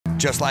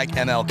Just like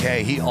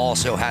MLK, he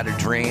also had a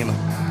dream,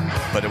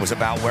 but it was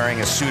about wearing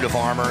a suit of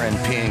armor and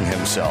peeing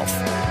himself.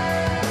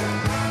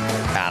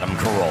 Adam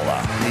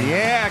Carolla.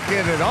 Yeah,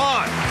 get it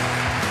on.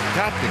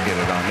 Got to get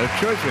it on. No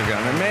choice. We're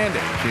going to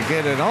mandate you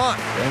get it on.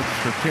 Thanks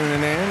for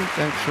tuning in.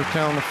 Thanks for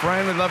telling a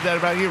friend. We love that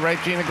about you, right,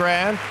 Gina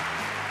Grad?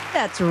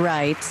 That's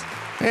right.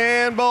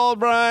 And Bald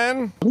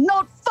Brian.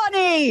 Not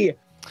funny.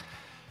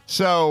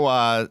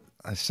 So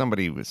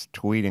somebody was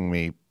tweeting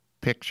me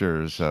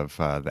pictures of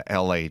the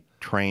L.A.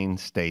 train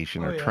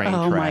station or train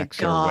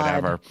tracks or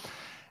whatever.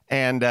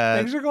 And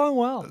things are going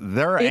well.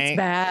 It's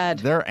bad.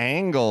 Their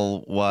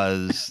angle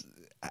was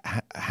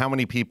how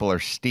many people are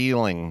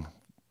stealing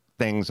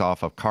things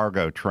off of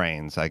cargo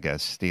trains, I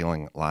guess,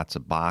 stealing lots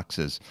of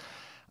boxes,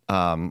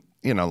 a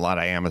lot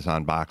of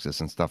Amazon boxes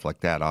and stuff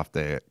like that off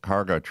the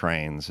cargo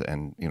trains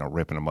and,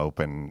 ripping them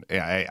open.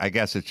 I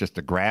guess it's just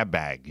a grab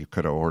bag you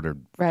could have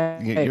ordered.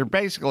 Right. You're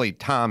basically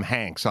Tom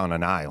Hanks on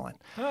an island.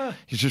 You're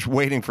just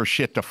waiting for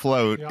shit to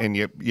float, and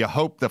you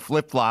hope the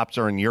flip-flops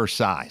are in your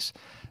size.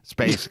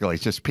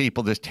 It's just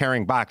people just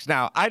tearing boxes.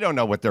 Now, I don't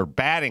know what their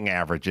batting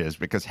average is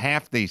because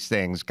half these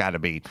things got to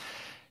be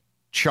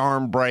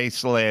charm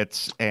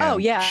bracelets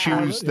and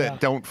shoes that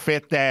don't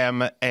fit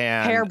them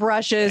and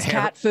hairbrushes,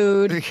 cat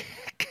food.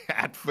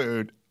 Cat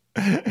food.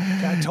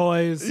 Cat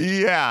toys.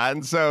 Yeah,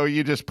 and so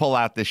you just pull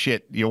out the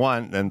shit you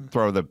want and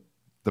throw the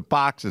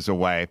boxes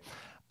away.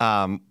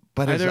 But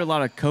are there a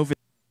lot of COVID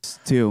tests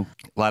too?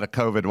 A lot of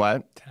COVID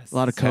what? Tests. A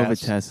lot of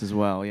COVID tests as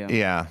well, yeah.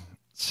 Yeah.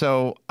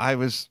 So I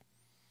was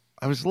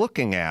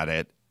looking at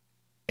it,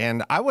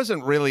 and I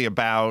wasn't really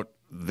about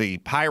the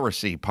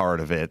piracy part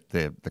of it,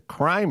 the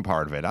crime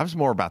part of it. I was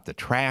more about the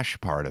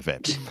trash part of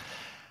it.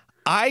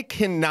 I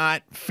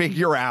cannot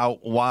figure out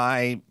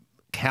why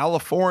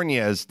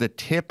California is the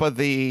tip of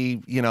the,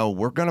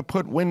 we're going to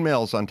put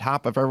windmills on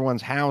top of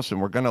everyone's house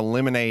and we're going to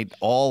eliminate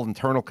all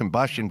internal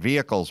combustion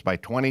vehicles by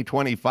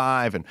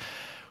 2025 and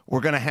we're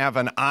going to have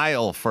an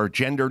aisle for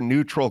gender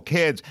neutral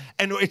kids.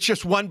 And it's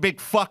just one big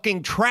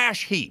fucking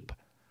trash heap.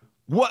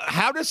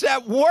 How does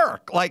that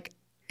work? Like,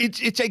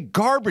 it's a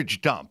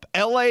garbage dump.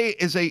 LA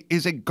is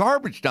a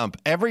garbage dump.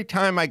 Every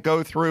time I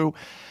go through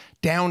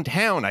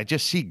downtown, I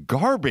just see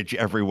garbage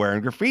everywhere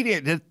and graffiti.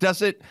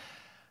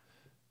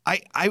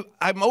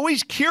 I'm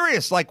always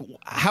curious, like,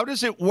 how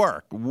does it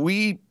work?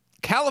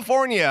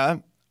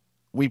 California,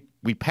 we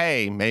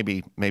pay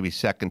maybe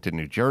second to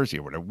New Jersey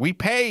or whatever. We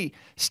pay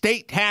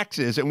state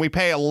taxes, and we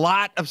pay a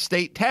lot of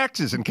state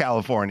taxes in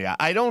California.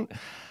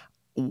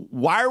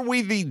 Why are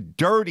we the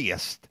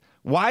dirtiest?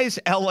 Why is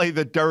LA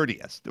the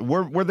dirtiest?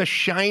 We're the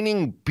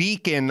shining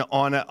beacon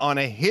on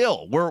a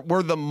hill.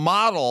 We're the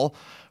model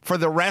for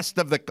the rest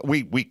of the.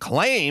 We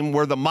claim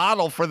we're the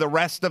model for the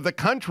rest of the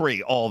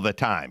country all the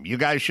time. You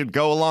guys should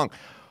go along.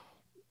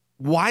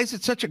 Why is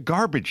it such a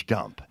garbage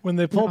dump? When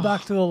they pull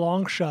back to the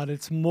long shot,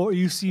 it's more.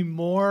 You see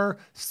more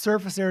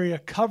surface area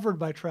covered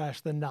by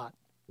trash than not.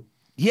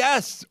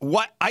 Yes.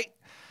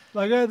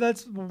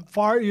 That's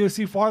far. You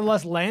see far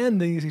less land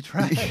than you see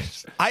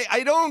trash.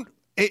 I don't.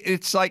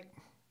 It's like.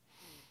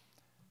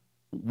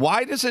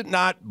 Why does it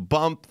not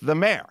bump the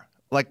mayor?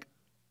 Like,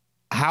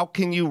 how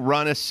can you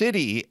run a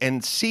city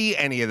and see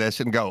any of this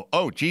and go,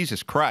 oh,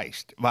 Jesus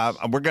Christ,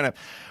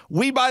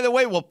 we, by the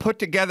way, will put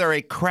together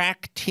a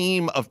crack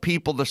team of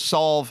people to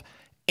solve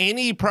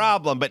any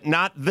problem, but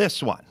not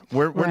this one.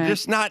 We're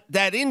just not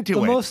that into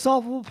it. The most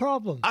solvable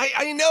problem.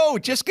 I know.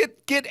 Just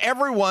get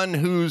everyone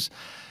who's,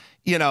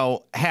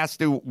 has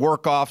to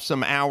work off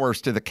some hours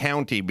to the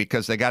county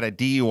because they got a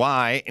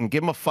DUI and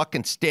give them a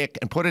fucking stick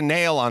and put a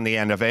nail on the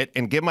end of it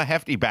and give them a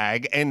hefty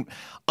bag and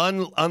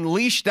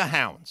unleash the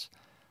hounds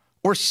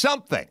or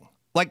something.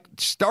 Like,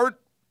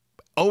 start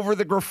over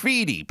the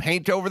graffiti,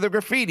 paint over the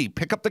graffiti,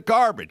 pick up the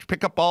garbage,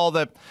 pick up all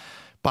the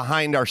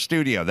behind our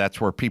studio.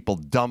 That's where people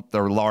dump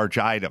their large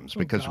items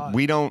because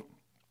we don't.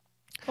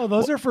 Oh,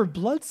 those are for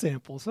blood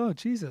samples. Oh,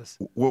 Jesus.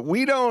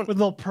 We don't. With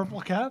little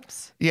purple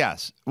caps?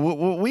 Yes.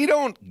 What we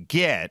don't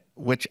get,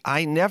 which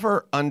I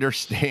never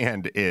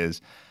understand, is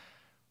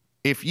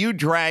if you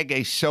drag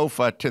a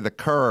sofa to the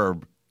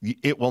curb,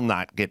 it will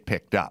not get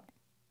picked up.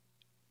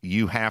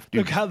 You have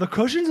to. The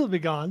cushions will be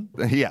gone.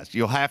 Yes.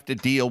 You'll have to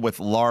deal with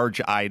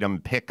large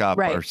item pickup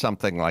or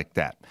something like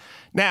that.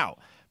 Now,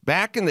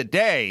 back in the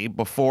day,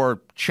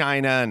 before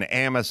China and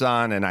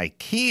Amazon and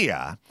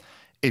IKEA,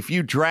 if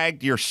you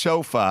dragged your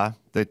sofa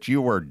that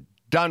you were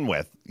done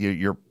with,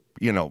 you're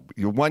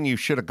one you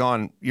should have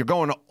gone, you're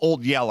going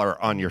Old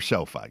Yeller on your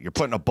sofa. You're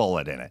putting a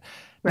bullet in it.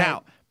 Right.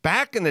 Now,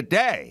 back in the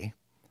day,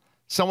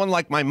 someone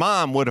like my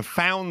mom would have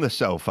found the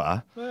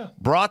sofa,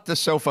 brought the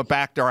sofa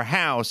back to our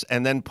house,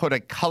 and then put a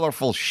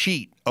colorful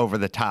sheet over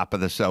the top of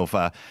the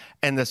sofa,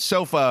 and the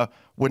sofa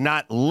would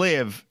not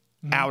live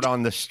out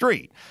on the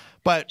street.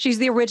 But she's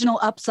the original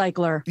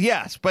upcycler.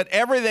 Yes, but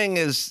everything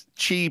is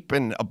cheap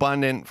and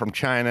abundant from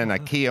China and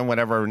IKEA and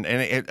whatever.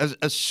 And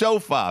a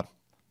sofa,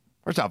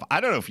 first off, I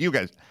don't know if you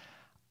guys,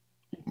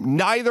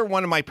 Neither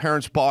one of my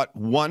parents bought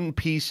one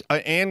piece,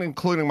 and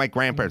including my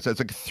grandparents. It's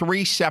like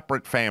 3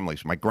 separate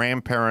families. My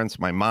grandparents,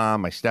 my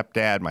mom, my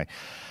stepdad,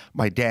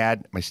 my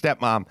dad, my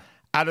stepmom.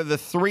 Out of the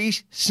 3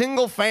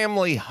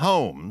 single-family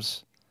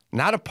homes,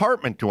 not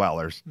apartment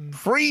dwellers,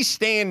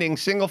 freestanding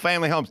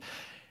single-family homes,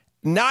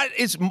 not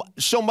as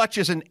so much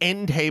as an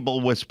end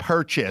table was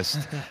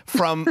purchased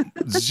from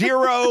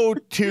 0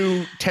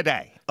 to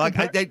today. Like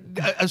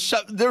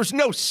there's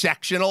no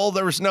sectional,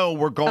 there's no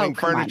we're going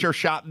furniture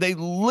shop. They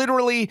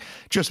literally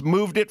just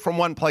moved it from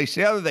one place to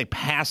the other. They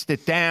passed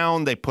it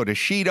down. They put a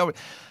sheet over.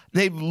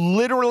 They've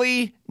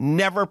literally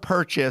never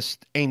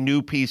purchased a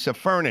new piece of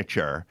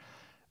furniture.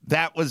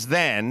 That was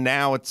then.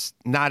 Now it's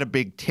not a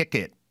big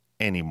ticket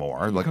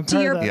anymore. Like,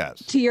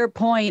 to your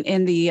point,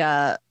 in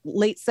the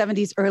late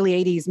 70s,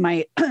 early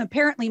 80s,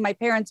 apparently my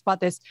parents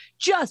bought this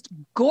just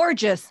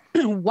gorgeous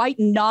white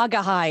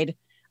Naugahyde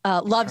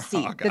love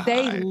seat that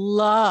they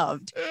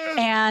loved.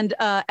 And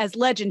as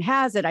legend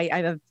has it, I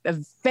have a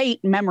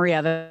faint memory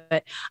of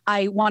it.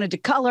 I wanted to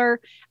color.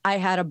 I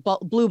had a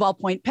blue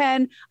ballpoint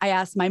pen. I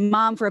asked my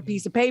mom for a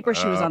piece of paper.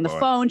 She was on the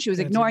phone. She was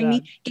ignoring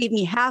me, gave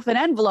me half an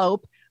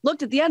envelope,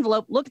 looked at the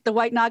envelope, looked at the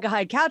white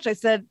Naugahyde couch. I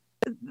said,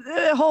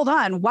 hold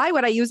on. Why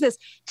would I use this?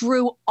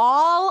 Drew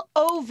all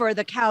over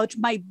the couch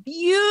my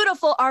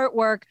beautiful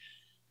artwork.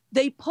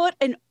 They put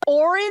an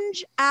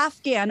orange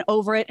Afghan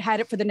over it, had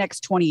it for the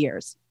next 20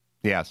 years.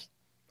 Yes.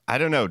 I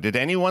don't know. Did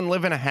anyone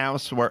live in a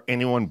house where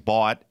anyone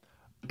bought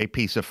a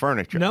piece of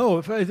furniture? No.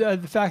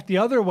 In fact, the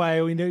other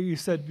way, we know you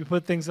said you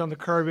put things on the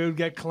curb, it would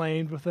get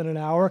claimed within an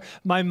hour.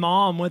 My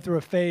mom went through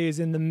a phase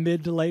in the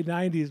mid to late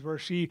 90s where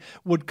she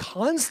would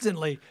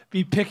constantly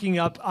be picking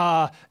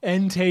up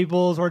end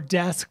tables or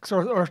desks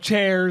or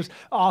chairs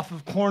off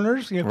of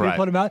corners. You know,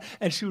 put them out,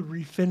 and she would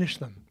refinish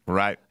them.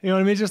 Right. You know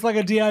what I mean? Just like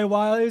a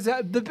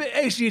DIY. The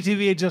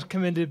HGTV had just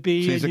come into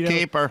being. She's a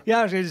keeper.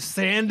 Yeah, she just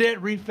sand it,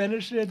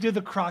 refinish it, do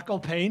the crockle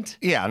paint.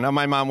 Yeah, no,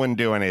 my mom wouldn't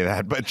do any of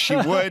that, but she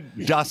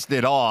would dust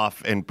it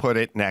off and put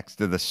it next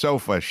to the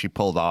sofa she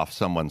pulled off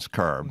someone's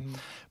curb. Mm-hmm.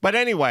 But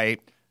anyway,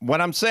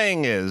 what I'm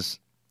saying is,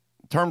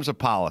 in terms of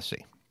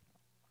policy,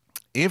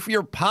 if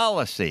your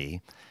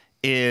policy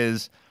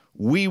is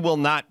we will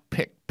not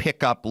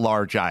pick up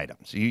large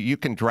items. You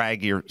can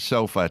drag your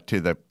sofa to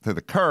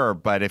the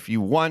curb, but if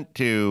you want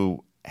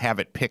to have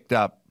it picked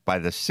up by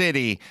the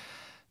city,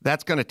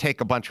 that's going to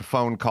take a bunch of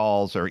phone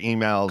calls or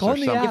emails or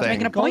something.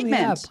 Make an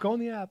appointment. Go on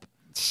the app.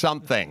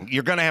 Something.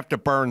 You're going to have to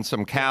burn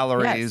some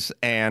calories,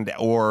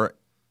 or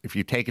if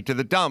you take it to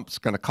the dump, it's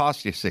going to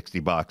cost you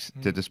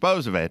 $60 to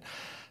dispose of it.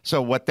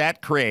 So what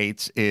that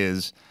creates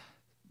is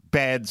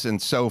beds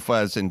and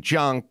sofas and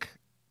junk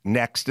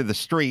next to the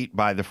street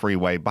by the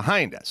freeway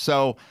behind us.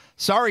 So,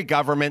 sorry,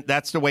 government,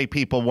 that's the way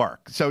people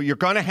work. So you're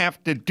going to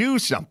have to do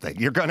something.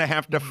 You're going to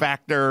have to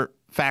factor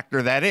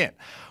that in.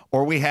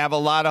 Or we have a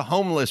lot of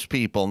homeless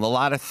people and a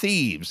lot of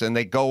thieves, and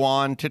they go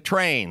on to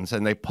trains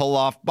and they pull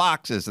off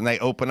boxes and they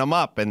open them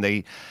up, and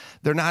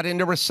they're not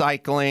into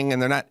recycling,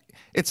 and they're not.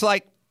 It's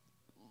like,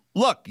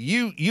 look,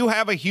 you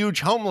have a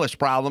huge homeless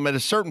problem. At a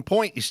certain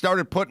point, you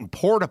started putting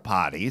porta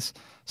potties.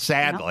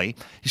 Sadly,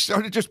 you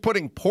started just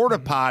putting porta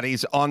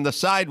potties on the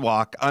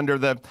sidewalk under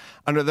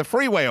the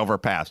freeway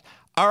overpass.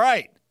 All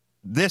right,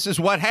 this is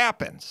what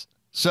happens.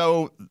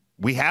 So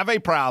we have a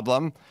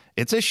problem.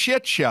 It's a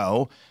shit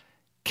show.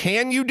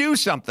 Can you do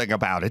something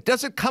about it?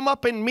 Does it come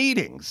up in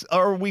meetings?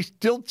 Or are we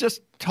still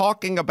just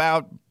talking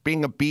about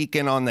being a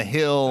beacon on the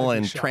hill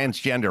and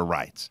transgender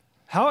rights?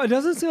 It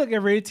doesn't seem like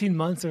every 18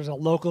 months there's a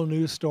local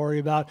news story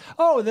about,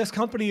 this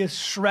company is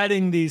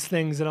shredding these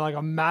things in like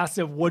a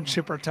massive wood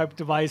chipper type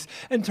device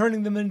and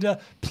turning them into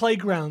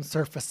playground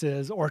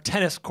surfaces or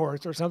tennis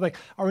courts or something.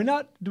 Do we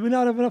not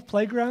have enough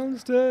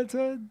playgrounds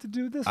to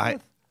do this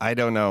with? I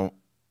don't know.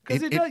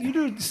 Because you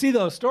do see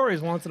those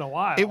stories once in a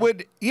while. It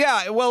would.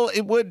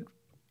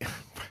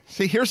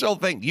 See, here's the whole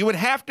thing. You would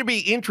have to be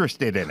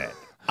interested in it.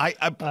 I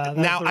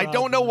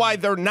don't know why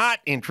they're not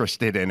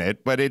interested in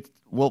it, but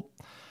we'll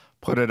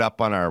put it up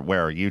on our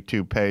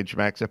YouTube page,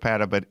 Max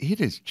Zapata. But it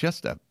is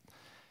just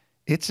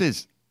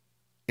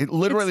it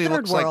literally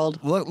looks like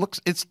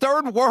it's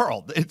third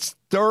world. It's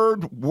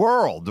third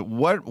world.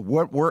 What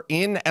we're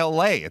in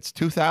LA. It's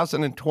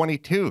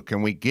 2022.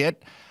 Can we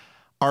get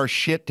our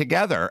shit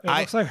together? It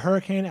looks like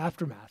hurricane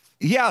aftermath.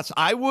 Yes,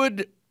 I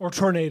would. Or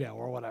tornado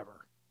or whatever.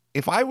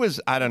 If I was,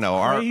 I don't know,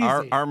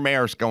 our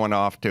mayor's going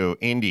off to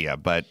India,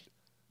 but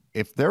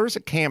if there was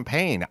a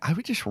campaign, I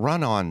would just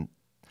run on,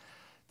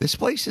 this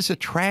place is a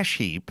trash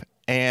heap,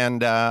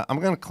 and I'm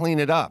going to clean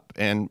it up.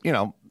 And,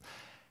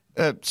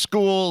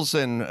 schools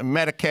and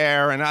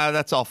Medicare, and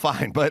that's all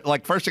fine. But,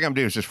 first thing I'm going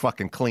to do is just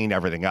fucking clean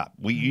everything up.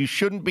 You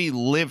shouldn't be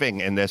living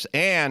in this.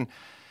 And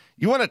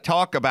you want to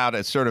talk about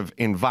a sort of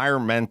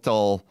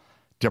environmental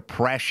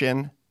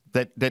depression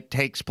that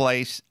takes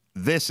place.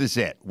 This is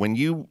it. When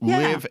you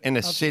live in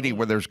a city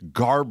where there's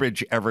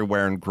garbage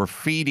everywhere and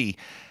graffiti,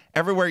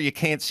 everywhere you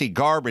can't see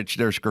garbage,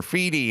 there's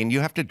graffiti, and you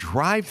have to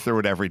drive through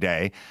it every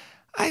day,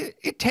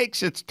 it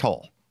takes its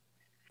toll.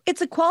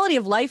 it's a quality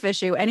of life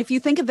issue. And if you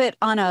think of it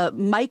on a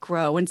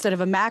micro instead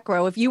of a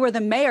macro, if you were the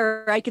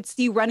mayor, I could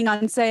see you running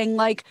on saying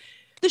like,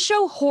 the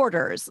show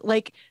Hoarders,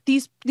 like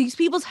these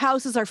people's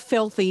houses are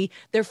filthy.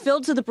 They're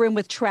filled to the brim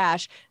with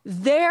trash.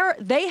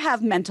 They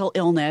have mental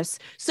illness.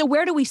 So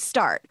where do we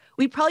start?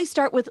 We probably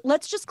start with,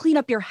 let's just clean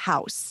up your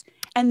house.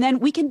 And then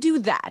we can do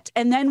that.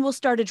 And then we'll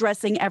start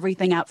addressing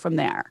everything out from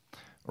there.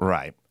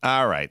 Right.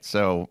 All right.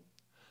 So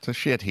it's a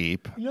shit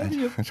heap. I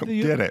don't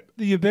get it.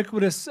 The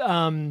ubiquitous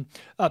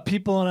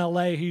people in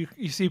LA who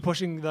you see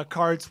pushing the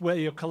carts,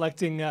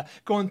 collecting,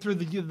 going through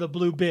the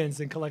blue bins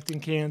and collecting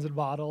cans and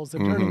bottles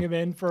and turning them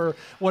in for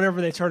whatever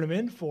they turn them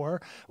in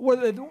for.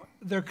 Whether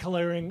they're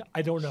clearing,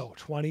 I don't know,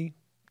 $20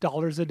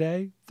 a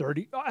day,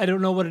 30. I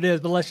don't know what it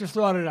is, but let's just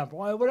throw out a number.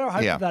 Whatever,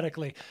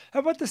 hypothetically. How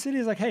about the city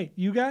is like, hey,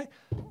 you guy,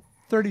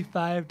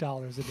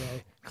 $35 a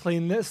day.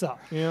 Clean this up.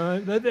 You know,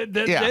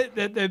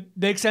 that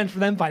makes sense for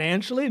them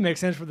financially. It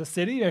makes sense for the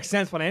city. It makes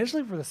sense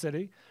financially for the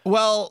city.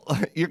 Well,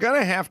 you're going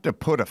to have to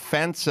put a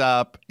fence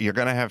up. You're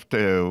going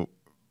to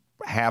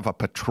have a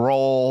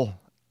patrol.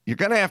 You're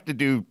going to have to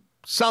do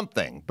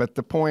something. But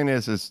the point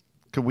is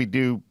could we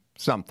do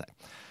something?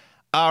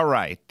 All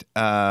right.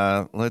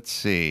 Let's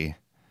see.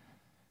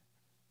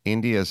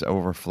 India's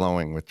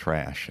overflowing with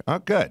trash. Oh,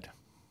 good.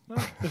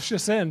 Well, it's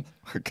just in.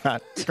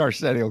 God,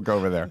 Garcetti will go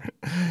over there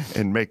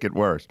and make it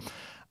worse.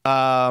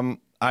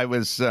 I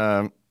was,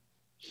 I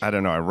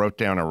don't know, I wrote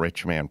down a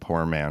rich man,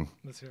 poor man.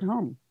 Let's hear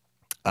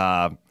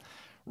it.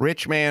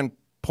 Rich man,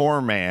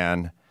 poor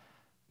man,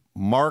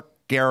 Mark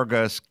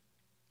Garagos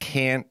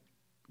can't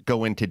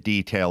go into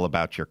detail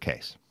about your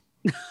case.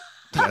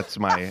 That's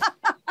my...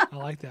 I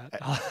like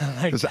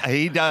that.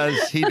 He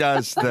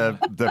does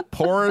the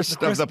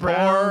poorest of the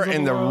poor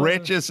and the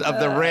richest of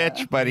the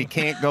rich, but he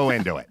can't go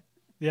into it.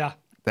 Yeah.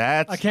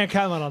 I can't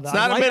comment on that. It's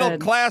not a middle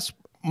class.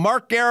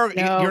 Mark Garagos,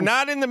 No. you're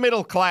not in the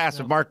middle class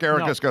if Mark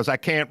Garagos goes, I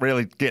can't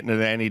really get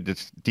into any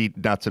deep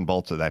nuts and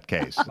bolts of that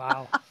case.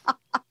 Wow.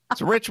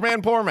 It's a rich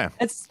man, poor man.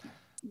 It's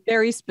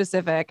very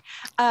specific.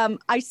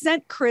 I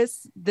sent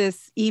Chris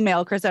this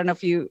email. Chris, I don't know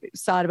if you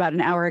saw it about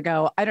an hour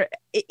ago.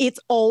 It's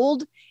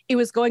old. It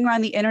was going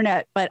around the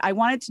internet, but I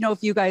wanted to know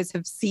if you guys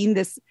have seen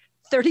this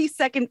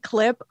 30-second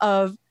clip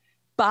of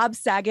Bob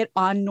Saget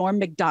on Norm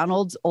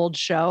Macdonald's old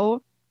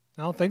show.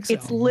 I don't think so.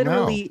 It's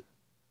literally,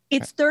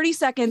 it's 30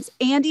 seconds.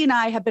 Andy and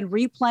I have been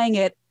replaying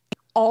it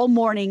all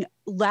morning,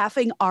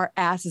 laughing our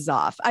asses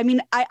off. I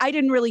mean, I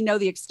didn't really know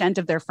the extent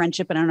of their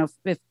friendship, and I don't know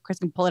if Chris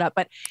can pull it up,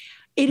 but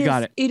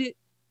it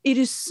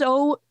is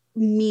so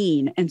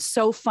mean and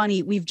so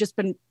funny. We've just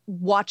been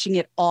watching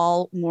it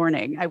all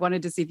morning. I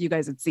wanted to see if you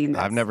guys had seen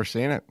this. I've never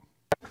seen it.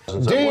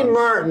 Dean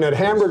Martin at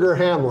Hamburger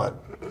Hamlet.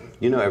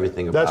 You know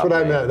everything about That's what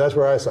I meant. That's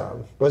where I saw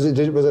him. Was it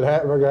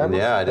Hamburger Hamlet?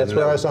 Yeah, I didn't That's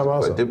where know. I saw him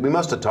also. We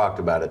must have talked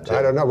about it, too.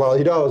 I don't know. Well,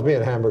 he'd always be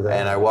in Hamburger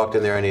And I Hamlet. walked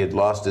in there, and he had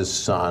lost his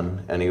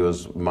son, and he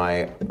was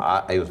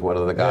he was one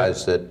of the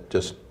guys that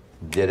just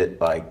did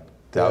it like,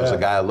 that was the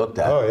guy I looked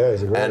at. Oh, yeah,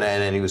 he's a great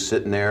and he was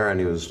sitting there, and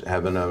he was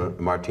having a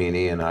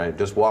martini, and I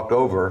just walked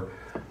over,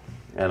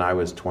 and I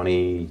was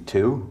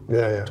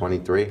 22,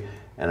 23,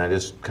 and I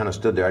just kind of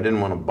stood there. I didn't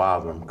want to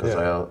bother him, because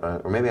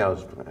or maybe I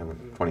was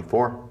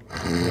 24,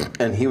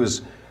 and he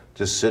was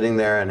just sitting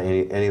there, and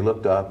he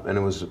looked up, and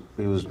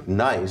he was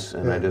nice,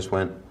 and I just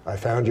went, I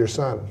found your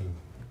son.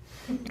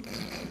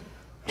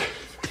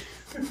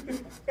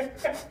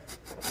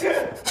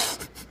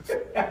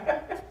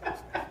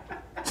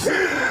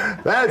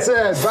 That's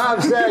it.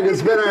 Bob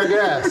Saget's been our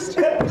guest.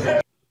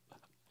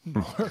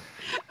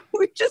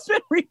 We've just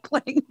been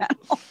replaying that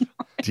all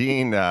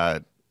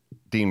morning.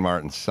 Dean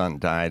Martin's son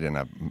died in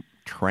a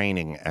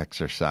training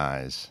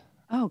exercise.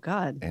 Oh,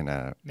 God. In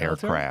a Military?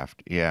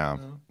 aircraft. Yeah.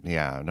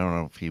 Yeah. I don't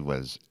know if he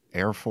was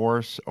Air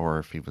Force or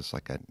if he was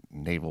like a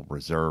Naval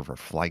Reserve or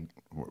flight,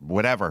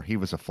 whatever. He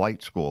was a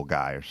flight school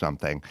guy or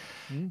something.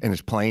 And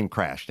his plane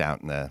crashed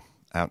out in the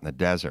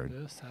desert.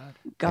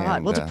 God.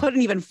 And, Well, to put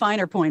an even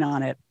finer point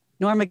on it,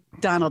 Norm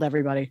Macdonald,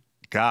 everybody.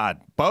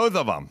 God, both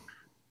of them.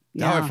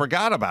 Yeah. No, I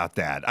forgot about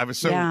that. I'm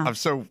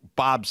so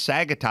Bob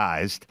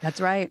Sagetized.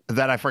 That's right.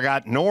 That I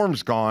forgot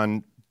Norm's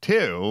gone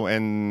too.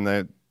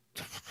 And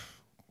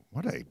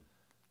what are they,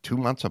 2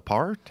 months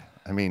apart?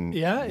 I mean,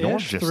 Norm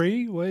just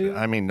 3.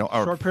 I mean,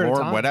 short period of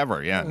time.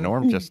 whatever. Yeah,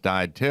 Norm just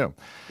died too.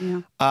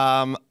 Yeah.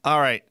 All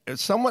right,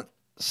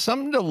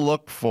 something to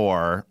look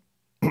for,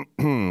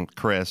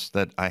 Chris,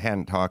 that I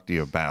hadn't talked to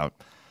you about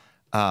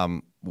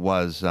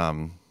was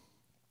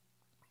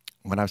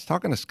when I was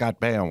talking to Scott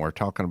Baio, and we are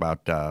talking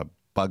about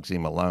Bugsy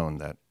Malone,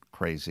 that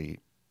crazy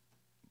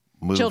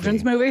movie.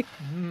 Children's movie?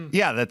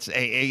 Yeah, that's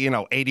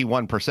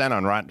 81%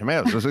 on Rotten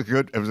Tomatoes. It was a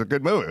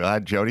good movie. It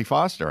had Jodie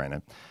Foster in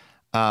it.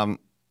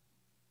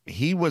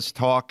 He was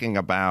talking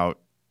about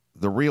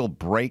the real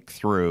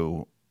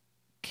breakthrough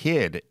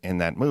kid in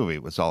that movie.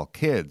 It was all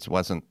kids. It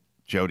wasn't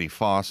Jodie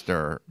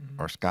Foster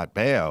or Scott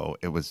Baio.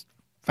 It was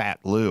Fat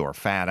Lou or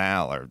Fat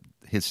Al or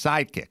his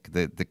sidekick.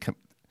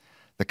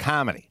 The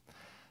comedy.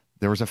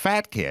 There was a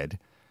fat kid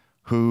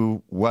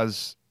who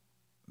was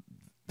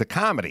the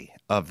comedy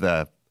of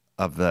the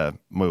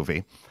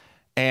movie,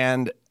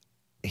 and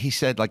he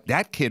said, like,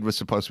 that kid was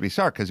supposed to be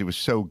star because he was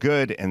so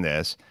good in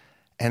this.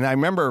 And I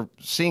remember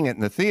seeing it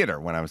in the theater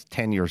when I was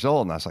 10 years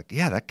old, and I was like,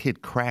 yeah, that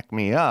kid cracked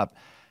me up.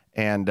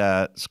 And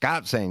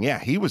Scott saying, yeah,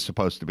 he was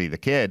supposed to be the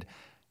kid.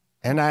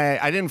 And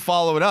I didn't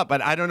follow it up,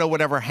 but I don't know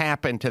whatever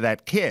happened to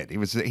that kid.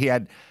 He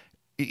had,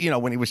 you know,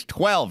 when he was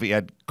 12, he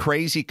had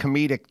crazy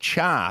comedic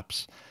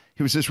chops.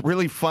 He was this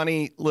really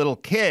funny little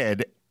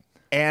kid.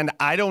 And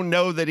I don't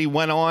know that he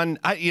went on,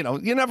 you know,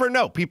 you never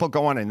know. People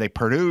go on and they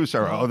produce,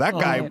 or,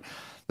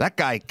 that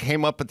guy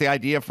came up with the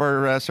idea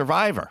for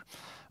Survivor,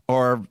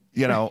 or,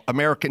 you know,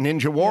 American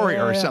Ninja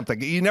Warrior or something.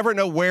 You never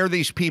know where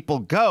these people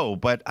go,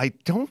 but I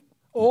don't.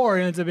 Or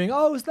it ends up being,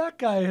 it's that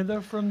guy.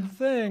 They're from the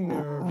thing.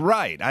 Or...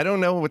 Right. I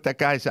don't know what that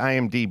guy's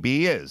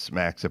IMDb is,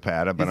 Max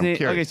Zapata, but I'm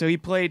curious. Okay, so he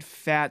played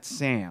Fat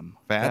Sam.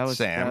 Sam.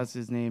 That was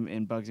his name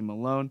in Bugsy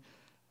Malone.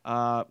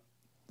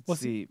 What's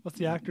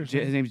the actor's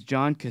name? His name's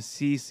John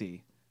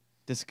Cassisi.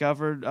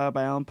 Discovered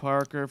by Alan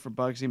Parker for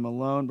Bugsy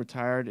Malone.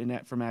 Retired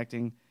from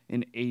acting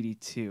in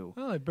 '82.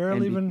 Oh, I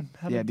barely even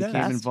had a desk.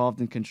 Became involved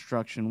in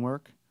construction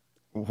work.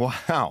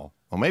 Wow.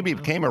 Well, maybe he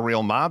became a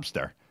real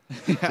mobster.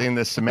 In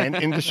the cement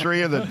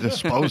industry or the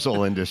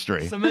disposal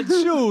industry? Cement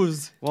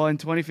shoes. Well, in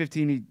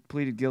 2015, he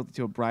pleaded guilty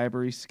to a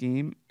bribery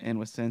scheme and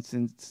was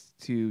sentenced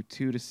to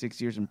 2 to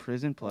 6 years in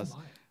prison plus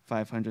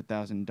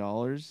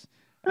 $500,000.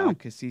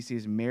 Cassisi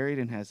is married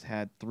and has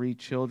had 3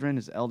 children.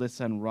 His eldest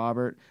son,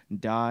 Robert,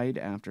 died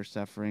after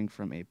suffering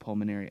from a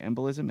pulmonary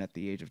embolism at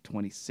the age of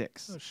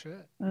 26. Oh,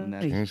 shit.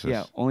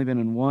 Only been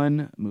in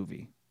 1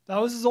 movie. That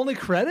was his only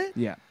credit?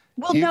 Yeah.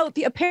 Well,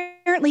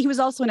 apparently he was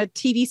also in a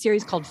TV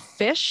series called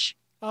Fish.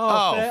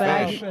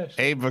 Fish.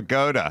 Abe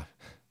Vigoda.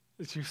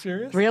 Is you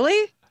serious?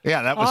 Really?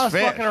 Yeah, that was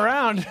Fish. Fucking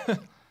around.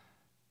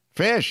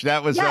 Fish.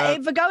 That was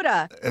Abe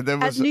Vigoda.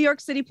 As New York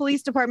City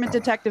Police Department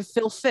Detective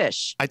Phil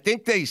Fish. I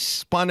think they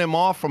spun him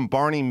off from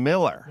Barney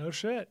Miller. No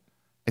shit.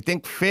 I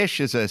think Fish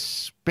is a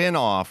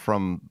spin-off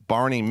from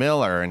Barney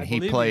Miller, and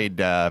he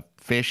played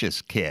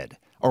Fish's kid,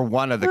 or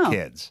one of the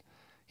kids.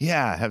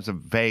 Yeah, has a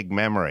vague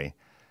memory.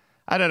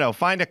 I don't know.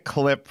 Find a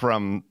clip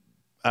from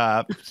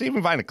see if we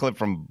can find a clip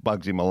from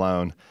Bugsy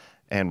Malone.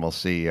 And we'll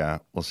see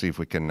if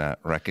we can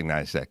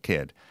recognize that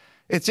kid.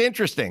 It's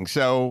interesting.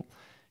 So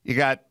you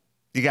got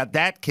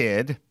that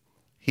kid.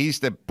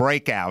 He's the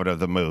breakout of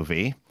the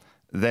movie.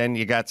 Then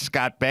you got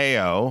Scott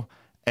Baio,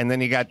 and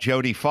then you got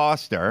Jodie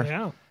Foster.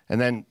 Yeah.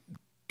 And then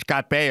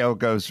Scott Baio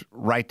goes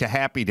right to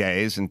Happy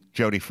Days, and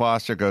Jodie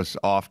Foster goes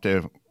off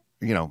to,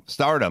 you know,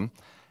 stardom,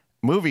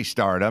 movie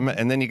stardom.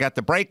 And then you got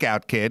the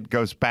breakout kid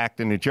goes back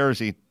to New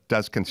Jersey,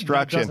 does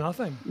construction. Does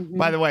nothing.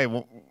 By the way.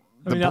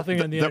 Nothing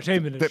in the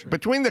entertainment industry.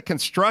 Between the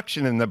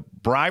construction and the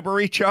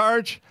bribery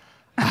charge,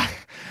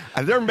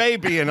 there may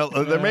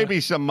be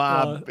some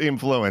mob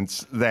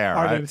influence there.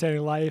 Art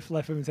imitating life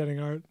imitating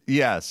art.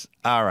 Yes.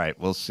 All right.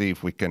 We'll see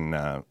if we can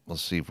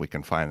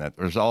find that.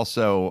 There's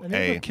also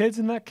Any kids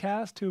in that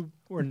cast who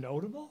were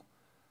notable.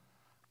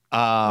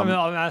 I'm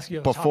asking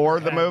you before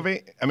the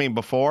movie. I mean,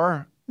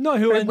 before. No,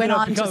 who went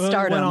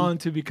on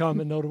to become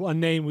a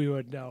name we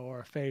would know or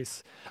a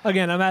face.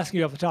 Again, I'm asking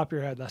you off the top of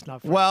your head. That's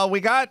not fair. Well,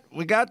 we got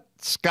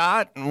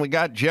Scott and we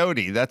got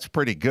Jodie. That's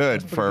pretty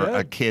good for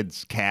a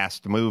kids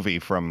cast movie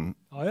from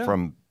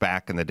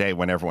back in the day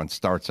when everyone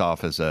starts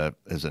off as a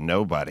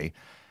nobody.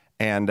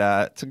 And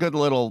it's a good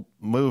little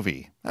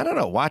movie. I don't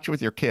know. Watch it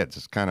with your kids.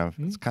 It's kind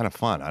of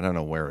fun. I don't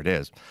know where it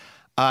is.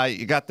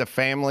 You got the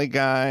Family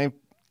Guy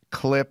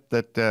clip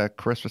that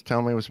Chris was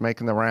telling me was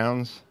making the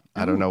rounds.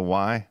 I don't know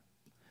why.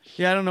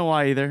 Yeah, I don't know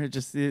why either. It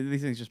just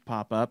these things just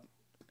pop up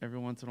every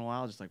once in a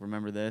while. Just like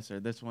remember this, or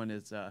this one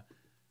is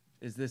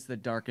this the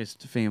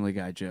darkest Family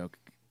Guy joke?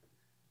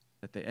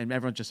 And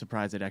everyone's just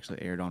surprised it actually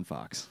aired on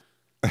Fox.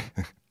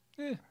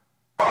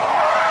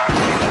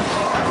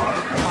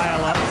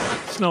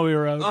 Snowy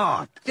Road.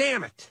 Oh,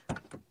 damn it.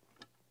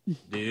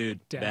 Dude,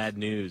 bad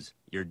news.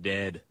 You're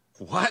dead.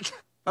 What?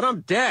 But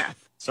I'm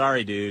deaf.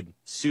 Sorry, dude.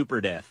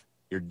 Super deaf.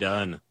 You're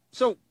done.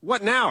 So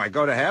what now? I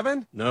go to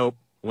heaven? Nope.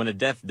 When a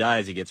deaf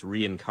dies, he gets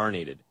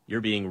reincarnated.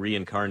 You're being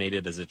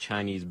reincarnated as a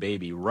Chinese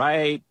baby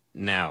right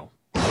now.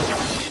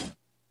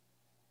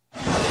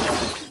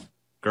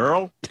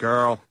 Girl?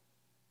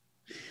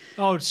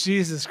 Oh,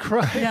 Jesus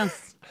Christ. Yeah.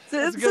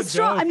 It's a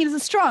strong. I mean, it's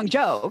a strong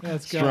joke.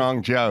 That's good.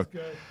 Strong joke.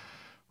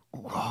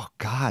 Oh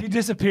God. He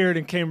disappeared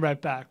and came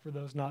right back. For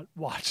those not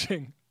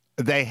watching,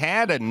 they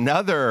had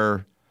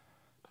another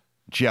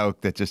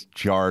joke that just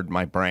jarred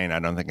my brain. I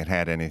don't think it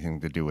had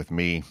anything to do with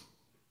me.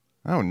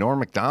 Oh, Norm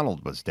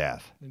Macdonald was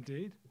deaf.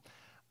 Indeed.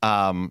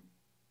 I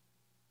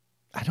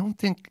don't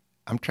think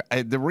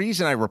the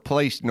reason I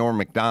replaced Norm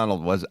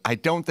Macdonald was I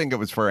don't think it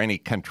was for any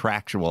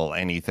contractual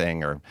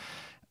anything or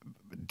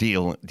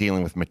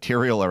dealing with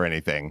material or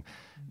anything.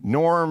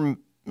 Norm,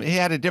 he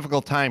had a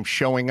difficult time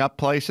showing up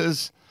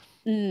places,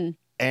 and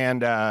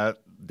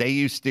they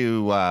used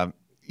to,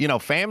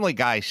 Family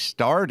Guy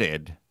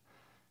started,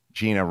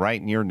 Gina, right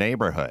in your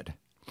neighborhood.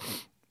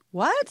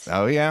 What?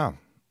 Oh yeah,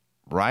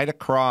 right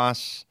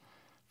across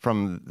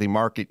from the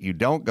market you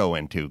don't go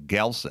into,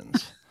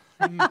 Gelson's.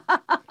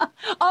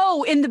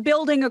 Oh, in the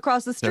building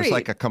across the street. There's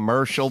like a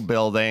commercial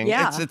building.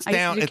 Yeah, it's I used to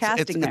down. do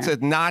casting It's a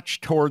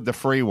notch toward the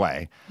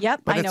freeway.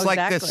 Yep, but I it's know like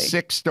exactly. this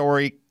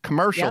 6-story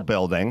commercial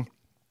building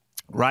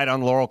right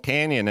on Laurel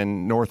Canyon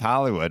in North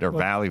Hollywood or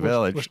Valley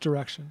Village. Which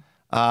direction?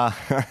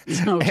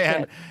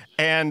 Shit.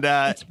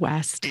 It's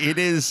west. It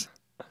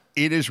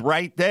is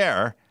right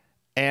there,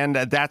 and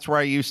that's where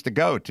I used to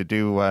go to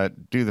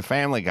do the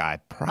Family Guy.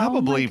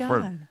 Probably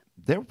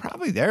they were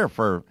probably there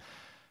for.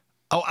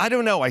 Oh, I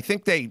don't know. I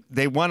think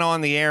they went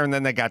on the air and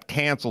then they got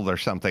canceled or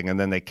something, and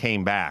then they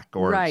came back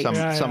or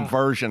some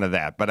version of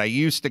that. But I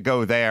used to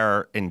go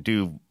there and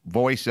do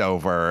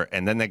voiceover,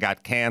 and then they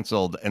got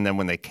canceled, and then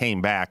when they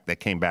came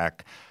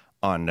back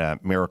on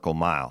Miracle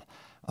Mile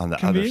on the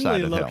other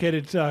side of the hill.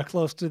 Located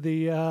close to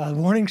the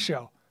morning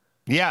show.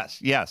 Yes.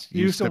 You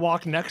used to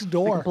walk next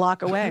door. Like a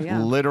block away, yeah.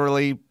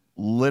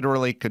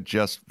 Literally could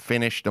just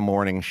finish the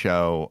morning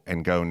show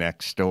and go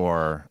next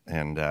door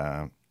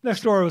and.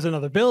 Next door was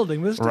another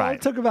building.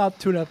 It took about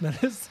 2.5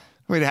 minutes.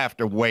 We'd have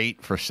to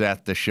wait for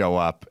Seth to show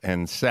up,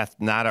 and Seth,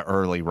 not an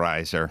early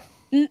riser.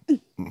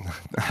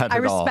 I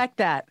respect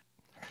that.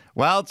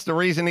 Well, it's the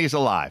reason he's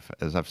alive,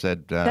 as I've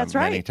said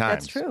many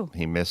times. That's true.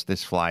 He missed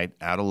his flight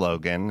out of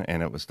Logan,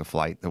 and it was the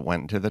flight that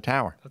went into the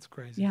tower. That's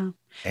crazy. Yeah.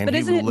 And but he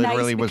isn't it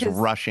literally nice was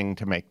rushing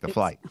to make the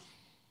flight.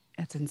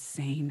 That's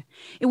insane.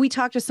 And we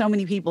talk to so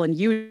many people, and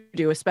you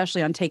do,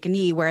 especially on Take a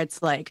Knee, where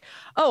it's like,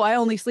 oh, I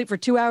only sleep for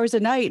 2 hours a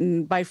night.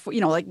 And by,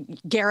 like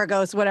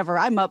Garagos, whatever,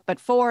 I'm up at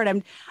 4.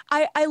 And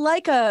I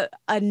like a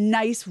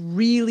nice,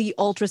 really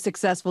ultra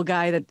successful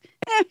guy that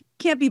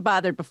can't be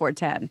bothered before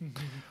 10.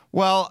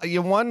 Well,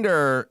 you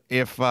wonder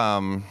if,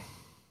 I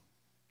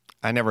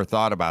never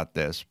thought about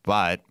this,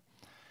 but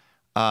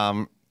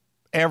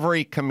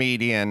every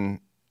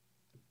comedian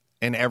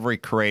and every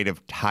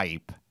creative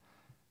type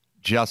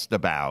just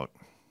about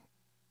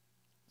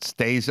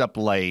stays up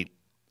late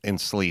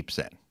and sleeps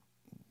in.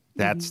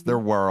 That's their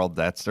world.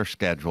 That's their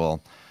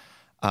schedule.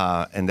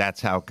 And that's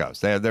how it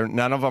goes. They're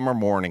none of them are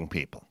morning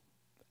people.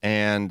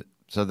 And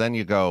so then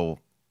you go,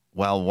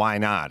 well, why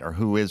not? Or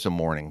who is a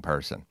morning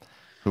person?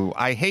 Who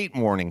I hate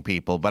morning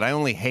people, but I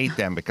only hate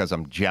them because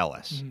I'm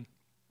jealous.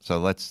 So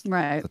let's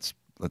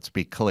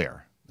be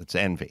clear. It's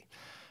envy.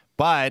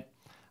 But,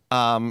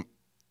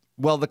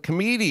 well, the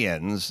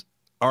comedians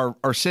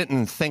are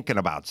sitting thinking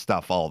about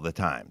stuff all the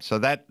time. So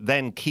that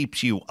then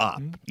keeps you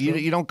up.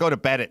 You don't go to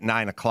bed at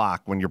 9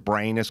 o'clock when your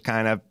brain is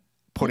kind of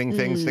putting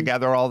things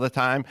together all the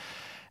time.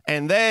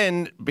 And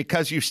then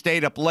because you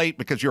stayed up late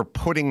because you're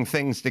putting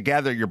things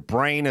together, your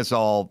brain is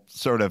all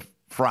sort of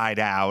fried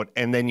out,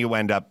 and then you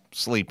end up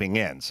sleeping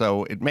in.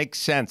 So it makes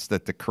sense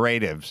that the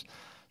creatives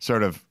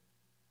sort of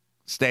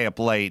stay up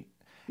late.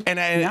 And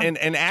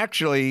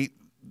actually,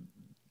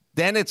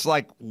 then it's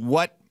like,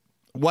 what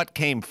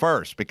came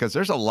first? Because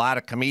there's a lot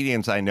of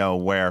comedians I know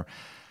where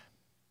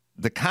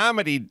the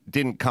comedy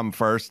didn't come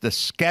first, the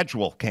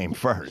schedule came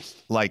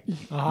first. Like,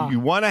 you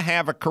want to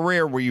have a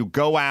career where you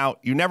go out,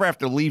 you never have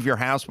to leave your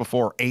house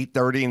before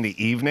 8:30 in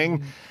the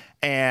evening,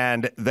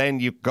 and then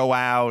you go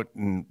out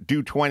and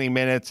do 20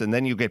 minutes, and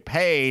then you get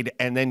paid,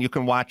 and then you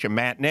can watch a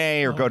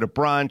matinee or go to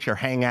brunch or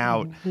hang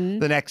out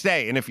the next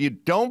day. And if you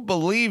don't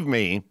believe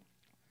me,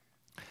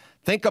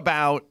 think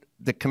about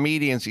the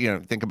comedians,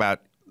 think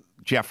about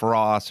Jeff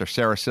Ross or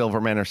Sarah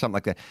Silverman or something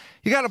like that.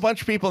 You got a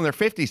bunch of people in their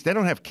 50s, they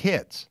don't have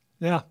kids.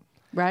 Yeah.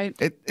 Right.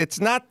 It's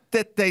not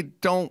that they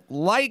don't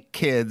like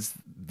kids.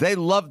 They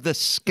love the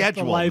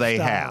schedule they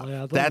have.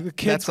 Yeah.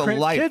 That's a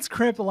life. Kids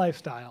crimp a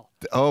lifestyle.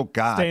 Oh,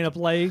 God. Staying up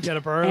late, get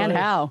up early. And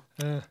how?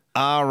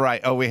 All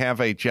right. Oh, we have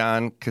a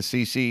John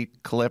Cassisi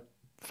clip,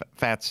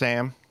 Fat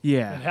Sam.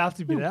 Yeah. It'd have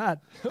to be that.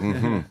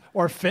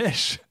 Or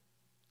fish.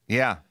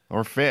 Yeah,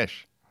 or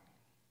fish.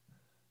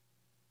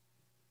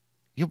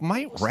 You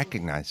might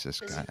recognize this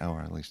guy. Oh,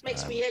 or at least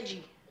Makes me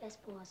edgy. Yes,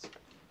 boss.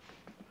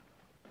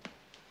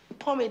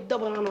 Pour me a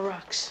double on the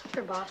rocks.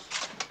 Sure,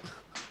 boss.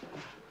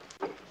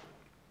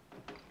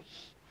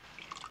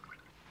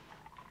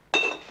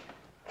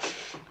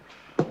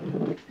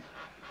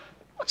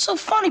 What's so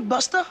funny,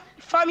 Buster?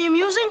 You find me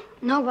amusing?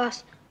 No,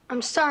 boss.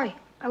 I'm sorry.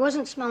 I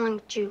wasn't smelling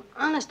at you.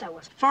 Honest, I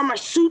wasn't. Find my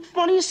suit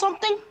funny or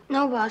something?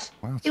 No, boss.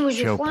 Well, it was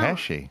Joe your flower.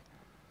 Pesci.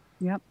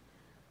 Yep.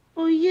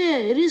 Oh, yeah,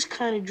 it is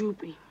kind of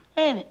droopy,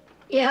 ain't it?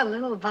 Yeah, a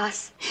little,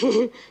 boss.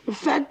 In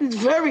fact, it's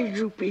very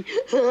droopy.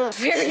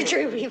 Very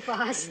droopy,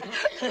 boss.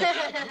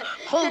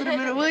 Hold it a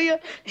minute, will you?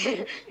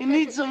 You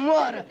need some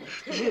water.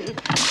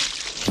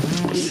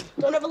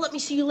 Don't ever let me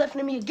see you laughing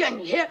at me again,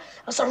 you hear?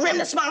 Else I'll ram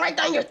that smile right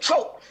down your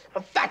throat.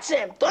 I'm Fat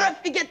Sam. Don't ever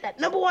forget that.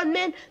 #1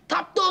 man,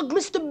 top dog,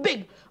 Mr.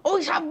 Big.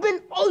 Always have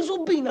been, always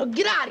will be. Now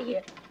get out of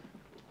here.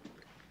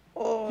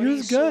 Oh, He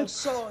was good.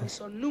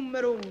 So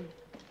numero uno.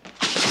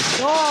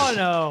 Oh,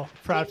 no.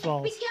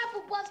 Pratfalls. Be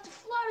careful, boss. The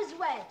floor is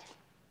wet.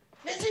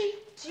 Busy?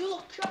 So you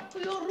look up to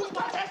your room,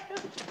 I'm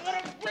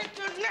gonna break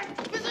your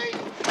neck, Busy.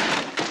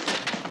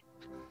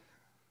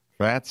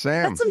 Fat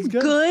Sam.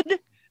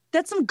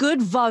 That's some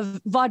good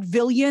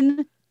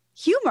vaudevillian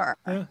humor.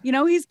 You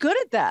know, he's good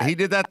at that. He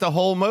did that the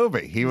whole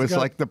movie. He was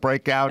like the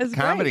breakout That's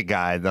comedy great.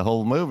 guy the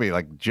whole movie.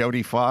 Like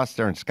Jodie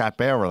Foster and Scott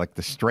Baio were like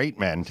the straight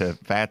men to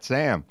Fat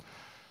Sam.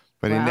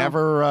 But he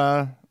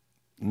never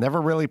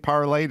really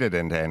parlayed it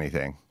into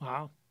anything.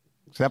 Wow.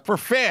 Except for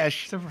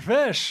Fish. Except for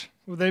Fish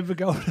with Dave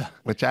Vigoda.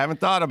 Which I haven't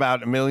thought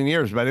about in a million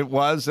years, but it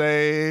was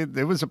a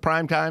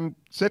primetime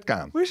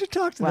sitcom. We should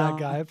talk to that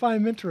guy. I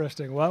find him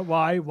interesting.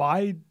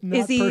 Why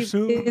not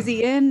pursue? Is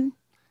he in?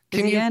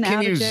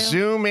 Can you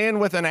zoom in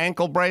with an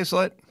ankle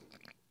bracelet?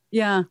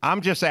 Yeah. I'm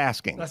just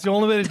asking. That's the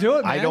only way to do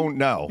it, man. I don't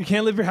know. You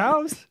can't leave your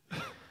house.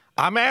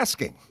 I'm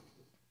asking.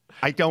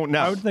 I don't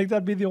know. I would think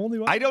that'd be the only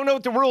way. I don't know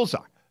what the rules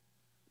are.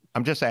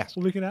 I'm just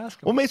asking. Well, we can ask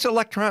him. Well, maybe it's an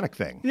electronic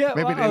thing. Yeah,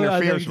 maybe it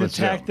interferes with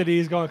Zoom. detect that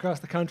he's going across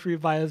the country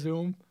via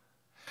Zoom.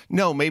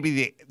 No,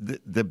 maybe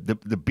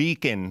the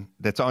beacon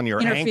that's on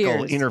your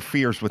ankle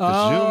interferes with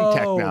the Zoom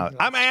technology.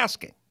 I'm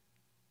asking.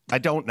 I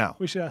don't know.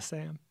 We should ask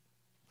Sam.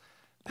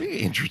 It'd be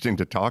interesting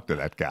to talk to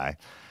that guy,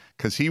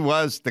 because he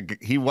was the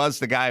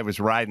guy who was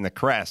riding the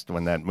crest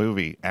when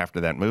after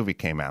that movie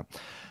came out.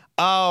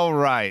 All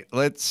right,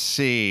 let's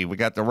see. We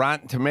got the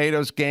Rotten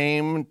Tomatoes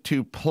game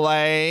to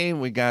play.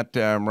 We got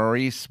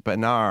Maurice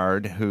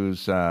Benard,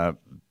 who's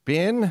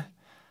been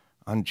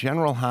on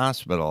General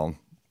Hospital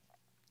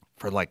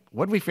for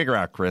what did we figure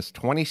out, Chris?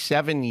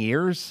 27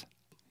 years?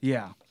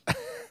 Yeah.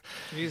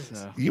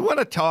 Jesus. You want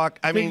to talk?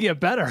 I mean, get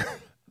better.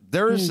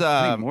 There's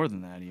I think more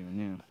than that, even.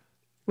 Yeah.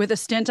 With a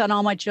stint on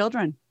All My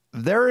Children.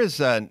 There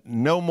is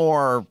no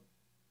more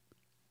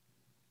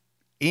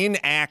in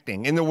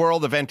acting, in the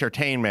world of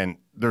entertainment.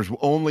 There's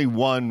only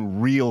one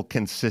real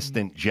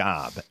consistent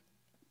job,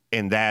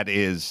 and that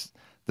is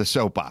the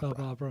soap opera. Soap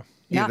opera.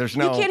 Yeah, there's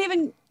no.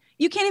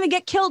 You can't even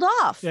get killed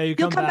off. Yeah,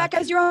 you'll come back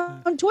as your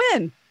own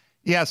twin.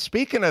 Yeah.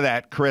 Speaking of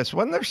that, Chris,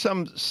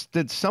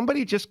 did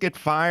somebody just get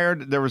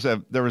fired? There was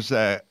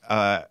a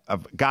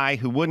guy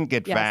who wouldn't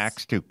get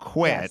vaxxed who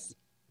quit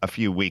a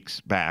few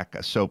weeks back,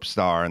 a soap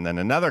star, and then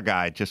another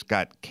guy just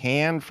got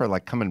canned for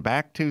coming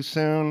back too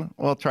soon.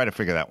 We'll try to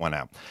figure that one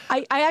out.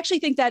 I actually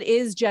think that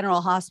is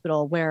General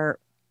Hospital where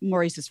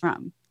Maurice is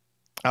from.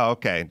 Oh,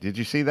 okay. Did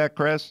you see that,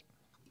 Chris?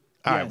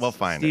 All right, we'll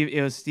find it.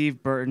 It was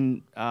Steve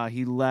Burton.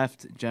 He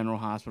left General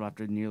Hospital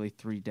after nearly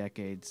 3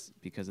 decades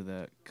because of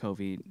the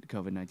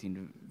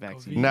COVID-19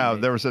 vaccine. No,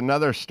 there was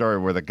another story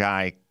where the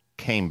guy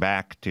came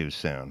back too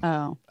soon. Oh.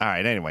 All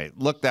right, anyway,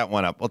 look that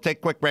one up. We'll take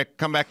a quick break,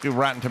 come back to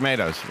Rotten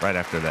Tomatoes right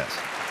after this.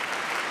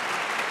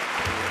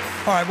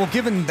 All right, well,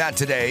 given that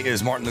today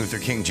is Martin Luther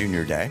King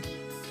Jr. Day,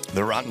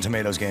 the Rotten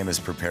Tomatoes game is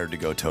prepared to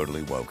go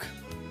totally woke.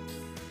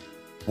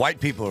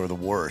 White people are the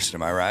worst,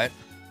 am I right?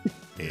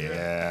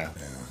 Yeah.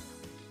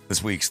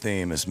 This week's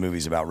theme is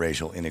movies about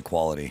racial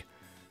inequality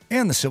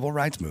and the civil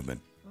rights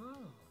movement.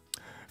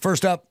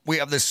 First up, we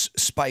have this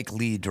Spike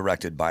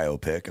Lee-directed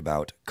biopic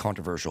about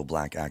controversial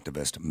black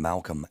activist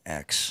Malcolm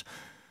X.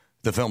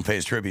 The film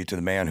pays tribute to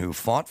the man who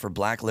fought for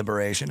black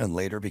liberation and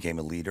later became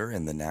a leader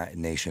in the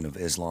Nation of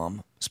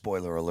Islam.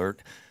 Spoiler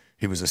alert,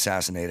 he was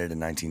assassinated in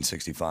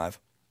 1965.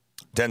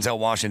 Denzel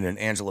Washington,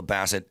 Angela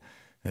Bassett,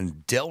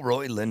 and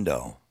Delroy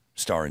Lindo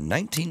star in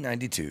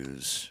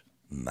 1992's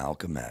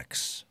Malcolm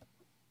X.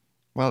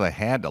 Well, they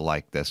had to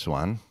like this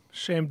one.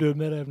 Shame to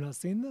admit I have not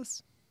seen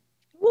this.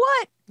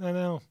 What? I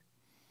know.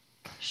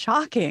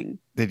 Shocking.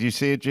 Did you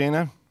see it,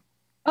 Gina?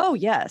 Oh,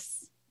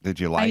 yes. Did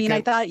you like it? I mean, I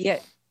thought, yeah,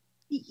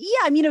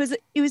 I mean,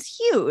 it was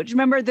huge.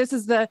 Remember, this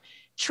is the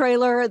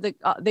trailer that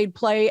they'd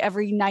play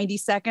every 90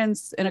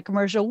 seconds in a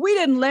commercial. We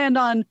didn't land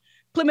on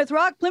Plymouth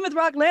Rock. Plymouth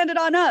Rock landed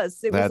on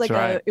us. It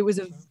was it was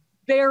a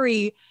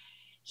very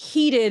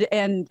heated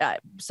and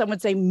some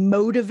would say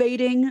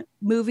motivating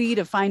movie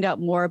to find out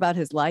more about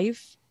his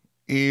life.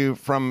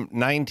 From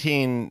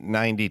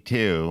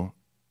 1992,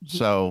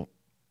 so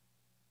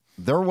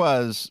there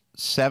was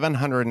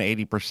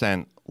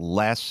 780%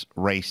 less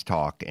race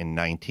talk in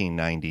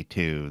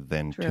 1992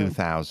 than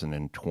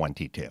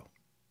 2022.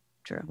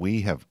 True.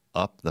 We have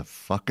upped the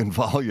fucking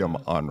volume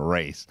on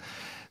race.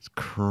 It's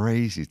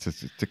crazy. It's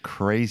the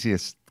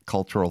craziest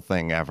cultural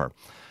thing ever.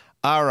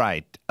 All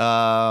right.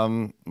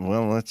 Well,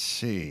 let's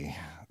see.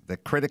 The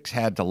critics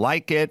had to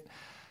like it.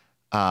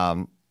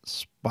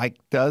 Spike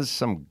does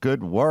some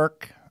good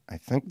work. I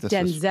think this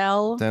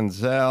Denzel. is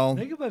Denzel. I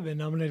think it might have been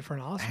nominated for an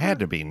Oscar. Had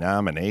to be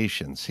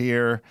nominations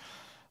here.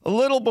 A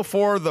little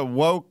before the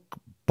woke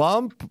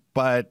bump,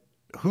 but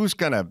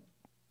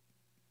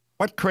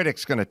what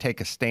critic's gonna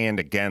take a stand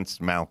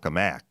against Malcolm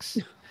X?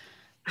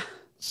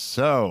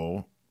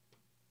 So,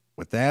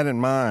 with that in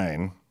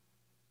mind,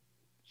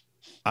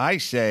 I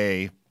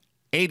say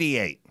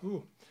 88.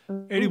 Ooh.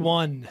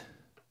 81.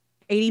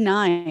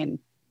 89.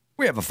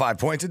 We have a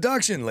 5-point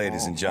deduction,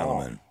 ladies and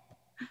gentlemen.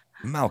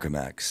 Malcolm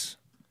X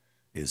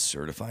is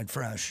certified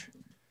fresh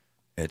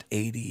at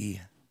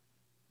 89%.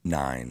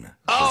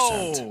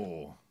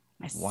 Oh!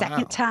 My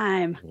second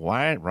time.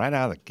 Why? Right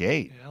out of the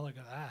gate. Yeah, look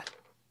at that.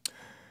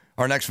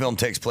 Our next film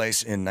takes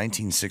place in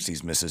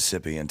 1960s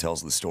Mississippi and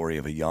tells the story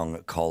of a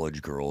young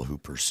college girl who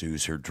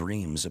pursues her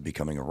dreams of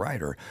becoming a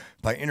writer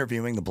by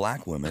interviewing the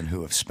black women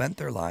who have spent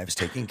their lives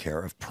taking care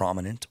of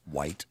prominent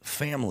white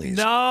families.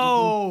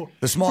 No!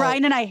 The small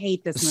Brian and I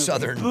hate this movie.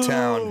 southern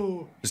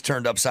town is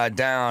turned upside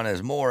down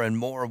as more and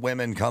more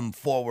women come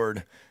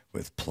forward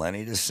with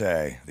plenty to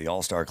say. The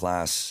all-star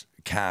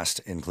cast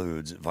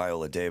includes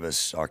Viola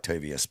Davis,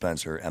 Octavia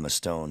Spencer, Emma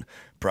Stone,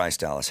 Bryce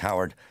Dallas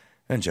Howard,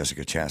 and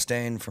Jessica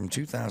Chastain from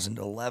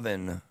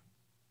 2011,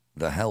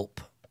 The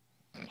Help.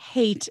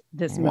 Hate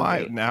this movie.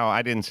 Why? No,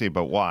 I didn't see,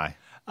 but why?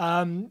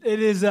 It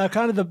is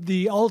kind of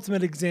the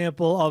ultimate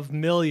example of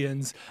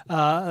Millions,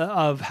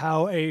 of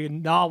how a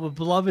novel,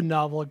 beloved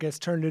novel, gets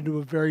turned into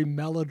a very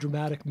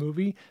melodramatic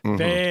movie. Mm-hmm.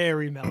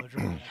 Very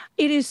melodramatic.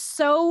 It is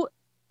so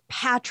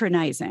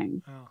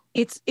patronizing. Oh.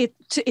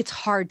 It's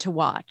hard to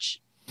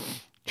watch.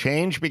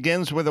 Change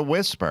begins with a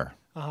whisper.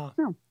 Uh-huh.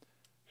 Oh.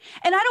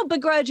 And I don't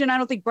begrudge, and I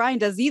don't think Brian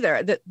does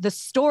either, that the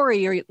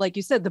story, or like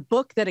you said, the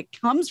book that it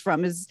comes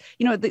from is,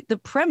 the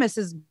premise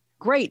is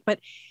great, but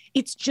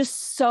it's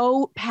just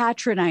so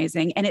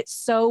patronizing and it's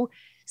so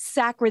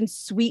saccharine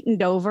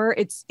sweetened over.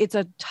 It's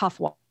a tough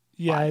one.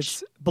 Yeah,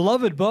 it's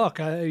beloved book.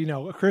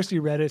 Christy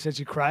read it, said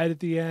she cried at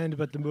the end,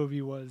 but the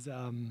movie was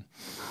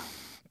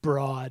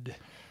broad.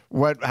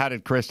 How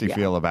did Christy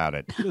feel about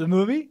it? The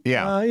movie?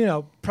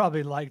 Yeah.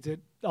 Probably liked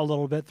it a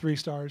little bit, 3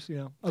 stars,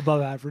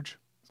 above average.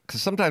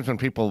 Because sometimes when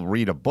people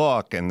read a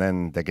book and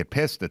then they get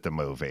pissed at the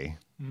movie,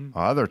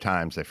 other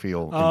times they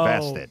feel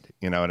invested.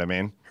 You know what I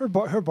mean? Her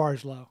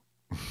bar's low.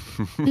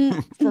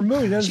 For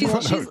movies, she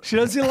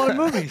doesn't see a lot of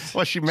movies.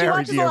 Well, she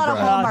married you.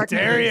 How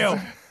dare you?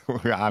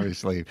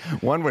 Obviously,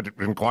 one would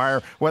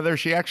inquire whether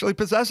she actually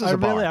possesses a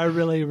bar. I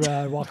really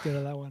walked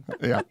into that one.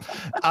 Yeah.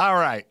 All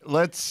right.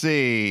 Let's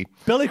see.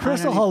 Billy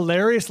Crystal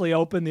hilariously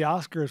opened the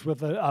Oscars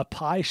with a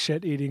pie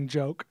shit eating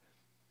joke.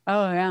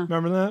 Oh yeah.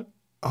 Remember that?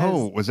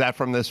 Oh, was that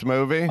from this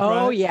movie?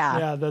 Oh, right?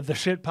 yeah. Yeah, the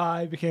shit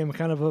pie became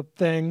kind of a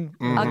thing.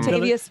 Mm-hmm.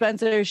 Octavia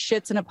Spencer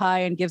shits in a pie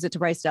and gives it to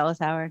Bryce Dallas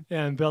Howard.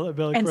 Yeah, and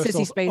Billy and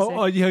Crystal. Sissy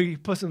Spacek. He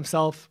puts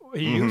himself,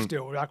 he used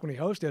to, back when he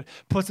hosted,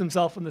 puts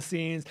himself in the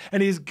scenes,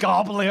 and he's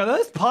gobbling,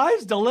 this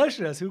pie's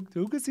delicious.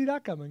 Who could see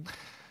that coming?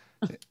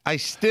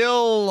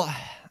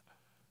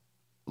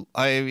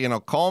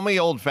 Call me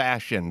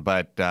old-fashioned,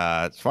 but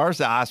as far as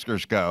the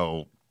Oscars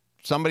go,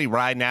 somebody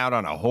riding out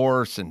on a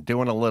horse and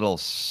doing a little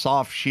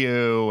soft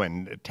shoe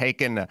and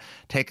taking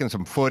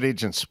some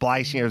footage and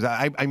splicing it.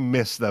 I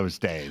miss those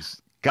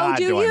days. God,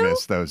 I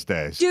miss those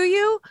days. Do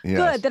you? Yes.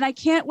 Good. Then I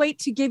can't wait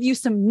to give you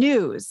some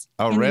news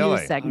in really? the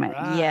news segment.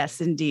 Right.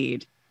 Yes,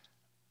 indeed.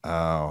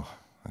 Oh,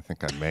 I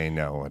think I may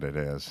know what it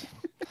is.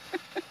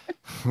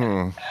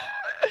 I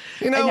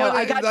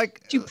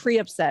got you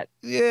pre-upset.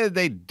 Yeah,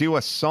 they do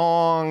a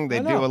song.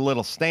 They do a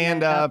little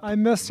stand-up. I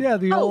miss,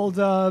 the old...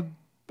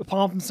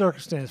 pomp and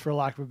circumstance, for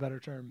lack of a better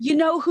term. You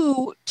know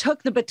who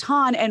took the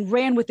baton and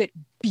ran with it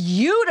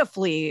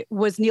beautifully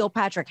was Neil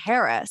Patrick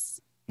Harris.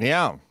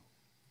 Yeah.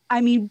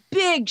 I mean,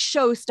 big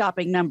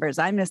show-stopping numbers.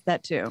 I missed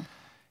that too.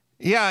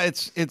 Yeah,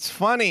 it's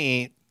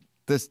funny.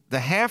 The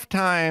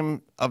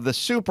halftime of the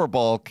Super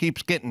Bowl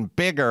keeps getting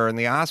bigger and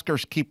the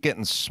Oscars keep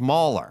getting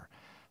smaller.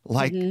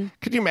 Like,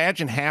 could you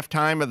imagine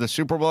halftime of the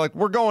Super Bowl? Like,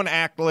 we're going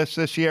actless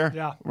this year.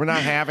 Yeah. We're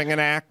not having an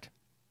act.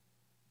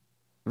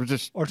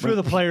 Or two of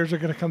the players are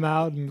going to come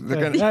out and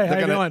how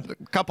you doing?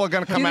 A couple are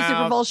going to come out. Do the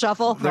Super Bowl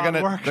shuffle. They're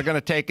going to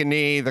take a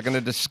knee. They're going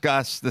to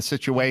discuss the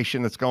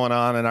situation that's going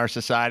on in our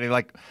society.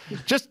 Like,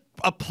 just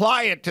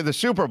apply it to the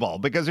Super Bowl,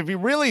 because if you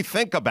really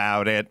think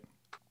about it,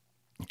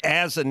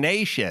 as a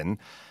nation,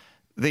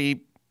 the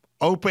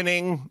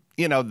opening,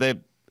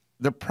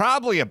 they're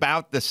probably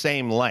about the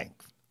same length.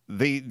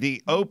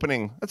 The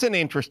opening, that's an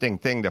interesting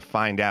thing to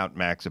find out,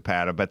 Max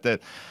Zapata, but the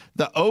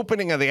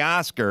opening of the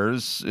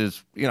Oscars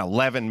is,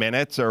 11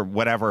 minutes or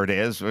whatever it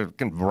is. It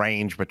can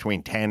range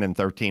between 10 and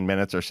 13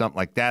 minutes or something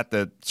like that.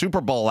 The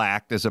Super Bowl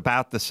act is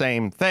about the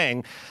same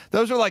thing.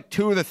 Those are like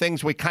two of the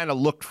things we kind of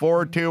looked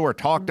forward to or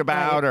talked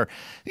about, or,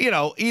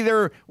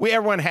 either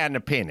everyone had an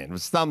opinion. It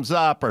was thumbs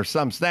up or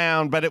thumbs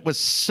down, but it was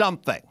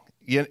something.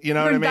 You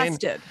know what I mean?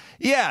 Invested.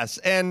 Yes,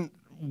 and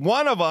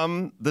one of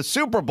them, the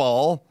Super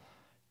Bowl,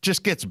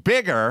 just gets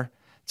bigger.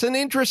 It's an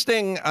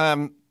interesting,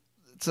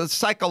 it's a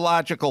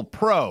psychological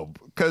probe,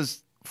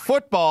 because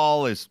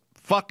football is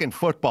fucking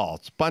football.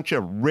 It's a bunch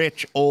of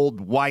rich, old,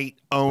 white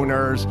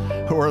owners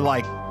who are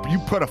like, you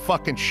put a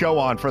fucking show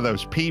on for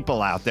those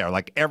people out there.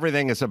 Like,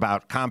 everything is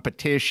about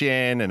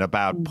competition and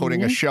about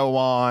putting a show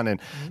on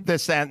and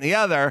this, that, and the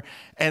other.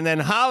 And then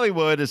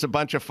Hollywood is a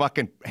bunch of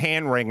fucking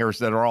hand-wringers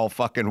that are all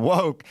fucking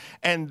woke.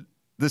 And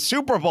the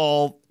Super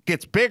Bowl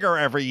gets bigger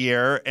every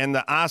year, and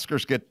the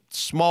Oscars get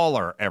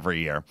smaller every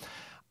year.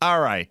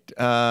 All right.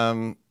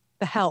 The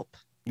Help.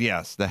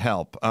 Yes, The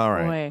Help. All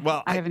right. Boy,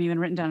 well, I haven't even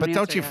written down. But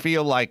don't you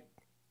feel like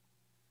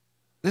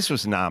this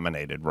was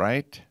nominated,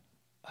 right?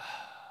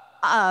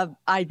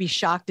 I'd be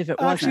shocked if it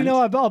wasn't.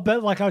 Actually, I'll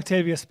bet like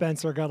Octavia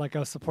Spencer got like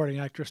a supporting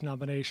actress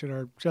nomination,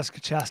 or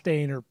Jessica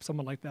Chastain or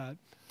someone like that.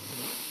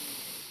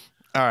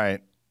 All right.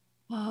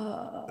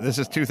 This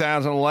is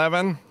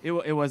 2011. It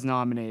was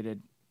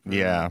nominated.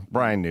 Yeah,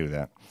 Brian knew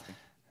that.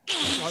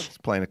 He's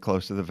playing it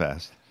close to the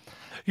vest.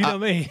 You know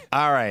me.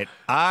 All right.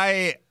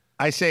 I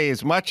say,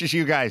 as much as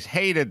you guys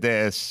hated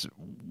this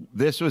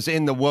was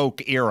in the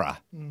woke era.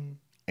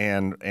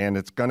 And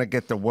it's going to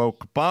get the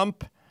woke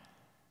bump.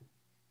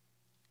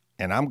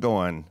 And I'm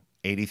going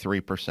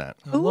 83%.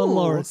 A little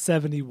lower at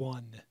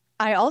 71.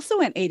 I also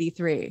went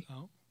 83.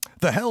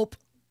 The Help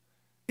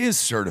is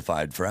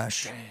certified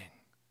fresh. Dang.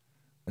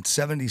 At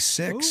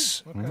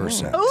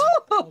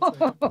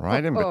 76%.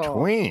 Right in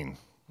between.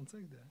 I'll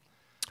take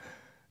that.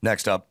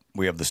 Next up,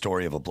 we have the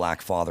story of a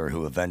black father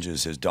who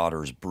avenges his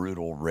daughter's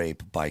brutal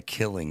rape by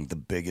killing the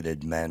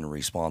bigoted men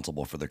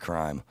responsible for the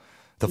crime.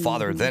 The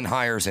father then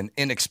hires an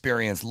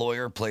inexperienced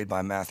lawyer, played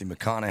by Matthew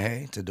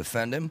McConaughey, to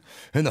defend him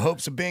in the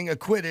hopes of being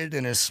acquitted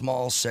in his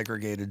small,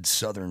 segregated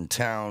southern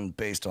town,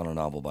 based on a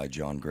novel by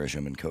John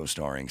Grisham and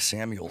co-starring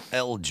Samuel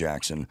L.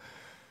 Jackson,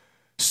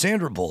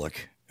 Sandra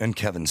Bullock, and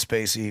Kevin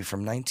Spacey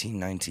from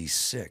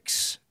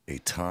 1996, A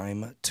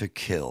Time to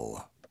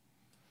Kill.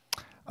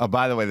 Oh,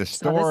 by the way, the Saw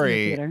this in the story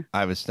theater.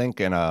 I was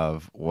thinking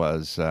of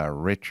was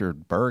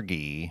Richard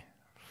Burgi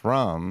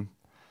from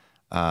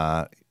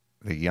The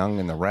Young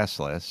and the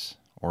Restless,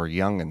 or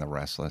Young and the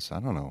Restless. I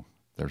don't know.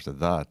 There's a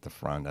 "the" at the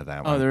front of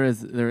that one. Oh, there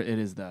is. It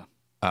is though.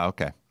 Oh,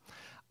 okay.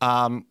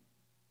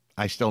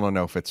 I still don't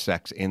know if it's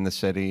Sex in the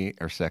City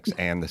or Sex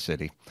and the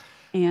City.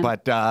 And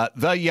But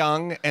The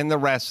Young and the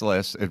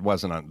Restless, it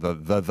wasn't on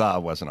the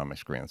wasn't on my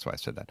screen. That's why I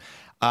said that.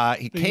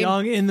 He The came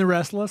Young in the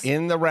Restless.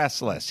 in the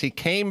Restless. He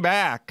came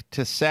back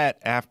to set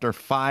after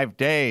 5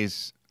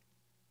 days,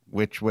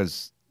 which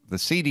was the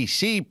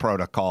CDC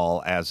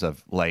protocol as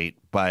of late,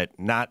 but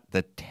not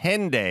the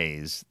 10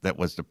 days that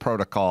was the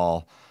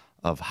protocol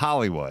of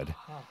Hollywood.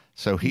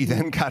 So he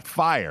then got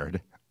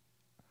fired.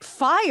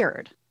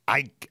 fired.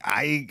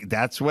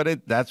 That's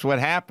what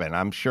happened.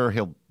 I'm sure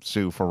he'll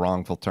sue for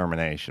wrongful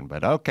termination.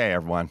 But okay,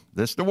 everyone,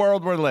 this is the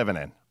world we're living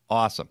in.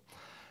 Awesome.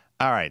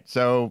 All right,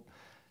 so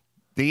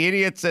the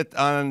idiots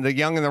on The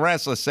Young and the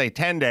Restless say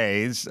 10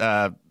 days.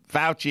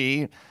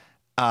 Fauci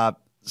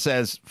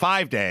says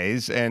 5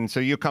 days, and so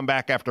you come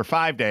back after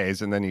 5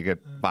 days, and then you get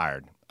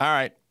fired. All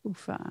right.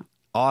 Oofa.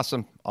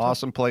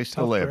 Awesome place to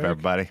tough live, break.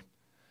 everybody.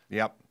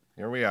 Yep,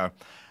 here we are.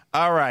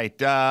 All right.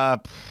 I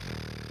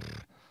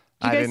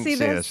guys didn't see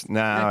this?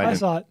 No, I didn't.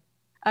 saw it.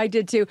 I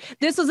did too.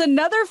 This was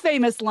another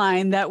famous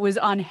line that was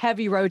on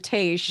heavy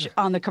rotation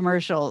on the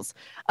commercials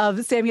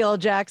of Samuel L.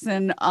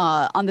 Jackson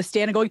on the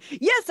stand and going,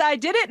 "Yes, I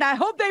did it, and I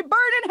hope they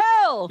burn in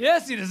hell."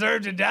 Yes, he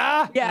deserved to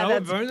die. Yeah, no,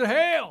 that's- it burns in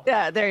hell.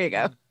 Yeah, there you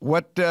go.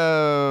 What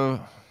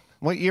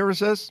year is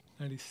this?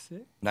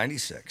 96.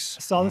 96.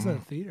 I saw this in the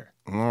theater.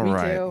 All Me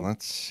right, too.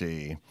 let's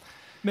see.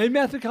 Made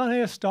Matthew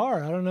McConaughey a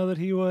star. I don't know that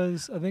he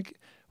was. I think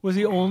was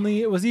he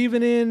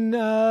even in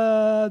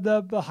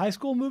the high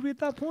school movie at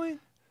that point?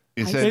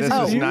 You I said think this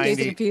so. is Dazed and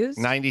 90, Confused?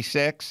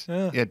 96?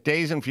 Yeah.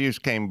 Days and Fuse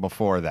came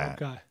before that.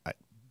 Okay.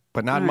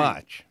 But not All right.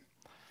 much.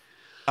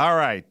 All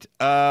right.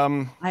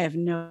 I have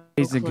no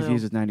Dazed and clue.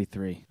 Confused was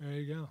 93. There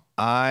you go.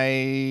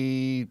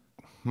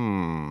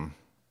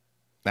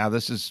 Now,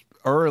 this is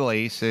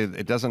early, so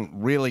it doesn't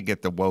really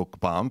get the woke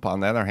bump. On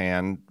the other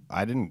hand,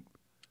 I didn't.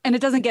 And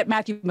it doesn't get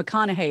Matthew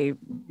McConaughey,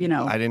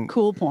 I didn't-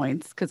 cool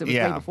points because it was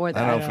way before I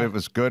that. don't know if it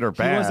was good or He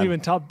bad. wasn't even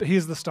top.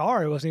 He's the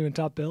star. He wasn't even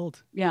top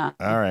billed. Yeah,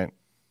 All right.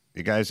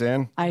 You guys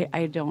in?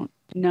 I don't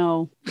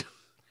know.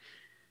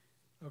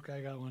 Okay,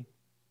 I got one.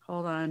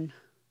 Hold on.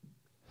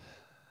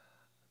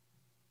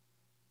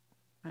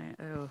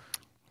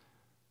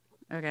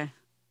 Okay.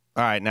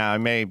 All right. Now, it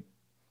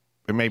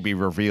may be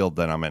revealed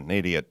that I'm an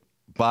idiot,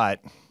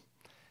 but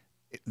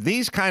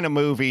these kind of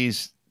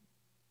movies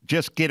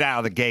just get out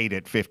of the gate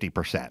at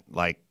 50%.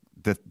 Like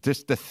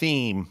just the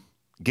theme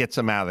gets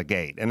them out of the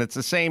gate. And it's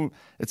the same,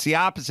 it's the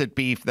opposite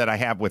beef that I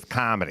have with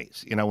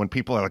comedies. You know, when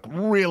people are like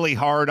really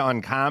hard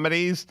on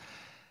comedies,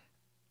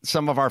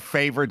 some of our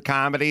favorite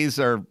comedies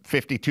are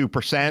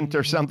 52%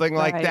 or something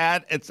like Right.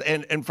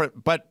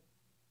 that.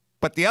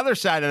 But the other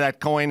side of that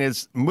coin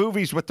is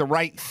movies with the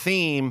right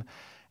theme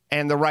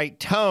and the right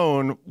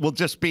tone will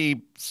just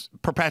be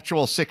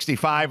perpetual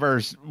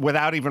 65ers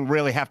without even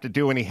really have to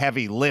do any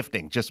heavy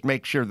lifting. Just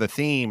make sure the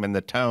theme and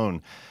the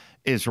tone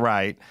is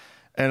right.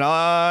 And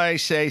I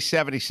say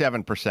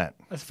 77%.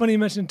 It's funny you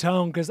mentioned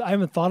tone because I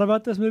haven't thought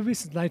about this movie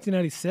since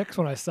 1996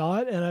 when I saw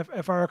it. And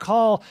if I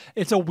recall,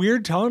 it's a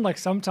weird tone. Like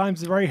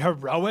sometimes it's very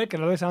heroic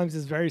and other times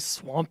it's very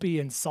swampy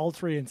and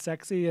sultry and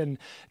sexy and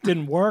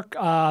didn't work.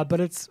 But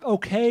it's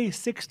okay,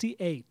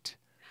 68.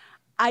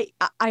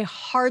 I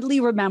hardly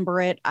remember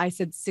it. I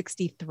said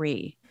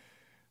 63.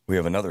 We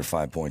have another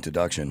 5-point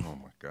deduction. Oh,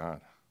 my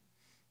God.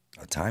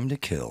 A Time to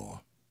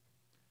Kill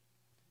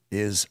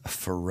is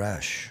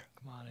fresh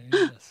Come on, I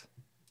need this.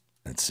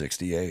 at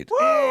 68.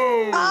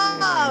 Oh,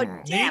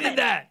 damn Needed it.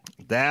 that.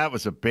 That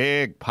was a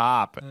big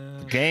pop.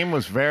 The game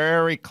was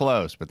very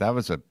close, but that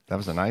was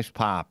a nice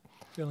pop.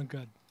 Feeling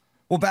good.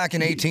 Well, back in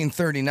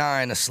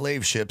 1839, a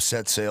slave ship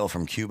set sail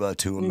from Cuba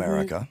to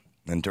America.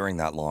 And during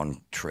that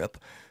long trip,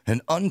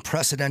 an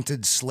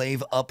unprecedented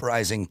slave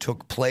uprising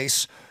took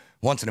place.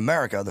 Once in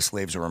America, the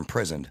slaves are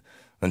imprisoned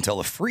until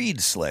a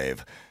freed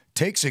slave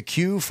takes a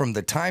cue from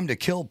the Time to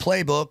Kill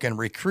playbook and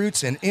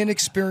recruits an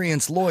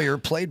inexperienced lawyer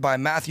played by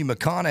Matthew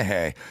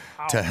McConaughey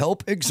to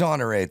help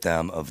exonerate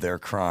them of their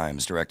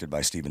crimes, directed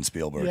by Steven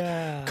Spielberg.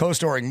 Yeah.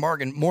 Co-starring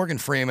Morgan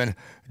Freeman,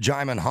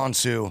 Jaimin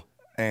Hansu,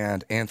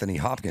 and Anthony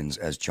Hopkins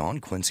as John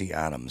Quincy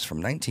Adams from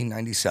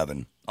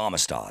 1997,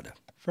 Amistad.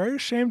 Very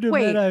ashamed to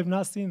admit I have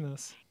not seen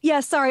this. Yeah,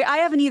 sorry, I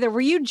haven't either. Were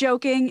you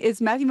joking?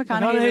 Is Matthew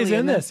McConaughey really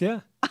in this?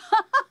 Yeah.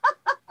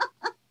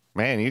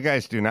 Man, you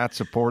guys do not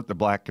support the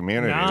black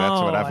community.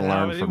 That's what I've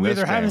learned from this game. We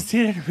either haven't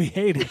seen it or we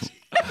hate it.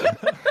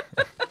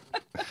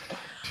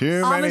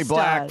 Too many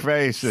black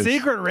faces.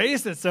 Secret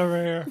racists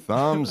over here.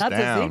 Thumbs down.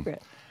 That's a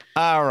secret.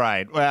 All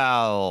right.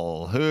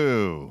 Well,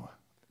 who?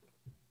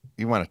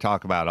 You want to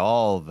talk about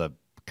all the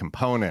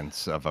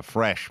components of a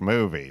fresh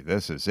movie.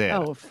 This is it.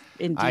 Oh,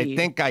 indeed. I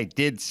think I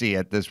did see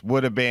it. This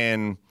would have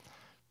been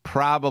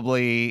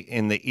probably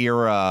in the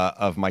era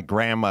of my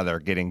grandmother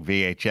getting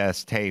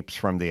VHS tapes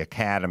from the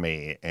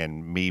Academy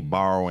and me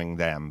borrowing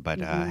them, but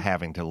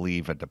having to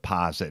leave a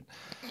deposit.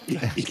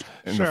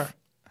 Sure.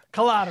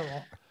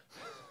 Collateral.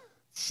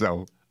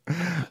 So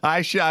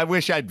I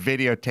wish I'd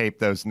videotape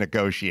those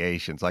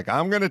negotiations. Like,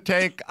 I'm going to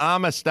take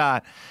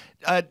Amistad.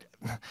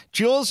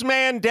 Jules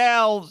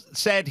Mandel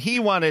said he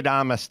wanted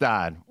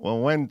Amistad.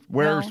 Well,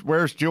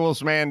 where's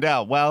Jules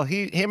Mandel? Well,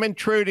 him and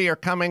Trudy are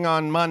coming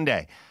on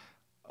Monday.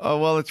 Oh,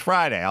 well, it's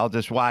Friday. I'll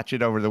just watch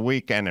it over the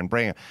weekend and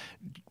bring it.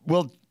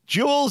 Well,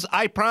 Jules,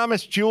 I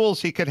promised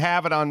Jules he could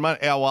have it on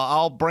Monday. Oh, well,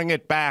 I'll bring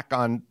it back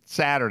on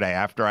Saturday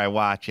after I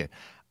watch it.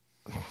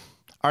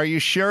 Are you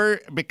sure?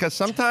 Because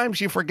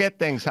sometimes you forget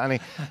things, honey.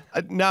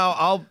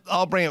 No,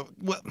 I'll bring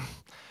it.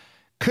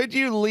 Could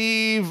you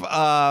leave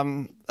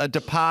a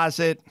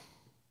deposit,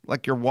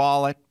 like your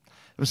wallet?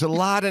 It was a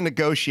lot of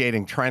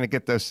negotiating trying to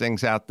get those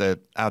things out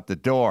the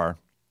door.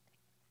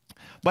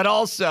 But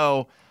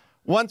also,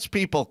 once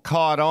people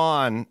caught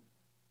on,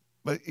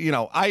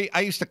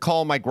 I used to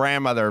call my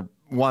grandmother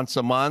once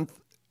a month.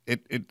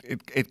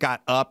 It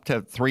got up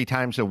to 3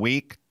 times a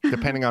week,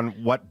 depending on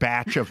what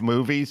batch of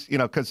movies,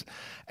 because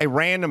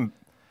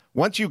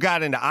once you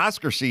got into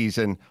Oscar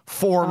season,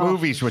 4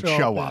 movies would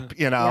show up,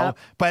 Yep.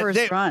 But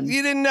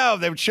you didn't know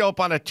they would show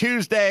up on a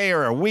Tuesday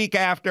or a week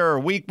after or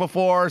a week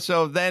before.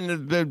 So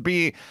then there'd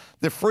be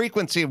the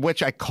frequency of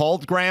which I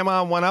called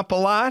grandma went up a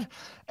lot.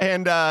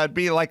 And it'd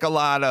be like a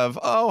lot of,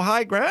 oh,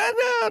 hi, Grandma.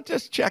 No,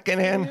 just checking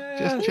in.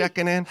 Just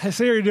checking in. I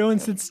see what you're doing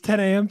since 10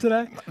 a.m.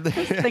 today.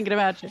 Just thinking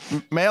about you.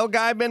 Mail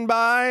guy been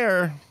by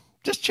or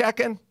just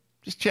checking?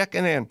 Just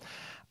checking in.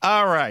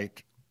 All right.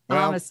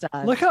 Well,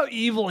 look how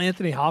evil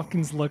Anthony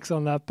Hopkins looks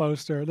on that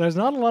poster. There's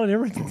not a lot of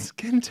difference in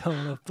skin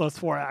tone of those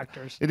 4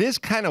 actors. It is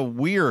kind of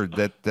weird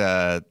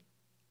that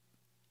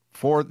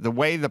for the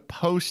way the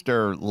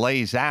poster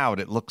lays out,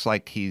 it looks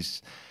like he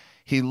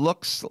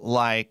looks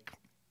like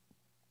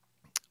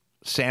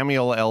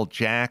Samuel L.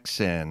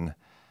 Jackson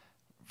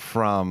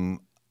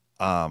from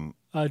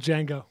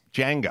Django.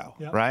 Django,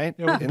 Yep. right?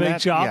 Yeah, with the big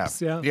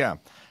chops. Yeah.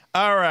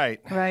 All right.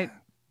 Right.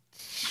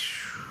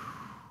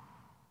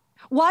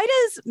 Why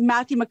does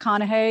Matthew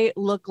McConaughey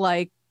look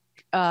like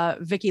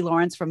Vicki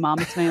Lawrence from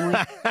Mama's Family?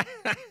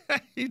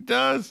 He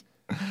does.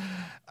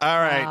 All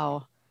right.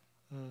 Wow.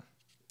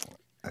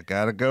 I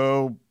got to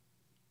go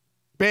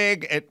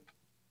big at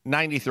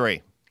 93.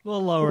 A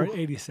little lower at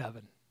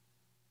 87.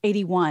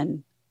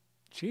 81.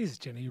 Jesus,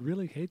 Jenny, you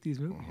really hate these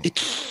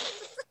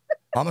movies.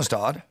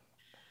 Amistad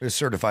is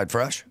certified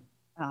fresh.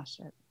 Oh,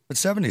 shit. It's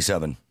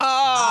 77.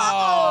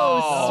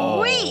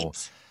 Oh,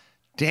 sweet.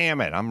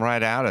 Damn it. I'm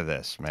right out of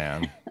this,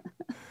 man.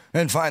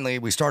 And finally,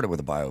 we started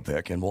with a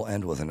biopic, and we'll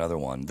end with another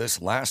one.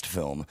 This last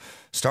film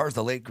stars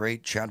the late,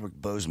 great Chadwick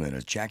Boseman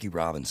as Jackie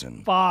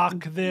Robinson.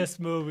 Fuck this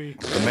movie.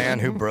 The man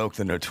who broke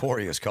the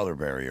notorious color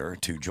barrier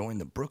to join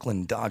the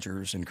Brooklyn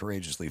Dodgers and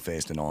courageously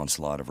faced an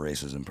onslaught of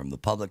racism from the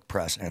public,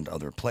 press, and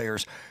other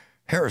players.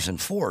 Harrison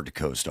Ford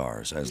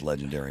co-stars as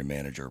legendary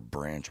manager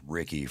Branch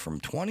Rickey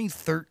from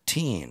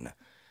 2013.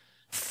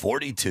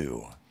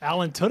 42.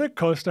 Alan Tudyk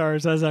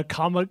co-stars as a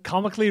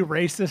comically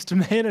racist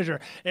manager.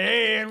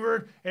 Hey,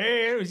 Edward.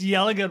 Hey, was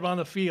yelling at him on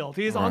the field.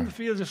 He's on the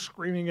field just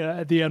screaming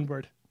at the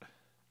N-word.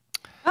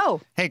 Oh.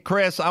 Hey,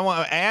 Chris, I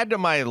want to add to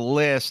my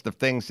list of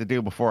things to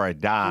do before I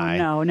die.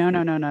 No.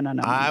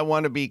 I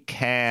want to be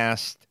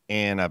cast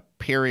in a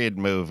period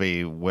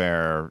movie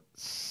where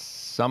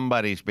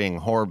somebody's being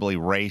horribly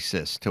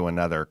racist to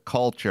another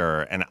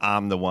culture, and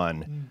I'm the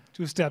one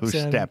who steps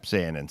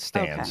in and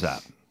stands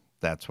up.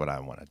 That's what I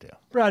want to do.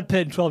 Brad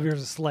Pitt in 12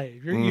 Years a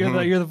Slave.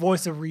 You're the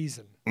voice of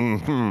reason.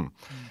 Mm-hmm.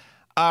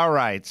 All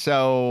right,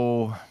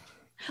 so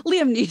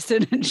Liam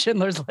Neeson in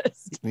Schindler's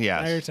List.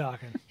 Yes. Now you're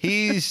talking.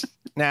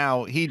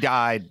 He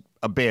died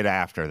a bit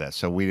after this,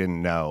 so we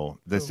didn't know.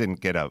 This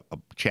didn't get a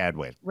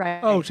Chadwick. Right.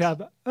 Oh,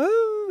 Chadwick.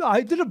 Oh,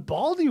 I did a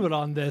Baldy one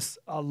on this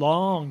a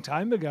long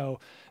time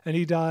ago, and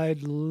he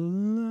died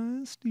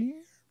last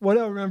year, What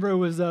I remember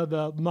was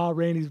the Ma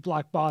Rainey's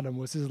Black Bottom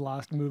was his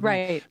last movie.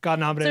 Right. Got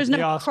nominated So for there's the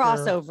no Oscar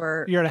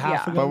crossover. a year and a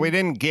half ago. But we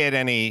didn't get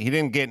any. He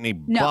didn't get any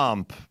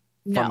bump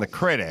from the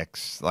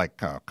critics.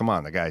 Like, oh, come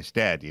on, the guy's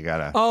dead. You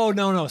gotta. Oh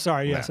no,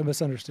 sorry. Yes, I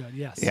misunderstood.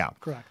 Yes. Yeah.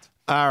 Correct.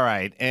 All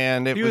right,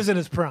 and He was in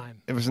his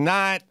prime. It was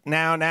not.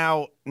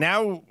 Now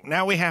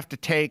we have to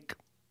take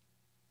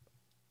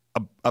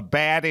a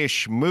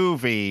baddish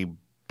movie,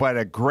 but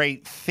a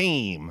great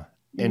theme,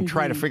 and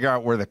try to figure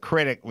out where the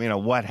critic,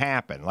 what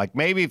happened. Like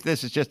maybe if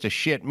this is just a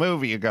shit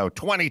movie, you go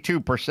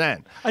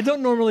 22%. I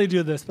don't normally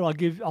do this, but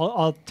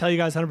I'll tell you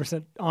guys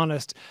 100%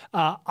 honest.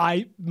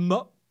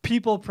 Most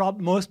people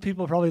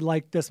probably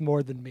like this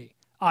more than me.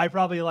 I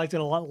probably liked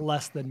it a lot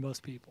less than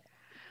most people.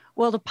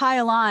 Well, to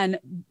pile on,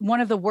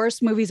 one of the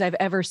worst movies I've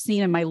ever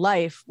seen in my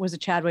life was a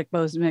Chadwick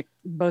Boseman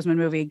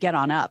movie, Get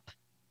On Up,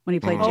 when he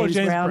played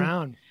James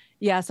Brown.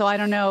 Yeah, so I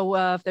don't know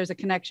if there's a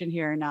connection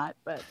here or not,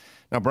 but.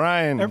 Now,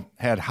 Brian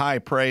had high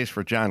praise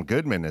for John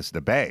Goodman as the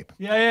Babe.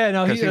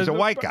 No, because he's a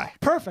white guy.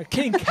 Perfect.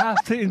 He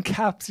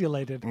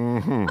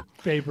encapsulated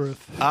Babe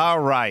Ruth. All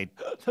right.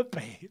 The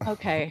Babe.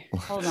 Okay,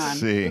 hold on. Let's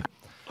see.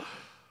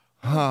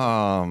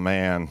 Oh,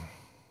 man.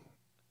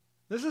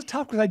 This is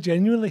tough because I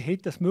genuinely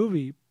hate this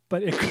movie,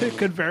 but it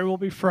could very well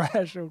be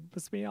fresh. It would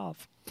piss me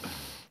off.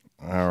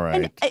 All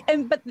right.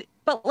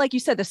 But like you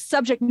said, the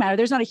subject matter,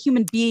 there's not a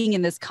human being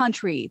in this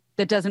country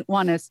that doesn't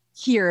want to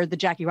hear the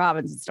Jackie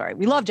Robinson story.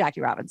 We love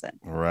Jackie Robinson.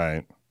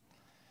 Right.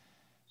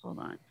 Hold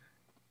on.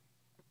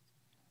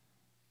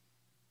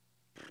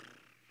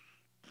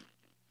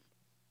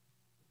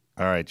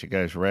 All right, you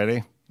guys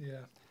ready?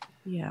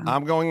 Yeah.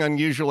 I'm going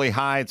unusually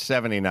high at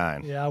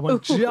 79. Yeah, I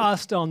went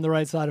just on the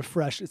right side of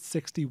fresh at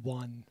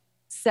 61.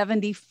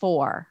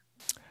 74.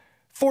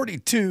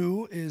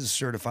 42 is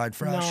certified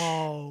fresh.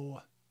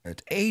 No.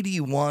 At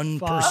 81%.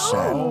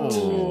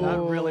 Oh, that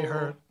really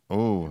hurt.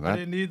 Oh, I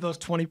didn't need those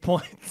 20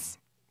 points.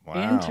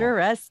 Wow.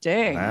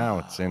 Interesting. Now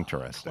it's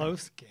interesting.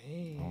 Close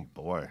game. Oh,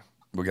 boy.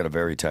 We got a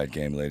very tight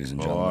game, ladies and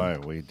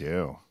gentlemen. Boy, we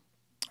do.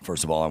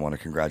 First of all, I want to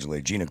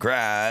congratulate Gina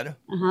Grad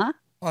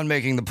on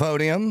making the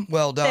podium.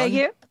 Well done. Thank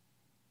you.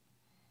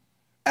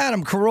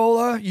 Adam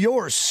Carolla,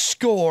 your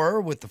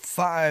score with the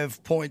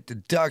 5-point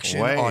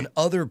deduction on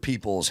other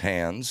people's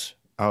hands.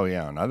 Oh,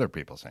 yeah, on other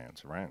people's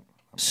hands, right.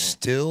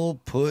 Still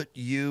put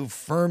you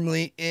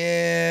firmly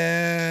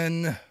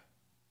in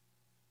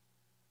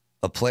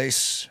a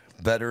place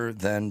better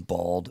than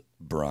Bald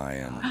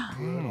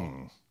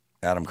Brian.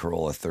 Adam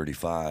Carolla,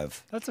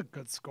 35. That's a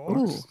good score.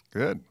 Ooh,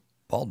 good.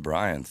 Bald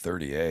Brian,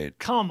 38.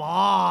 Come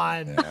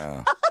on.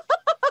 Yeah.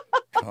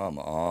 Come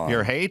on.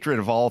 Your hatred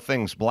of all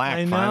things black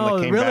I know.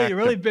 finally came back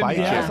Really to bit bite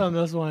me you. ass on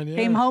this one. Yeah.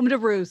 Came home to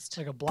roost.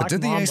 Like a black But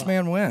did the mamba. Ace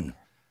Man win?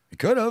 He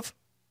could have.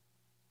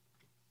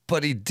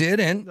 But he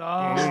didn't.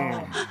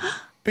 Oh.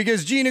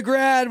 Because Gina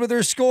Grad, with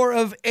her score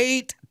of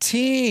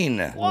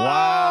 18,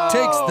 Wow.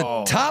 takes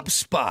the top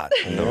spot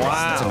in the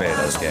Rotten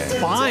Tomatoes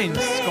game. Fine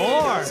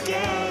score.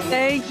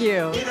 Thank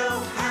you.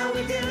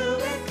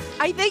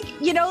 I think,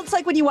 it's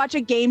like when you watch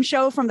a game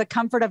show from the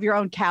comfort of your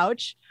own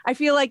couch. I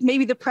feel like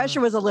maybe the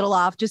pressure was a little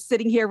off just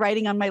sitting here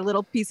writing on my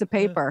little piece of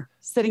paper,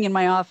 sitting in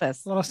my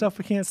office. A lot of stuff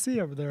we can't see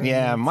over there.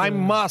 Yeah, my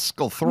musk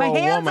will throw My a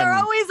hands woman. are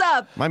always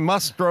up. My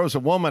musk throws a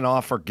woman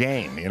off her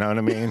game. You know what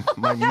I mean?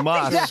 My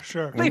musk.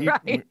 Sure. When you,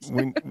 Right.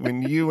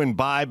 when you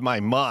imbibe my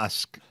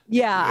musk,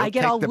 Yeah, you'll I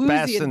get take all the woozy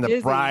best and and the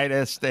dizzy.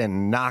 brightest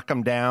and knock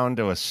them down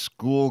to a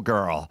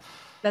schoolgirl.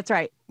 That's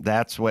right.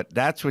 That's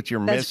what you're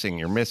missing.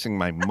 You're missing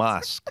my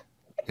musk.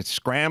 It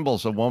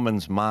scrambles a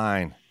woman's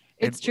mind.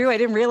 It's true. I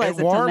didn't realize it It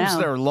till warms now.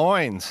 their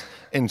loins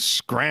and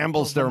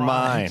scrambles their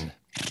mind.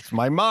 It's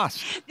my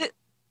musk.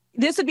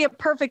 This would be a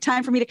perfect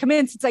time for me to come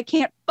in since I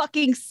can't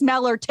fucking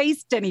smell or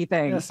taste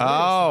anything. Yes,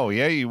 Oh,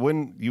 yeah, you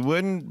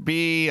wouldn't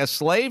be a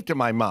slave to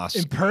my musk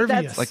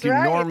impervious. like you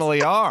right.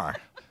 normally are.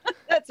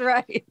 That's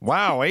right.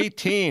 Wow,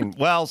 18.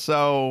 Well,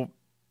 so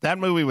that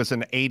movie was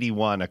an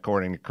 81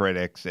 according to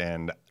critics,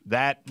 and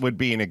that would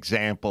be an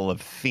example of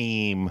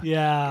theme.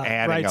 Yeah,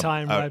 adding right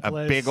time, right a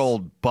place. big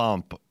old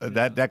bump.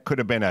 That could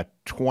have been a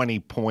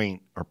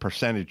 20-point or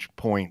percentage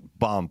point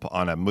bump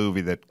on a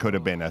movie that could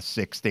have been a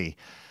 60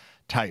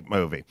 type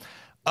movie.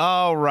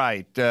 All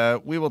right,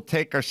 we will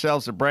take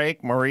ourselves a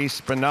break.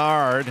 Maurice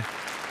Benard,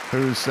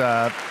 who's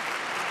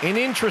an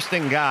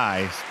interesting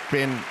guy.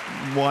 He's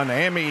won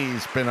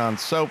Emmys, been on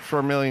soaps for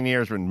a million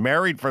years, been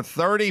married for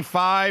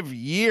 35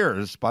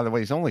 years. By the way,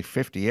 he's only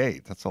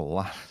 58. That's a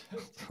lot.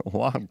 That's a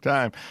long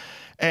time.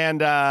 And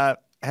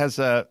has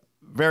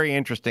very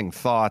interesting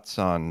thoughts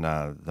on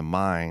the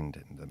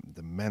mind and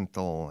the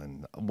mental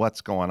and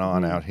what's going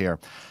on out here.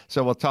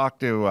 So we'll talk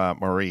to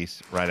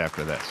Maurice right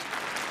after this.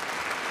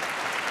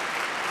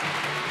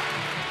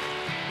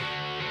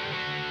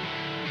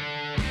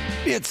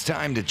 It's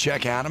time to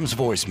check Adam's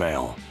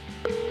voicemail.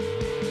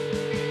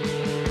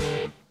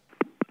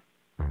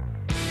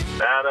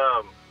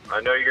 Adam,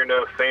 I know you're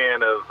no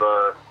fan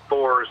of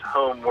Thor's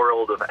home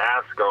world of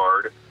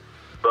Asgard,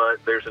 but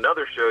there's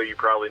another show you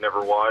probably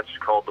never watched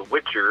called The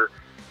Witcher,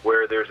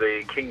 where there's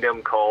a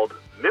kingdom called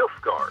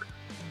Nilfgaard.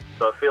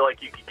 So I feel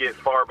like you could get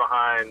far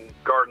behind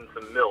guarding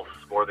some MILFs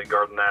more than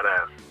guarding that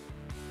ass.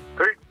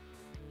 Peace.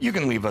 You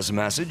can leave us a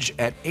message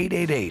at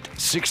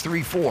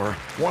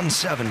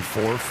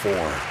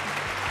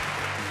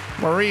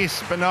 888-634-1744.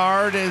 Maurice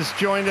Benard has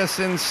joined us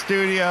in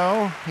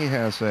studio. He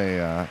has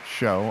a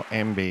show,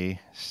 MB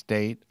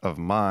State of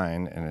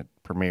Mind, and it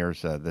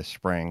premieres this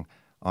spring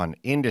on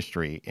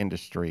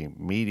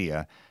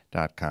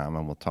industrymedia.com,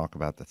 and we'll talk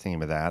about the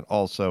theme of that.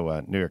 Also,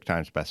 a New York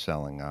Times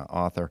bestselling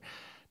author.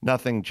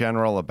 Nothing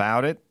General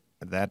About It.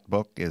 That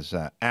book is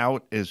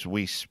out as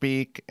we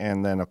speak.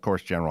 And then, of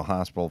course, General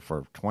Hospital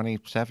for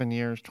 27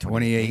 years?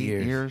 28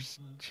 years.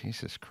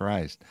 Jesus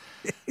Christ.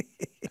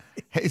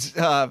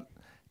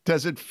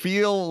 Does it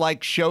feel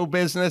like show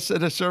business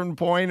at a certain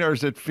point, or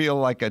does it feel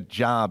like a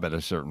job at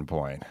a certain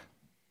point?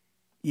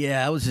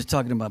 Yeah, I was just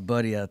talking to my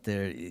buddy out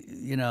there.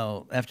 You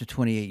know, after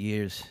 28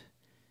 years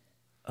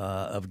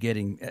of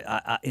getting,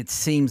 it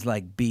seems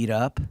like beat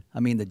up. I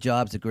mean, the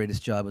job's the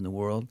greatest job in the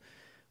world.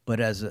 But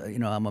as a,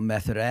 I'm a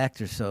method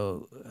actor,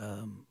 so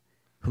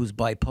who's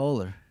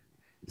bipolar.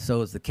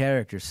 So is the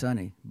character,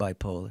 Sonny,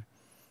 bipolar.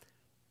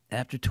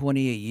 After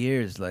 28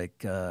 years, like,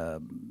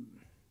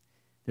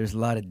 there's a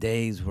lot of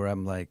days where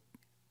I'm like,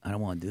 I don't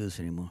want to do this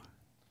anymore.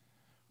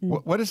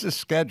 What is the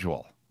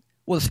schedule?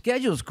 Well, the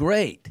schedule's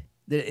great.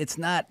 It's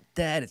not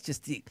that. It's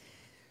just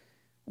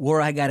where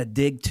I got to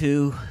dig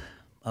to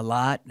a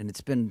lot, and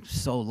it's been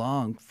so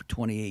long, for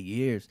 28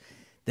 years,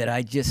 that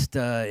I just,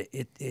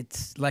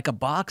 it's like a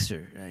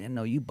boxer. I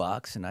know you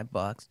box, and I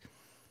box.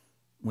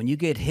 When you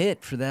get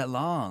hit for that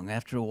long,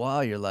 after a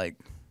while, you're like...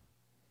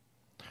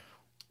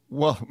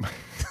 Well,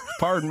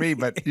 pardon me,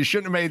 but you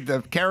shouldn't have made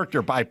the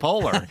character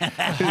bipolar.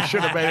 You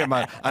should have made him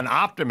an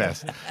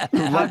optimist.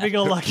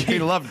 He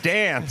loved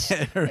dance.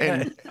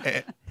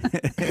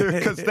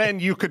 Because then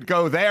you could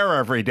go there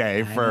every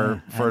day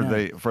for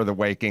the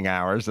waking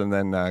hours and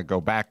then go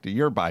back to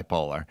your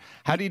bipolar.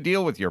 How do you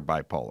deal with your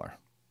bipolar?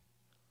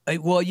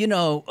 Well,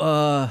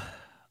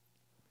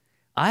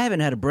 I haven't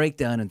had a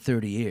breakdown in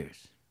 30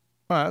 years.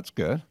 Well, that's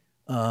good.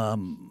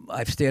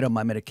 I've stayed on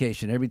my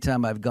medication. Every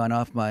time I've gone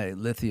off my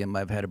lithium,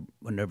 I've had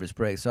a nervous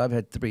break. So I've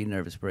had 3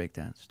 nervous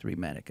breakdowns, 3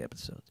 manic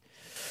episodes.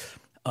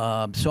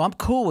 So I'm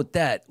cool with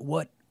that.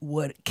 What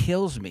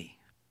kills me,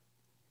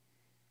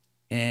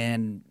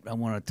 and I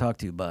want to talk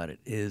to you about it,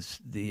 is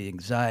the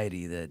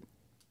anxiety that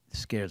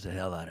scares the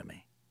hell out of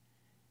me.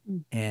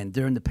 And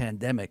during the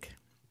pandemic,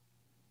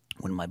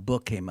 when my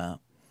book came out,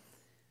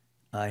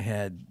 I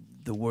had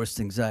the worst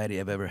anxiety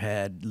I've ever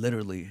had,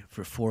 literally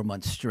for 4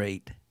 months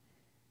straight,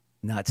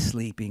 not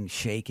sleeping,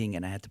 shaking,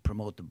 and I had to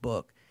promote the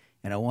book.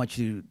 And I want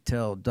you to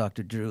tell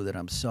Dr. Drew that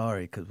I'm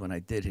sorry, because when I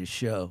did his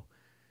show,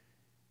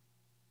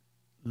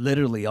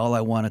 literally all I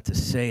wanted to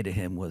say to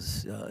him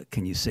was,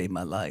 can you save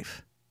my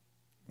life?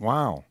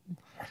 Wow.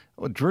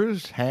 Well,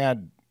 Drew's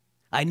had...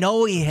 I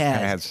know he has.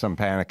 Had some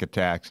panic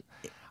attacks.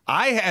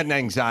 I had an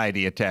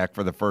anxiety attack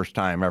for the first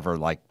time ever,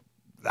 like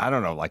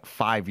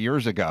 5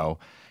 years ago.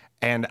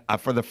 And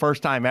for the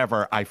first time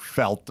ever, I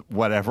felt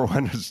what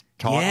everyone was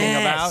talking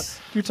about.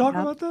 You talking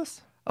about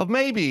this? Oh,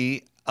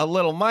 maybe a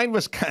little. Mine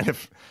was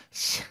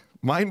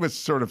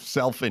sort of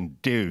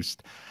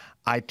self-induced.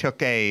 I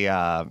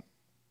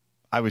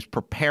was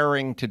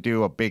preparing to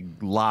do a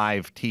big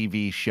live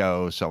TV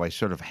show, so I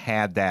sort of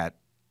had that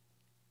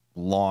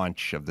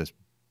launch of this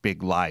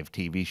big live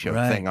TV show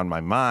thing on my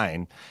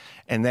mind.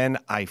 And then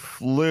I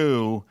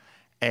flew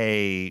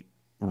a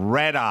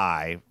red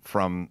eye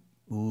from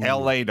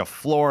L.A. to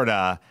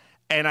Florida,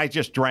 and I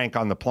just drank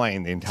on the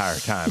plane the entire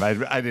time. I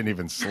didn't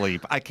even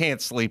sleep. I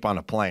can't sleep on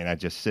a plane. I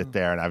just sit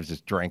there, and I was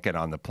just drinking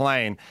on the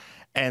plane.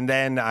 And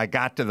then I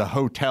got to the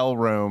hotel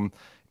room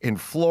in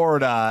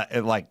Florida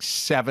at like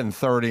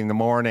 7:30 in the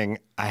morning.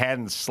 I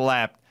hadn't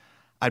slept.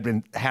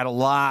 Had a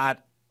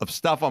lot of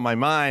stuff on my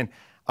mind.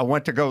 I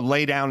went to go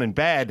lay down in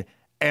bed,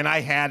 and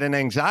I had an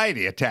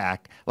anxiety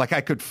attack. Like,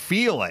 I could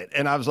feel it,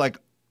 and I was like,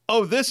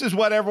 oh, this is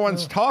what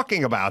everyone's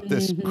talking about,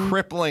 this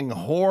crippling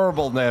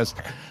horribleness.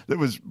 It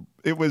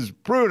was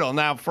brutal.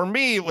 Now, for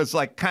me, it was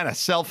like kind of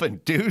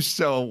self-induced.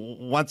 So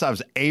once I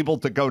was able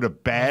to go to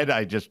bed,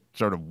 I just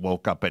sort of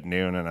woke up at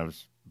noon and I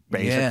was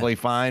basically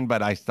fine.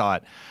 But I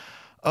thought,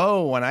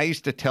 oh, when I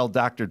used to tell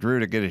Dr. Drew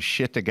to get his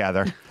shit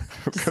together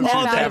because he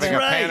was having a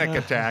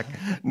panic attack,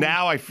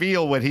 now I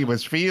feel what he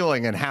was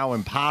feeling and how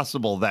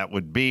impossible that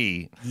would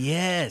be.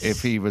 Yes.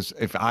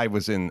 If I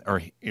was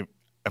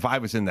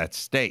in that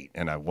state,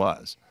 and I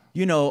was.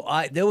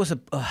 There was a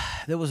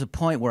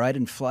point where I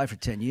didn't fly for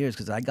 10 years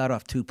because I got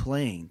off 2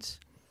 planes,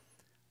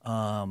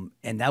 and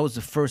that was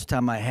the first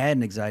time I had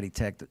an anxiety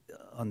attack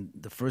on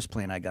the first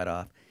plane I got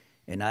off,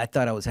 and I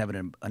thought I was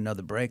having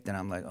another breakdown.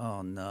 I'm like,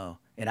 oh no,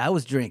 and I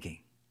was drinking.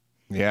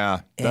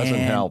 Yeah, doesn't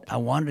help. I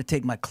wanted to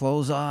take my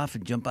clothes off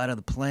and jump out of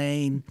the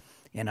plane,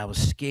 and I was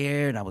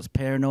scared. I was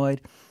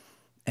paranoid,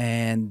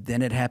 and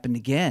then it happened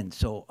again.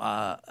 So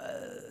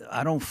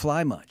I don't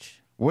fly much.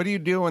 What do you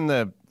do in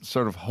the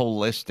sort of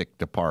holistic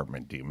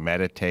department? Do you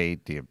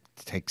meditate? Do you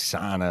take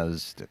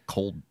saunas? Do you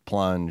cold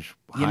plunge?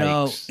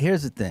 Hikes?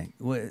 Here's the thing.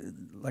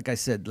 Like I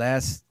said,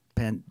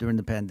 during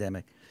the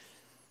pandemic,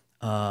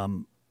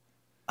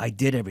 I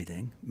did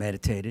everything,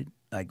 meditated,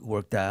 I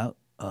worked out,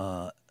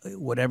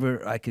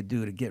 whatever I could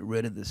do to get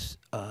rid of this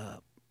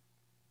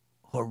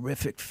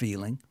horrific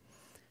feeling.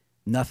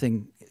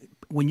 Nothing.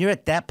 When you're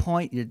at that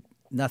point,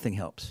 nothing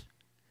helps.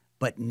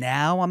 But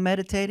now I'm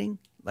meditating,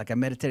 like I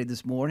meditated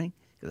this morning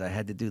because I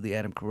had to do the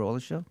Adam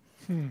Carolla show.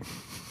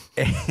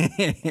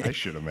 I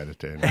should have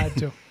meditated. Had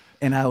to.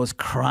 And I was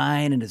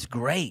crying, and it's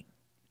great.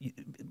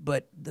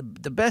 But the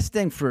best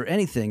thing for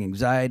anything,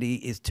 anxiety,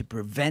 is to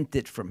prevent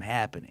it from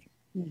happening.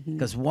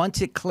 Because once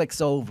it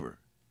clicks over,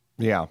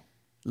 yeah.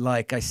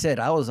 Like I said,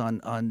 I was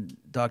on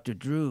Dr.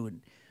 Drew,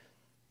 and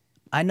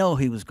I know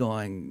he was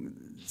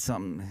going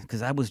something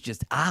because I was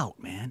just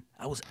out, man.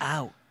 I was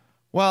out.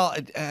 Well,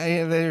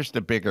 there's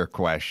the bigger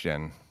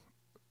question.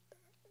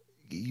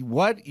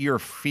 What you're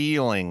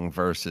feeling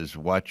versus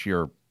what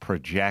you're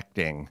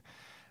projecting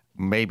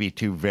may be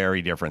two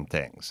very different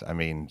things. I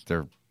mean,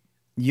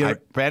 I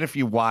bet if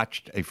you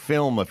watched a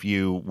film of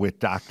you with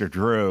Dr.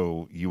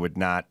 Drew, you would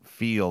not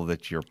feel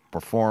that your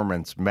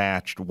performance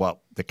matched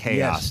the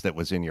chaos that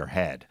was in your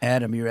head.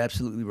 Adam, you're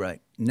absolutely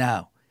right.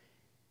 Now,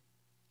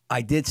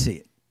 I did see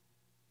it.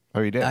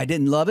 Oh, you did? I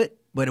didn't love it,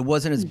 but it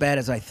wasn't as bad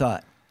as I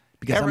thought.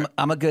 Because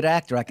I'm a good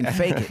actor, I can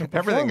fake it.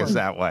 Everything is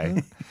that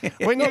way.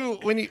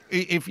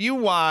 If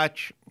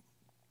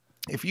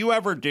you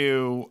ever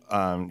do,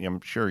 I'm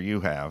sure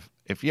you have.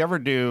 If you ever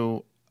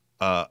do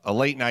a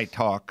late night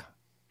talk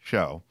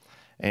show,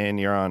 and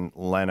you're on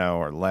Leno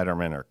or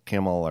Letterman or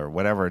Kimmel or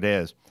whatever it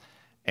is,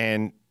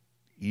 and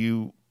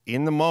you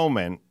in the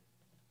moment,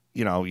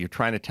 you're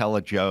trying to tell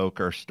a joke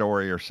or a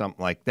story or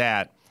something like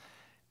that,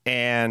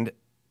 and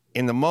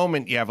in the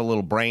moment you have a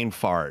little brain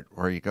fart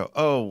where you go,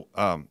 oh,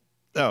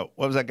 what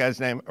was that guy's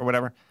name or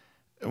whatever?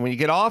 And when you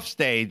get off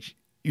stage,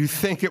 you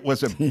think it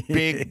was a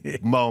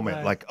big moment.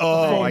 Right. Like,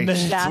 I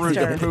threw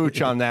the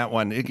pooch on that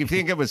one. If you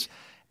think it was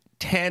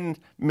 10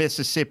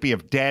 Mississippi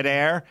of dead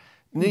air,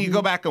 and then you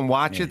go back and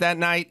watch it that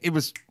night, it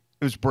was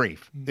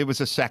brief. It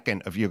was a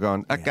second of you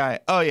going, that guy,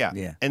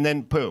 yeah. And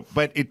then poo.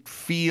 But it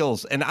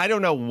feels, and I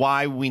don't know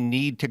why we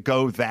need to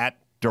go that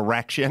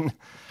direction.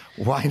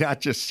 Why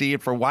not just see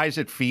it why does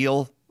it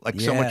feel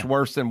like so much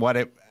worse than what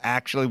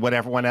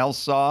everyone else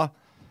saw?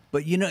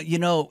 But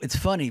it's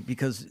funny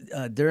because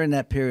during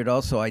that period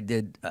also I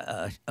did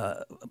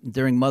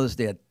during Mother's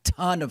Day a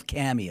ton of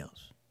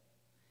cameos,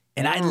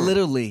 and I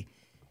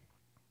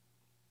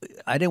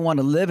didn't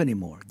want to live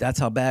anymore. That's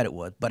how bad it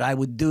was. But I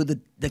would do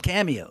the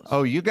cameos.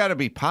 Oh, you got to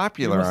be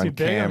popular on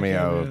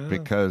Cameo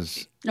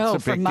because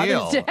it's a big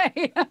deal.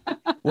 Day.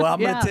 Well, I'm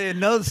going to tell you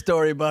another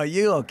story about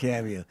you on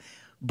Cameo,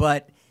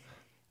 but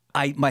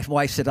my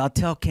wife said, "I'll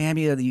tell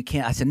Cameo that you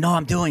can't." I said, "No,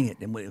 I'm doing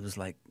it," and it was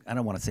like. I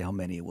don't want to say how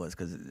many it was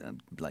because I'm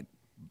like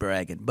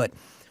bragging, but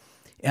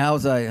I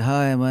was like,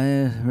 "Hi,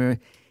 and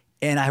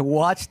I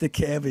watched the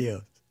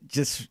cameos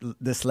just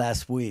this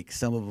last week.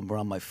 Some of them were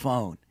on my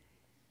phone,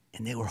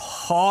 and they were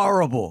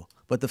horrible.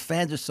 But the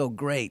fans are so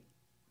great;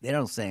 they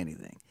don't say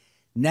anything.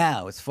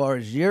 Now, as far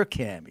as your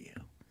cameo,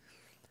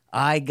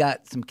 I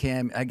got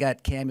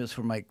cameos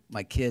for my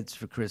kids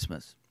for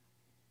Christmas,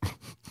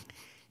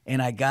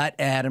 and I got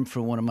Adam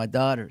for one of my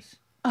daughters."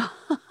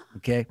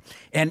 Okay,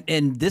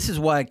 and this is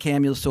why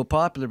Cameo's so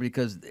popular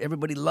because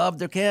everybody loved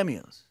their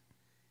cameos.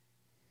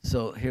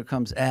 So here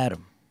comes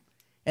Adam,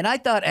 and I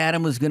thought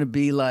Adam was going to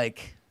be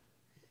like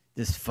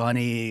this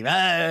funny.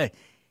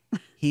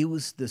 It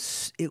was the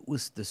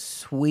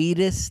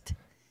sweetest,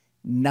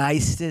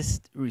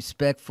 nicest,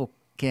 respectful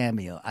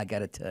cameo. I got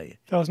to tell you,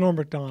 that was Norm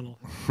Macdonald.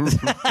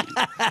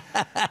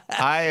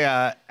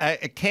 A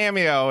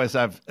cameo, as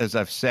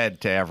I've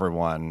said to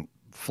everyone,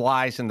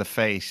 flies in the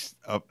face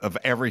of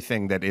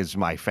everything that is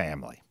my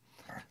family,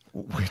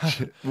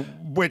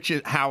 which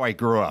is how I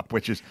grew up,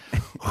 which is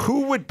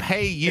who would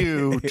pay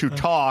you to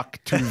talk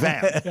to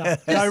them?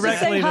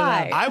 Directly to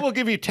them. I will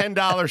give you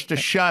 $10 to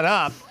shut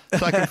up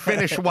so I can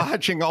finish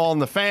watching All in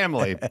the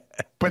Family.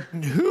 But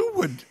who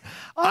would...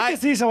 I can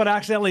see someone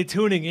accidentally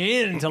tuning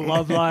in to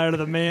Love Line or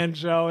The Man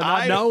Show and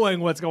not knowing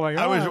what's going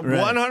on. I was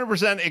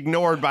 100%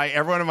 ignored by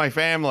everyone in my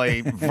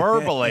family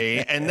verbally,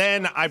 and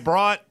then I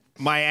brought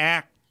my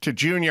act to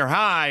junior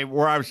high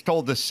where I was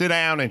told to sit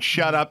down and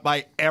shut up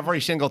by every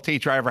single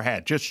teacher I ever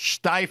had. Just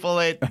stifle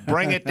it,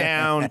 bring it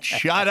down,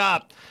 shut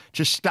up,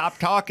 just stop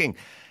talking.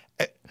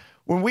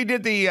 When we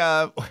did the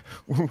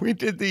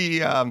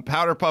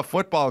Powder Puff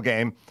football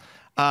game,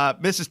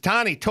 Mrs.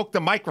 Tani took the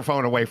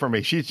microphone away from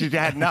me. She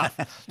had enough.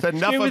 Said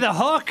enough. Give me the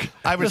hook.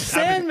 The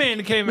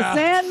Sandman came out.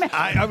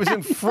 I was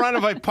in front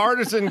of a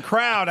partisan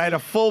crowd. I had a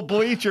full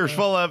bleachers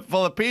full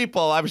of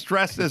people. I was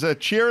dressed as a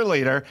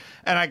cheerleader,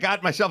 and I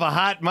got myself a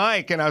hot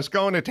mic, and I was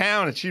going to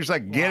town. And she was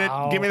like, "Get it,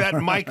 give me that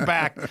mic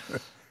back."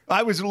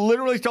 I was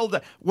literally told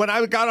that when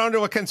I got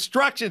onto a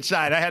construction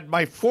site, I had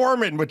my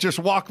foreman would just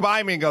walk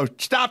by me and go,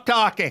 "Stop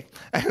talking,"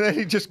 and then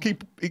he'd just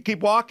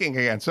keep walking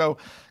again. So.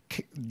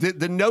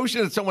 The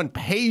notion that someone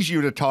pays you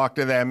to talk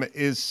to them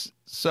is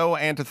so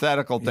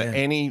antithetical to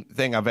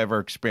anything I've ever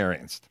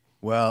experienced.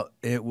 Well,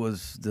 it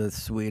was the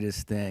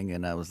sweetest thing,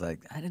 and I was like,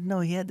 I didn't know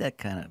he had that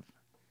kind of.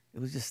 It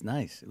was just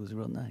nice. It was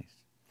real nice.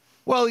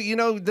 Well,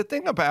 the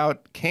thing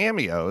about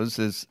cameos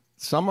is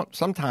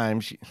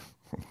sometimes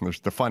there's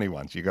the funny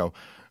ones. You go,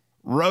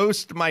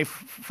 roast my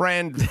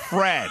friend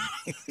Fred.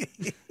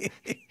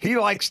 He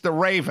likes the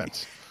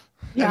Ravens.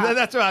 Yeah. And then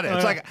that's about it.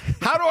 It's like,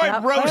 how do I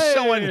roast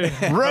someone?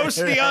 Roast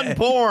the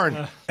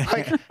unborn.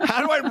 Like,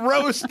 how do I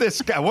roast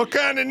this guy? What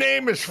kind of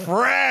name is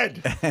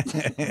Fred?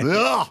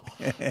 Ugh.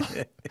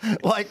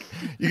 Like,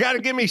 you got to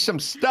give me some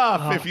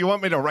stuff if you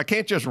want me to. I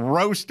can't just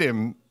roast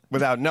him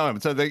without knowing.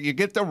 So that you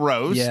get the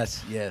roast.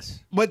 Yes.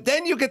 But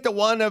then you get the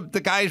one of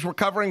the guys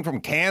recovering from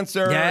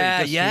cancer.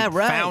 Yeah,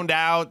 right. Found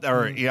out,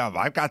 or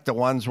I've got the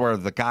ones where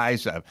the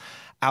guy's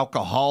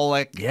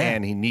alcoholic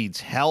and he needs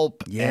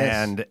help.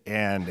 Yes.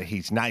 And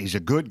he's a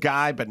good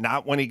guy, but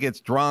not when he gets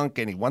drunk,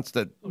 and he wants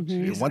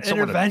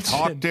someone to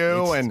talk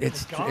to.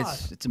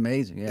 It's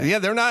amazing. Yeah. Yeah,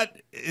 they're not.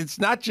 It's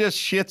not just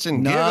shits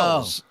and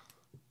giggles.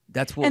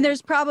 That's what. And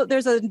there's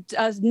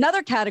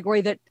another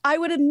category that I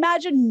would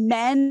imagine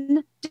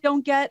men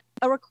don't get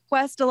a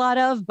request a lot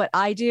of, but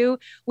I do,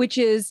 which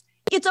is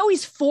it's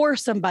always for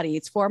somebody.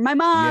 It's for my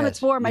mom. It's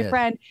for my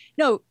friend.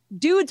 No,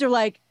 dudes are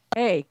like,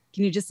 hey,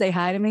 can you just say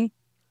hi to me?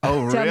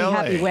 Oh, Tell really? me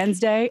happy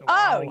Wednesday.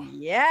 Wow. Oh,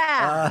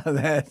 yeah. Oh,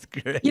 that's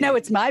great.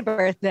 It's my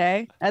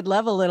birthday. I'd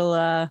love a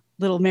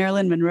little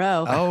Marilyn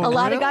Monroe. Oh, a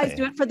lot of guys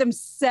do it for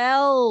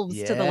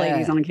themselves to the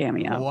ladies on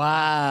Cameo.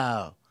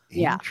 Wow.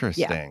 Yeah.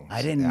 Interesting.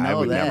 I didn't know I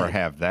would that. never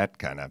have that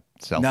kind of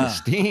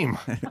self-esteem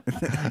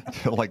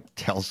to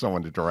tell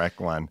someone to direct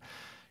one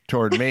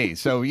toward me.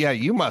 So yeah,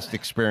 you must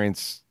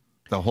experience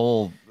the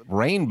whole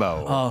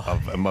rainbow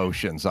of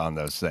emotions on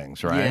those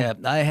things, right? Yeah,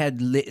 I had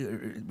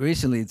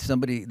recently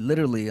somebody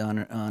literally on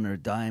her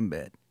dying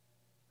bed.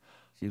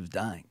 She was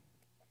dying,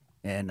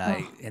 and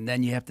and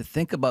then you have to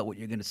think about what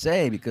you're going to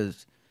say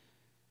because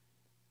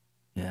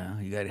you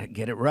got to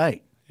get it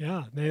right.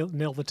 Yeah,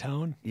 nail the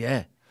tone.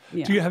 Yeah.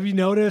 Have you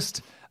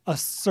noticed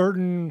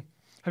an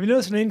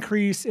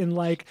increase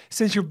in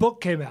since your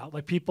book came out,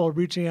 like people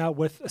reaching out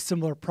with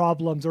similar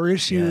problems or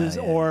issues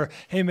or,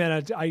 hey man,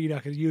 I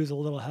could use a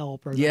little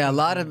help or a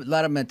lot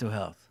of mental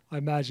health. I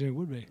imagine it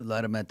would be a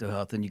lot of mental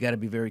health, and you got to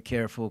be very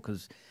careful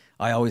because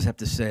I always have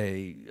to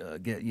say,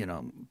 get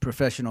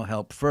professional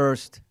help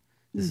first.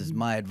 This is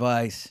my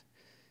advice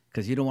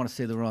because you don't want to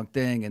say the wrong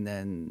thing, and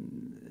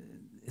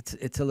then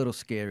it's a little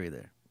scary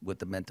there with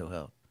the mental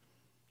health.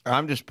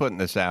 I'm just putting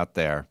this out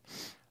there.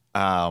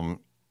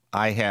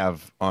 I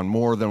have, on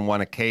more than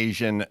one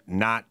occasion,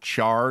 not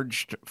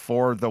charged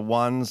for the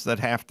ones that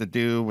have to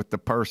do with the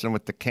person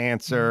with the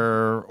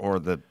cancer or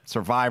the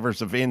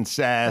survivors of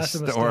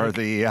incest or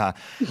the. I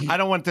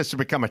don't want this to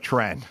become a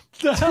trend.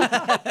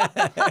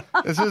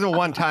 This is a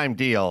one-time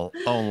deal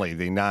only.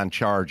 The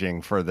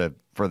non-charging for the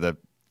for the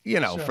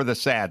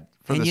sad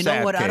And you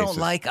know what cases. I don't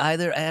like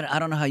either, Ed? I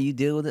don't know how you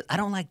deal with it. I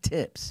don't like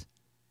tips.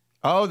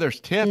 Oh, there's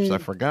tips. I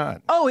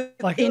forgot. Oh,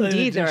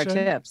 indeed, there are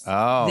tips.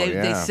 Oh,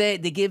 They say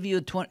they give you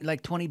 $20,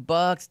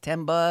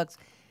 $10.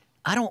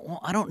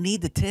 I don't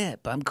need the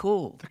tip. I'm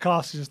cool. The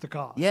cost is just the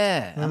cost.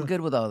 Yeah, I'm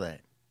good with all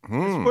that.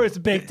 Or it's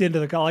baked into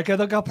the cost.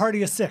 Like they'll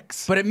party of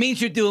 6. But it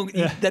means you're doing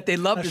that. They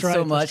loved it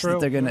so much that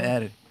they're going to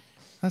add it.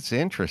 That's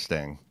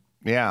interesting.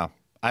 Yeah.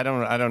 I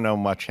don't know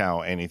much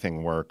how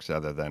anything works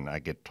other than I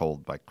get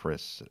told by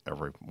Chris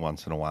every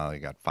once in a while, you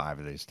got 5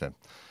 of these to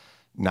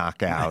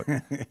knock out.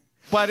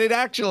 But it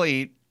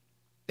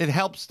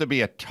helps to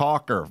be a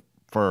talker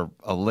for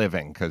a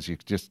living because you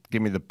just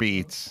give me the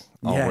beats.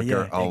 I'll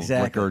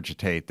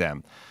regurgitate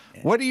them.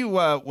 What do you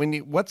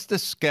what's the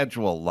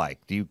schedule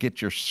like? Do you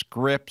get your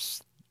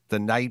scripts the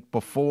night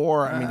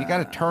before? I mean, you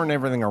got to turn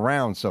everything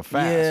around so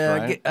fast,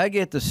 right? I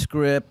get the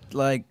script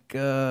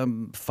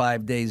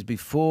 5 days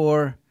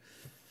before.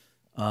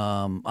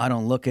 I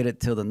don't look at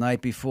it till the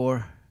night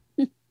before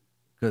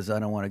because I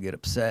don't want to get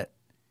upset.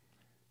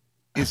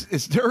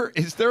 Is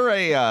there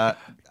a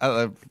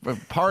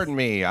pardon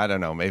me, I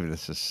don't know, maybe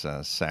this is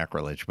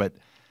sacrilege, but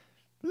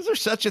is there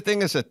such a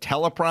thing as a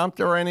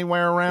teleprompter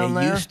anywhere around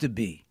there?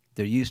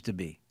 There used to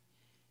be.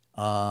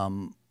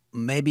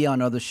 Maybe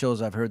on other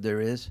shows I've heard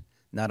there is,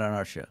 not on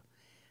our show.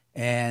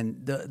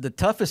 And the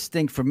toughest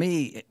thing for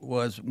me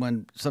was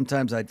when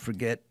sometimes I'd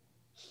forget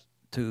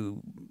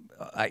to,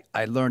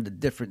 I learned a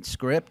different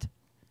script.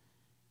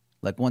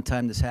 Like one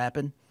time this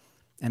happened,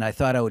 and I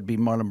thought I would be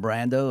Marlon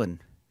Brando and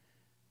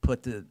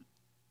put the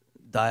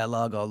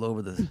dialogue all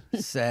over the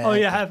set. Oh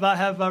yeah,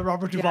 have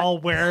Robert Duvall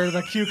wear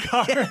the cue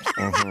card.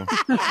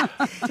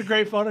 It's a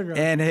great photograph.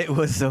 And it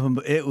was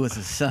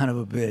a son of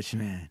a bitch,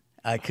 man.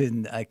 I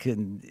couldn't.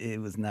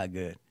 It was not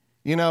good.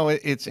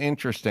 It's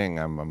interesting.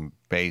 I'm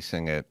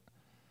basing it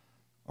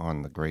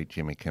on the great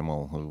Jimmy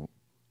Kimmel, who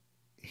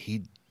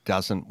he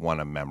doesn't want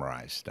to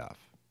memorize stuff.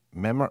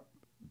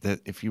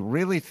 If you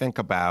really think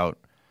about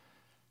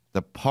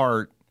the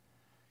part,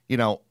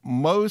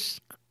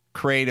 most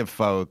creative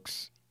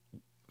folks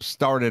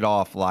started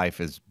off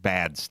life as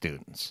bad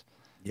students.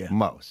 Yeah.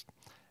 Most.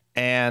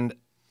 And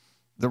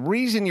the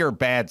reason you're a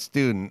bad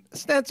student,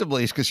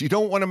 ostensibly, is because you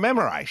don't want to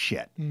memorize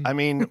shit. I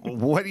mean,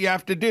 what do you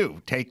have to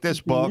do? Take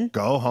this book,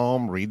 go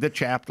home, read the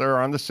chapter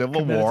on the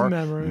Civil War,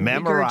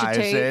 memorize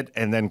it,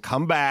 and then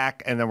come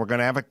back, and then we're going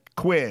to have a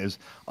quiz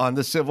on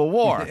the Civil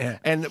War. Yeah.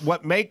 And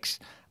what makes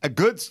a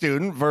good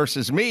student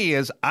versus me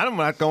is I'm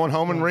not going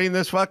home and reading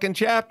this fucking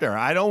chapter.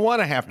 I don't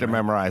want to have to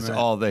memorize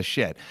all this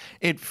shit.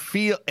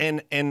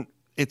 And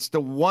it's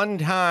the one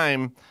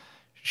time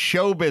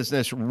show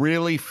business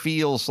really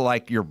feels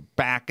like you're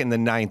back in the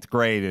 9th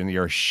grade and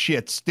you're a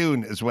shit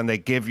student is when they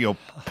give you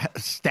a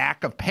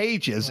stack of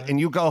pages and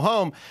you go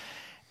home.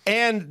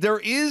 And there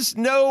is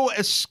no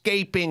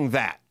escaping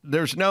that.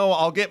 There's no,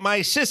 I'll get my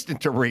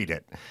assistant to read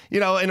it. You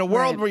know, in a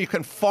world where you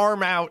can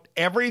farm out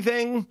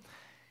everything,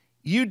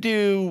 you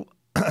do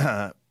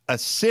a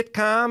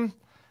sitcom.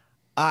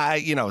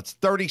 It's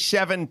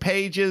 37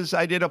 pages.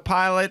 I did a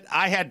pilot.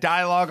 I had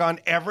dialogue on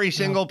every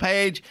single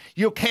page.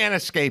 You can't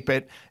escape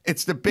it.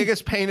 It's the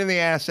biggest pain in the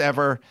ass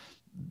ever.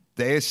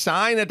 They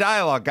assign a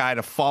dialogue guy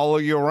to follow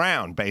you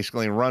around,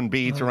 basically, run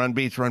beats.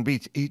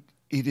 It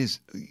is,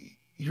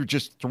 you're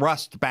just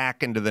thrust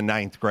back into the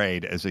 9th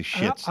grade as a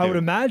shit student. I would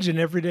imagine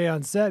every day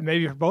on set,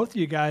 maybe for both of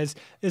you guys,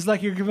 is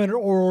like you're given an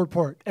oral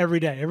report every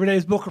day. Every day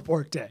is book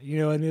report day,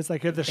 and it's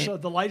like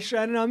the light's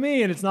shining on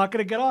me, and it's not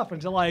going to get off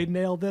until I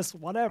nail this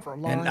whatever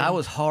line. And I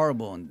was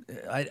horrible, and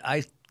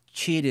I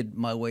cheated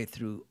my way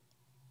through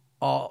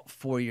all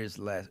 4 years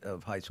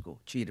of high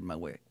school. Cheated my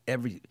way.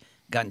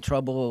 Got in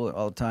trouble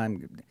all the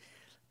time.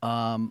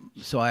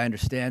 So I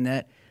understand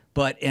that.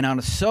 But on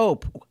a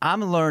soap,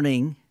 I'm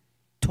learning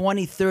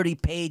 20, 30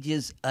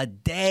 pages a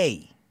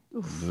day.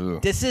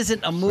 This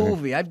isn't a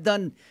movie. I've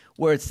done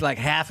where it's like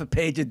half a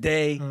page a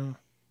day.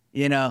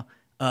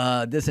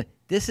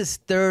 This is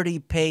 30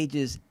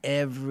 pages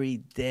every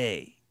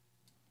day.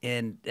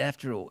 And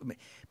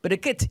but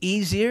it gets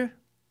easier.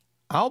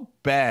 I'll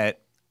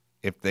bet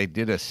if they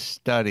did a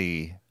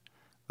study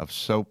of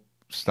soap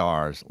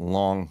stars,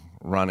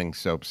 long-running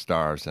soap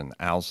stars and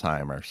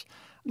Alzheimer's,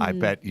 I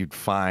bet you'd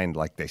find,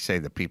 like they say,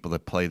 the people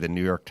that play the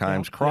New York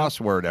Times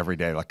crossword every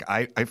day. Like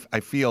I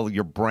feel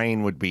your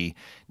brain would be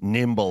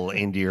nimble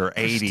into your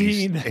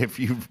 80s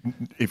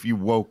if you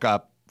woke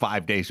up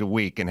 5 days a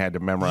week and had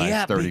to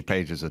memorize 30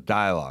 pages of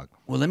dialogue.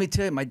 Well, let me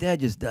tell you, my dad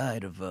just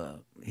died of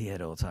he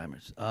had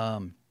Alzheimer's.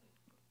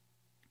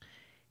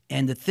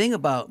 And the thing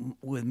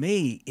with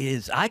me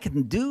is I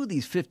can do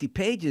these 50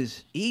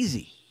 pages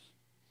easy,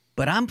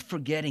 but I'm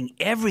forgetting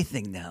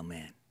everything now,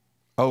 man.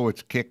 Oh,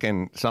 it's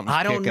kicking. Something's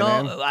I don't kicking know.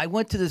 in? I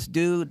went to this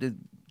dude to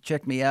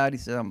check me out. He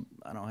said,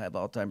 I don't have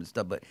Alzheimer's and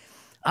stuff, but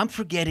I'm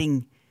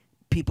forgetting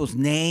people's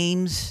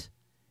names.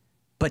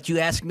 But you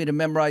ask me to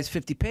memorize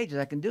 50 pages,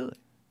 I can do it.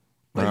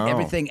 But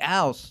everything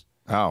else.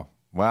 Oh,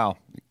 wow.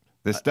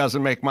 This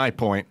doesn't make my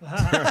point.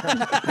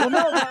 Well,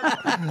 no,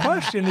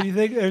 question. Do you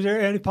think, is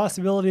there any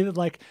possibility that,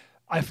 like,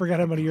 I forget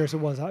how many years it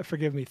was.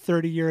 Forgive me,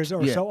 30 years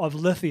or so of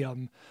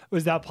lithium.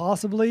 Was that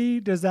possibly,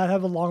 does that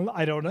have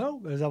I don't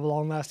know. Does that have a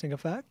long-lasting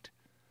effect?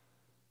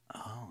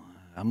 Oh,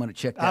 I'm going to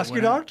check that Ask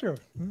your doctor.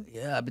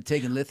 Yeah, I've been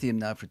taking lithium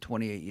now for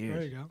 28 years.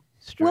 There you go.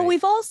 Straight. Well,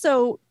 we've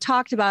also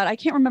talked about, I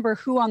can't remember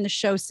who on the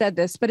show said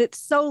this, but it's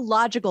so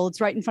logical. It's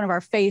right in front of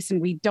our face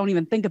and we don't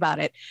even think about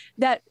it,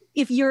 that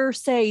if you're,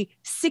 say,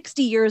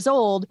 60 years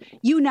old,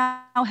 you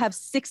now have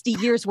 60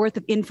 years worth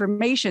of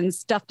information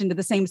stuffed into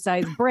the same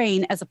size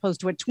brain as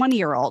opposed to a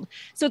 20-year-old.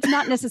 So it's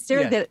not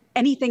necessarily that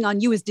anything on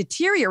you is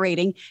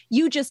deteriorating.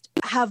 You just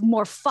have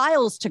more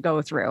files to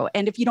go through.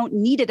 And if you don't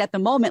need it at the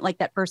moment, like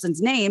that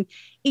person's name,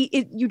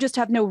 you just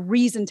have no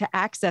reason to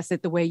access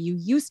it the way you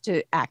used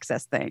to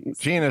access things.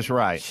 Gina's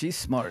right. She's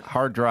smart.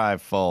 Hard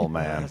drive full,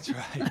 man. That's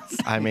right.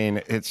 I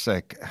mean, it's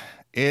like,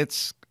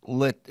 it's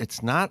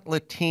not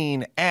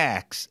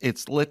Latinx,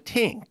 it's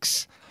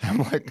Latinx. I'm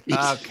like,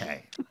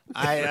 okay.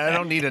 I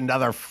don't need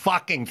another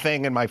fucking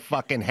thing in my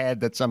fucking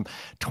head that some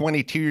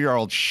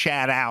 22-year-old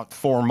shat out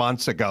 4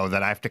 months ago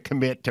that I have to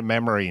commit to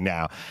memory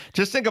now.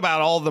 Just think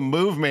about all the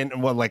movement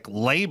and like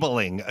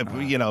labeling.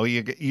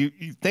 You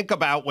think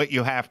about what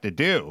you have to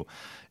do.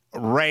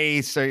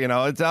 Race, or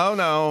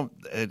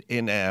it's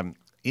in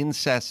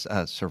incest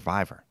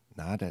survivor.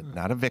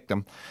 Not a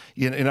victim.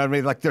 You know what I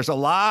mean? Like, there's a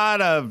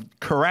lot of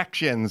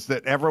corrections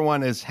that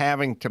everyone is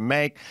having to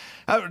make.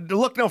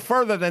 Look no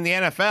further than the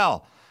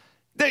NFL.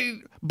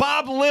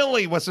 Bob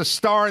Lilly was a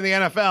star in the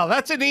NFL.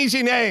 That's an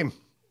easy name.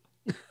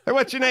 Hey,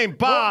 what's your name?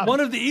 Bob.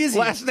 One of the easiest.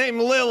 Last name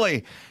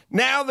Lilly.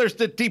 Now there's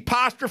the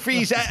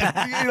apostrophes.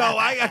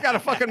 I got to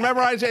fucking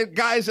memorize it.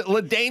 Guys,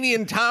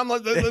 LaDainian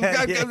Tomlin.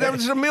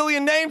 There's a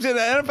million names in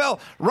the NFL.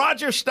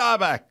 Roger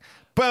Staubach.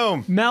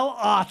 Boom. Mel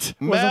Ott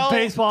was a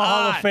baseball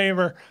Hall of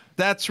Famer.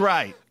 That's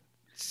right.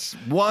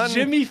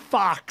 Jimmy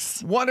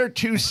Fox. 1 or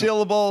 2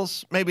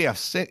 syllables, maybe a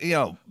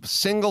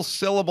single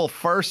syllable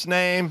first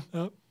name.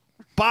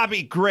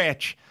 Bobby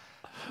Gritch.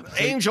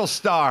 Angel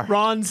Star.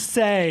 Ron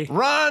Say.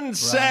 Ron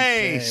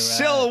Say.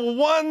 Right.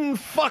 One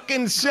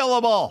fucking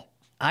syllable.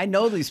 I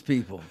know these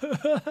people.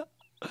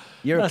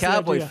 You're a That's the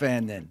Cowboy idea.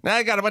 fan then. Now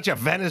I got a bunch of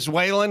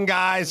Venezuelan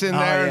guys in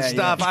there and yeah,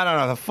 stuff. yeah. I don't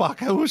know the fuck.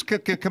 Who's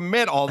could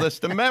commit all this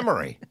to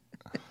memory?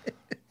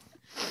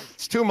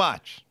 It's too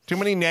much. Too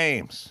many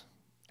names.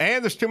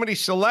 And there's too many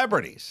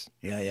celebrities.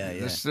 Yeah.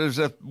 There's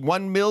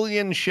 1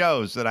 million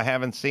shows that I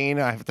haven't seen.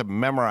 I have to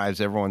memorize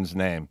everyone's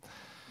name.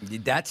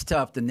 That's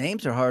tough. The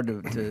names are hard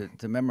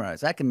to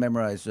memorize. I can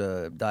memorize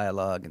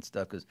dialogue and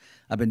stuff because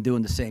I've been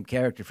doing the same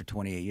character for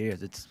 28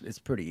 years. It's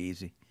pretty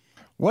easy.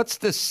 What's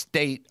the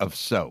state of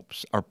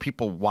soaps? Are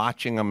people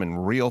watching them in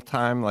real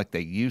time like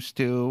they used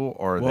to,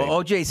 or are Well, they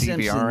O.J. DVRing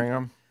Simpson.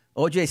 them?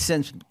 O.J.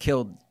 Simpson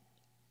killed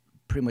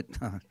pretty much.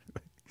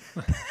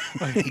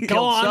 He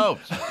killed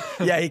soaps.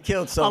 Yeah, he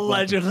killed soap.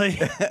 Allegedly.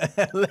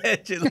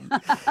 Allegedly.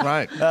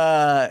 Right.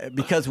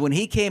 Because when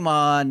he came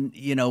on,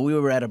 we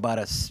were at about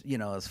as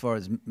far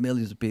as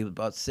millions of people,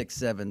 about 6,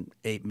 7,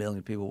 8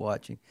 million people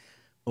watching.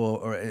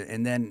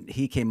 And then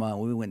he came on,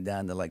 we went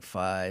down to like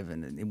 5,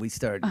 and we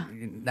started.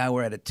 Now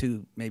we're at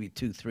maybe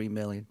 2, 3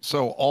 million.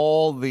 So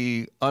all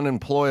the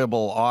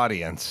unemployable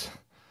audience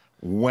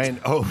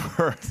went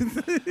over.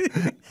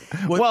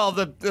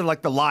 Well,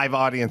 like the live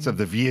audience of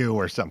The View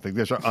or something.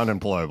 Those are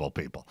unemployable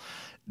people.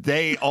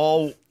 They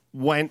all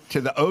went to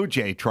the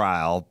OJ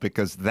trial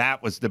because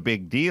that was the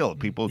big deal.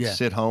 People would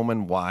sit home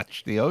and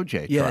watch the OJ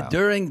trial. Yeah,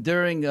 during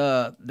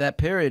that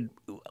period,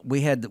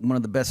 we had one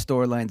of the best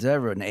storylines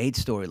ever, an 8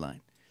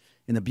 storyline.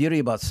 And the beauty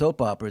about soap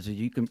operas is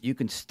you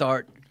can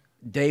start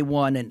day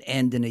one and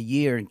end in a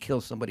year and kill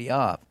somebody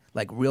off,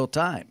 like real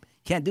time.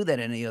 Can't do that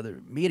in any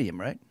other medium,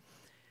 right?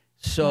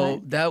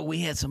 So that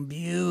we had some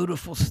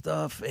beautiful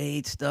stuff,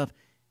 8 stuff.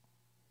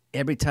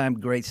 Every time,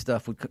 great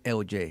stuff with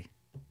LJ.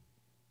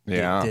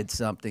 Yeah, did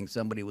something.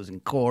 Somebody was in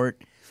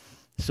court.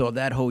 So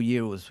that whole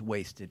year was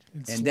wasted.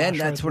 It's And then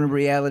slash that's right when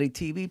reality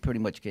TV pretty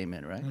much came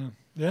in, right?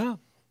 Yeah.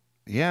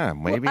 Yeah,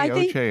 maybe I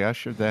think- OJ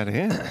ushered that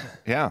in.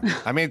 Yeah.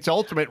 I mean, it's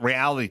ultimate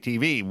reality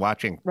TV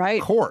watching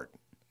court.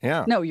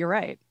 Yeah. No, you're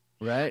right.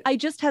 Right. I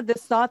just had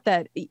this thought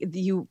that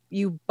you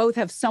both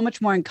have so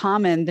much more in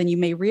common than you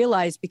may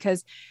realize,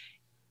 because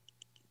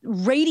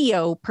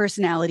radio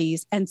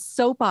personalities and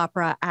soap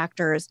opera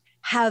actors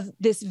have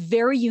this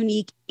very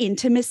unique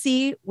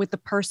intimacy with the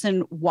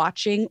person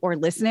watching or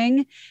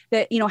listening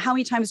that, how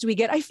many times do we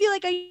get, I feel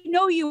like I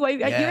know you,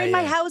 you're in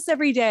my house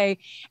every day.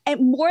 And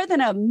more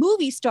than a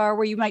movie star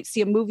where you might see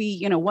a movie,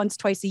 once,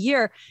 twice a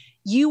year,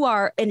 you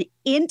are an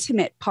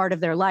intimate part of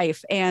their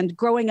life. And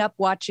growing up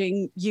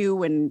watching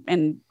you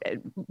and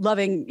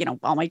loving,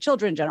 all my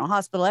children, General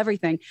Hospital,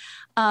 everything,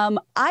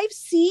 I've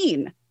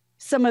seen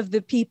some of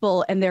the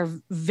people and their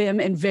vim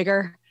and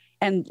vigor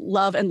and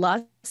love and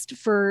lust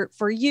for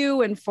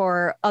you and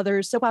for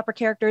other soap opera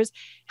characters.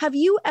 Have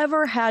you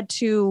ever had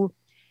to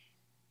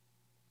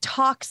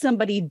talk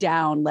somebody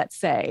down, let's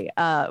say,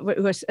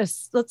 let's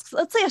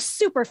say a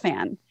super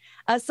fan,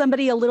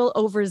 somebody a little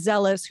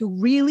overzealous who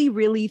really,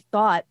 really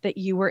thought that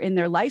you were in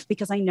their life?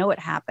 Because I know it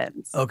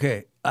happens.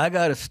 Okay, I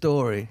got a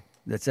story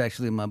that's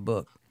actually in my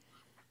book.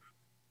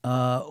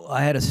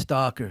 I had a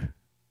stalker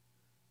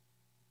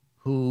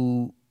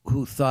who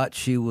thought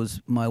she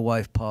was my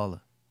wife,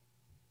 Paula.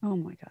 Oh,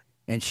 my God.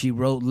 And she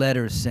wrote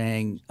letters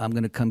saying, I'm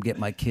going to come get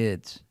my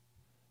kids.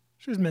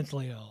 She was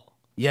mentally ill.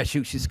 Yeah,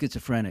 she's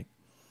schizophrenic.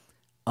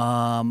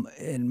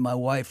 And my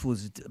wife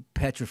was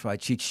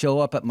petrified. She'd show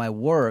up at my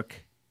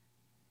work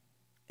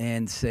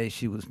and say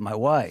she was my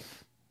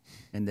wife.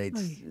 And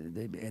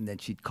and then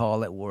she'd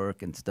call at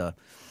work and stuff.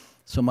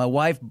 So my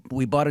wife,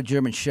 we bought a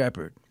German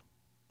Shepherd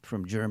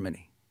from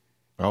Germany.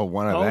 Oh,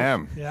 one of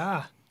them.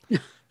 Yeah.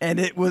 And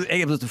it was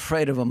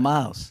afraid of a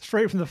mouse.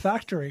 Straight from the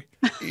factory.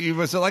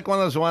 Was it like one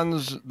of those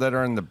ones that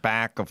are in the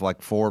back of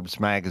like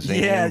Forbes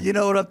magazine? Yeah, you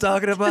know what I'm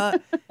talking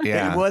about?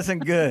 Yeah. It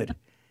wasn't good.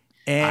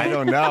 And, I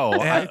don't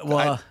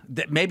know.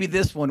 Maybe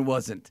this one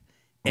wasn't.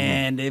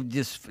 And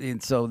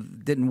so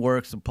it didn't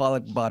work. So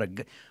Pollock bought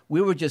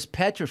we were just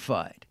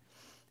petrified.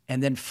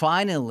 And then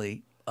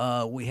finally,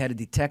 we had a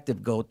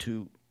detective go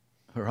to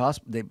her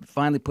hospital. They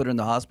finally put her in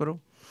the hospital.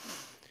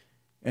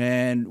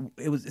 And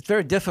it's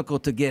very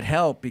difficult to get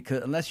help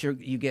because unless you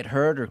get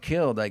hurt or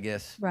killed, I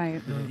guess.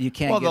 Right. You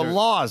can't. Well, get the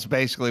laws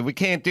basically, we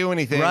can't do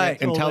anything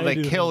until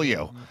they kill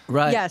you.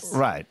 Right. Yes.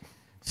 Right.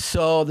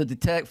 So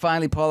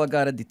finally, Paula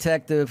got a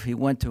detective. He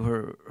went to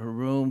her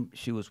room.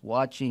 She was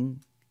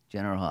watching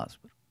General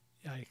Hospital.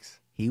 Yikes.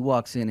 He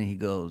walks in and he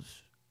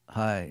goes,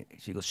 "Hi."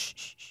 She goes, "Shh,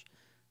 shh, shh.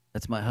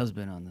 That's my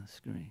husband on the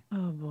screen."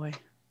 Oh, boy.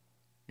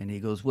 And he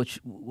goes,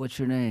 "What's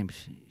your name?"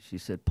 She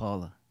said,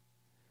 "Paula."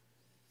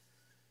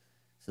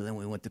 So then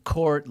we went to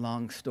court.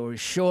 Long story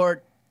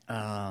short,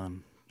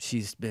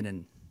 she's been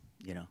in,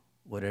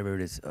 whatever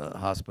it is,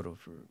 hospital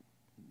for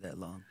that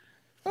long.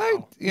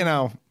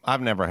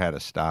 I've never had a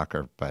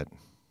stalker, but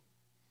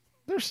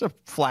there's a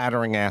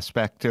flattering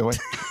aspect to it.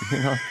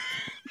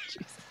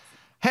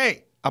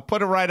 Hey, I'll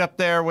put it right up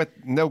there with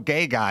no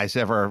gay guys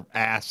ever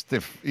asked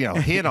if,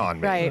 hit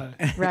on me.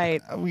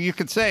 Right. You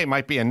could say it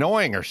might be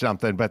annoying or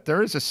something, but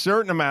there is a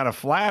certain amount of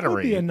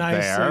flattery It'd be a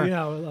nice, there.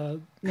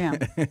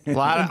 a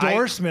lot of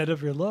endorsement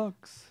of your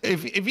looks.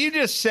 If you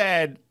just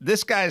said,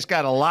 this guy's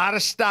got a lot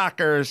of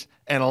stalkers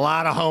and a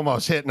lot of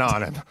homos hitting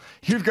on him,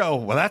 you'd go,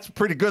 well, that's a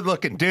pretty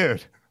good-looking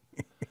dude.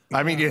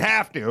 I mean, you'd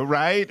have to,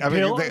 right? I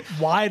mean,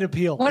 wide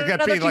appeal. What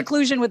another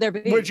conclusion would there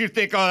be? Would you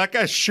think, oh, that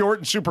guy's short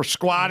and super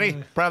squatty,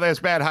 probably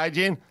has bad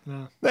hygiene?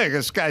 No.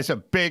 This guy's a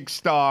big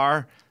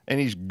star, and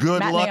he's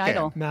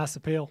good-looking. Mass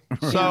appeal.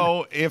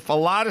 So if a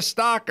lot of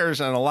stalkers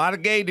and a lot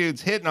of gay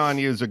dudes hitting on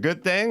you is a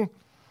good thing,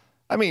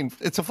 I mean,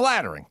 it's a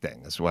flattering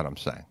thing is what I'm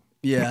saying.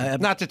 Yeah.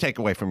 Not to take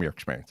away from your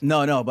experience.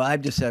 No, but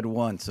I've just had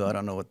one, so I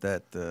don't know what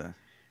that...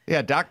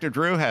 Yeah, Dr.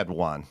 Drew had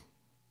one.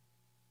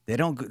 They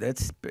don't...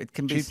 It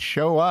can be... She'd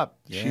show up.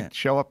 Yeah. She'd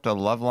show up to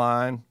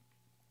Loveline.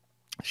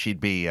 She'd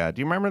be... do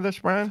you remember this,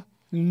 Brian?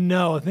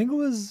 No, I think it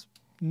was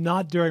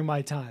not during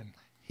my time.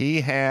 He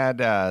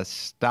had a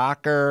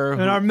stalker.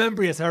 And I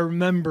remember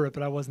it,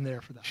 but I wasn't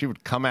there for that. She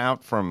would come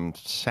out from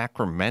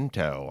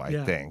Sacramento,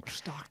 I think.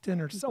 Stockton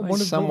or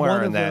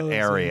somewhere in that those,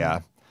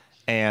 area.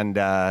 And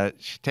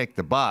she'd take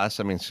the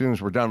bus. I mean, as soon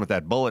as we're done with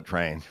that bullet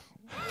train,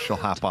 she'll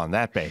hop on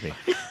that baby.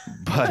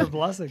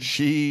 But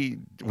she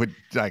would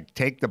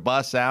take the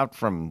bus out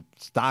from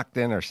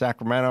Stockton or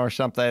Sacramento or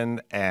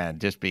something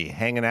and just be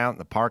hanging out in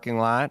the parking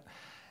lot.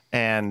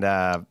 And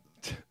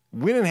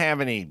we didn't have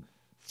any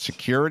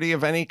security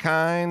of any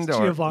kind.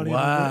 Giovanni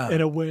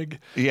in a wig.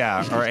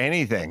 Yeah, or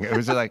anything. It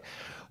was like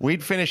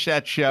we'd finish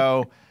that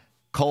show,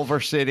 Culver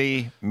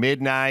City,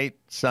 midnight,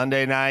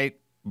 Sunday night.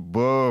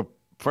 Boo.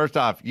 First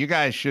off, you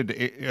guys should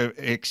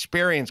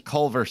experience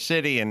Culver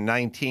City in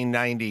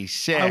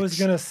 1996. I was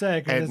going to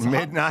say. At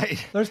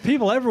midnight. There's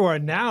people everywhere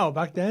now.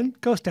 Back then,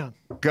 ghost town.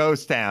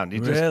 Ghost town.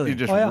 You Really?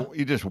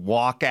 you just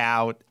walk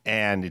out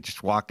and you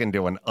just walk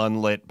into an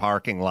unlit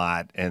parking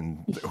lot,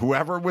 and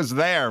whoever was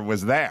there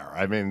was there.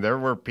 I mean, there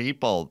were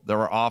people. There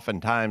were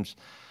oftentimes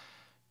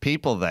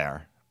people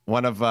there.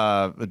 One of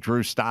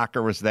Drew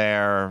Stocker was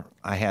there.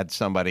 I had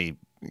somebody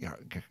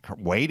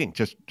waiting,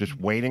 just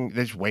waiting.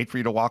 They just wait for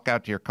you to walk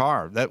out to your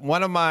car. That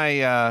one of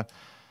my, I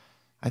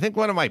think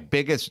one of my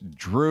biggest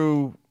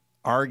Drew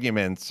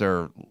arguments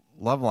or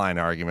Loveline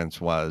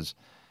arguments was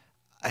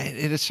at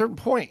a certain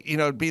point,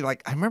 it'd be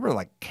like, I remember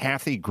like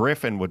Kathy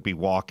Griffin would be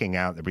walking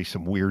out. There'd be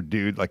some weird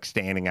dude like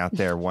standing out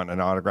there wanting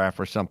an autograph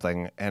or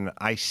something. And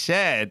I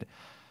said,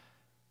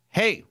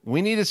 hey,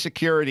 we need a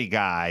security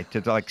guy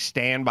to like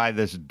stand by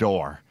this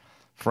door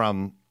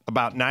from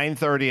about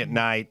 9:30 at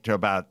night to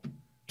about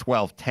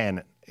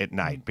 12:10 at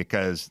night,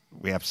 because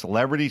we have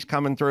celebrities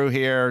coming through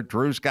here.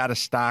 Drew's got a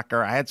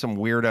stalker. I had some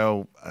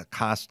weirdo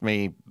accost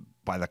me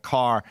by the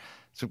car.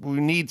 So we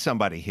need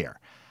somebody here.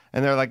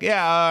 And they're like,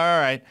 yeah, all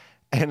right.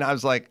 And I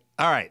was like,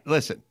 all right,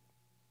 listen,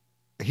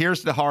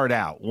 here's the hard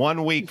out.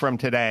 1 week from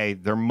today,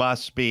 there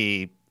must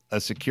be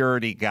a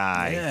security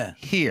guy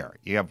here.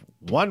 You have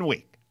 1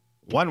 week.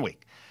 1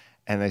 week.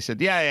 And they said,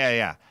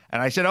 yeah.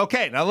 And I said,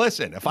 okay, now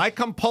listen, if I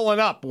come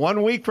pulling up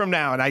 1 week from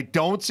now and I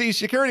don't see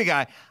security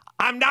guy,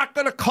 I'm not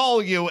going to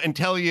call you and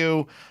tell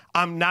you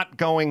I'm not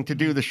going to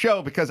do the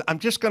show, because I'm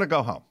just going to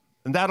go home.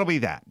 And that'll be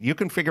that. You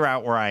can figure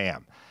out where I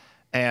am.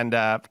 And,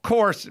 of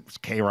course, it was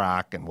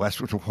K-Rock and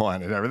Westwood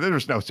One and everything. There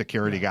was no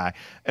security guy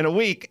in a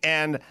week.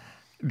 And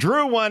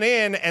Drew went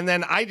in, and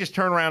then I just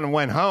turned around and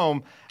went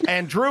home.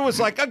 And Drew was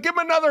like, give him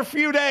another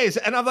few days.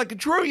 And I'm like,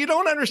 Drew, you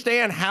don't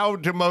understand how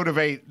to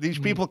motivate. These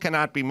people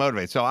cannot be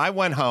motivated. So I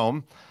went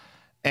home,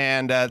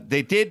 and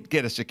they did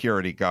get a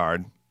security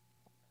guard.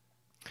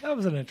 That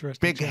was an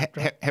interesting big,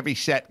 heavy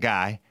set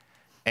guy,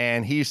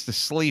 and he used to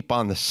sleep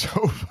on the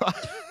sofa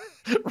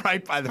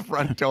right by the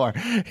front door.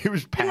 He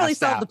was passed really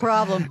solved out. the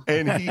problem.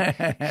 And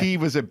he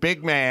was a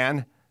big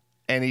man,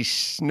 and he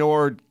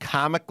snored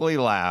comically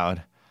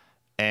loud.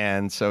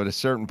 And so at a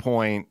certain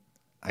point,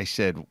 I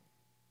said,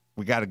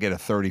 we got to get a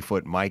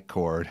 30-foot mic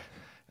cord,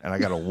 and I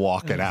got to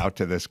walk it out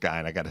to this guy,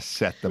 and I got to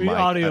set the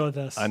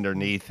mic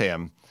underneath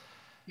him.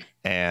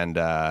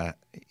 And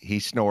he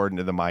snored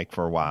into the mic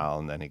for a while,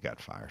 and then he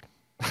got fired.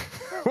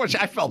 Which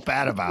I felt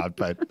bad about,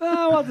 but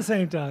at the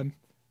same time,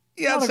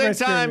 yeah, at the same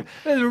time,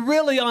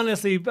 really,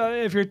 honestly,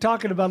 if you're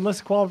talking about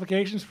list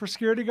qualifications for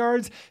security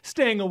guards,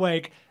 staying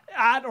awake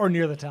at or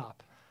near the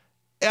top.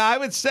 Yeah, I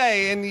would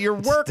say, and your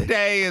work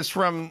day is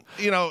from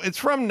it's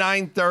from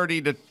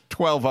 9:30 to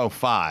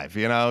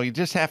 12:05. You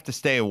just have to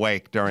stay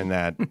awake during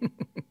that,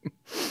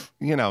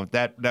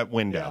 that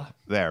window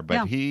there.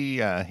 But he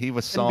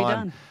was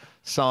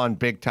sawing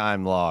big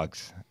time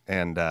logs,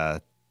 and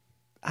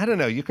I don't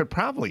know. You could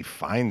probably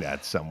find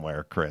that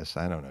somewhere, Chris.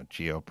 I don't know.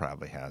 Gio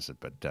probably has it.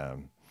 But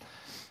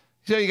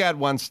so you got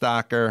one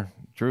stalker.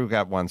 Drew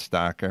got one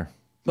stalker.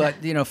 But,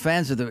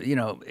 fans of the,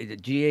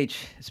 GH,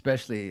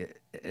 especially,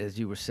 as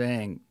you were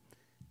saying,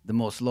 the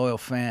most loyal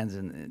fans.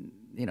 And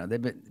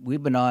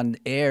we've been on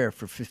air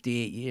for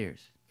 58 years.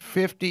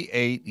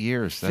 58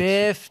 years.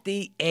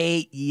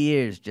 58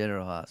 years,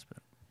 General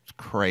Hospital. It's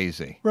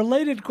crazy.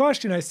 Related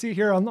question. I see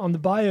here on the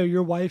bio,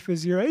 your wife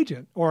is your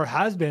agent, or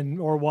has been,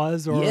 or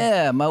was, or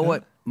Yeah,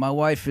 my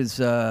wife is. Is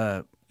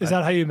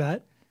that how you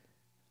met?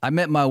 I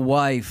met my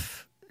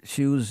wife.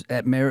 She was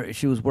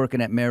she was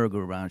working at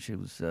Merry-Go-Round. She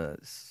was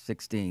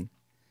 16,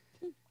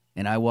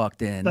 and I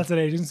walked in. That's an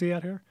agency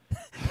out here.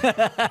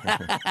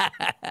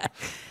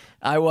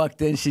 I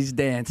walked in. She's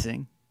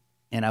dancing,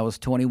 and I was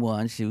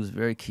 21. She was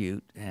very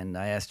cute, and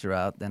I asked her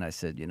out. Then I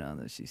said,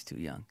 that she's too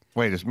young.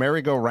 Wait, is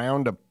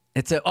Merry-Go-Round a?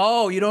 It's you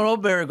don't know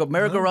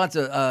Merry-Go-Round's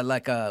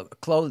like a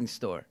clothing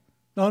store.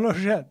 No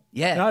shit.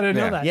 Yeah. No, I didn't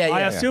know that. Yeah,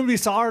 I assumed he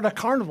saw her at a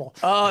carnival.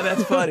 Oh,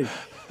 that's funny.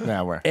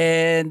 Now where?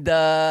 And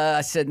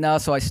I said no,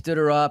 so I stood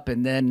her up,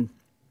 and then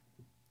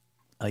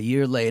a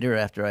year later,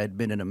 after I had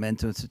been in a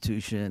mental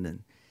institution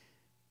and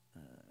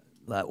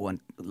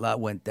a lot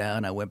went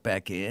down, I went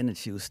back in, and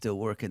she was still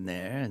working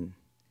there, and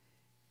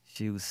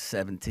she was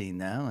 17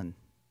 now, and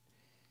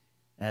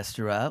asked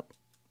her out,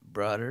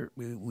 brought her.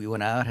 We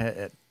went out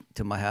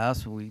to my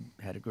house, and we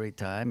had a great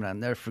time, and I'll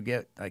never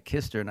forget. I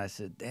kissed her, and I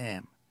said,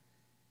 "Damn,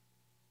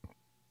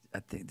 I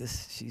think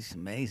she's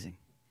amazing."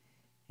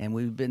 And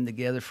we've been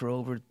together for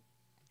over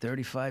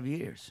 35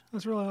 years.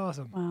 That's really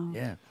awesome. Wow.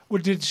 Yeah.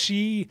 Well, did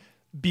she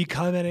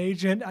become an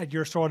agent at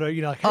your sort of,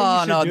 like, hey,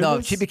 Oh, you should do no.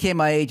 this? She became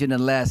my agent in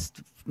the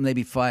last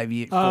maybe 4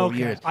 years.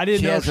 I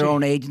didn't she know has her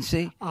own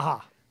agency.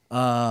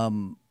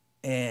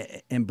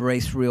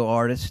 Embrace Real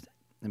Artists.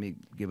 Let me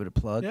give it a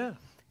plug. Yeah.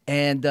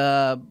 And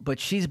but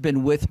she's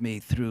been with me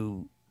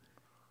through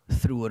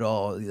it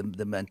all,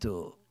 the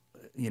mental,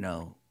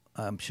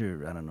 I'm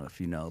sure, I don't know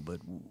if you know,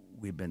 but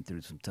we've been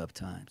through some tough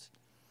times.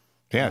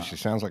 Yeah, she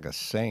sounds like a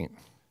saint.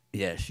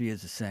 Yeah, she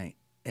is a saint.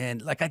 And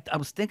like I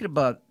was thinking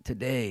about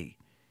today,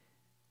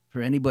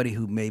 for anybody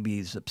who maybe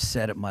is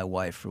upset at my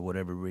wife for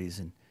whatever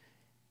reason,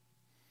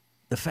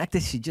 the fact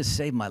that she just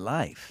saved my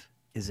life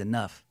is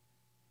enough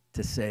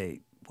to say,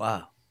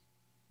 wow,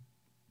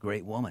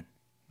 great woman,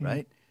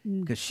 right?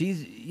 Because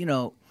she's,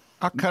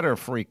 I'll cut her a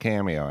free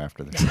cameo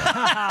after this.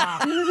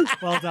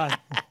 Well done.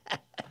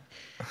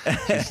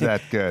 She's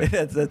that good.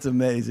 That's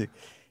amazing.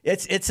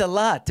 It's a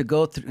lot to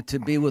go through, to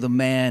be with a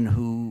man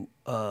who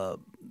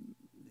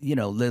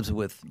lives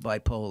with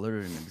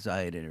bipolar and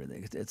anxiety and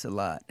everything. It's a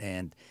lot.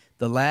 And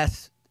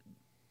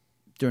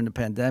during the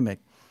pandemic,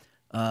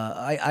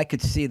 I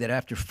could see that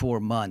after 4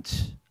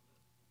 months,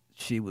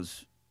 it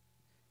was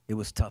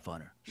tough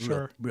on her.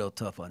 Sure. Real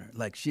tough on her.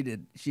 Like she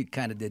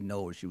kind of didn't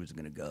know where she was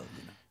going to go.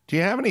 Do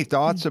you have any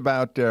thoughts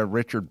about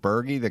Richard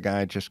Burgi? The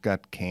guy just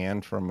got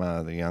canned from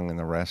The Young and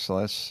the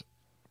Restless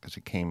because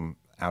he came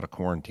out of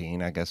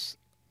quarantine, I guess,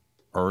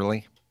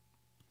 early,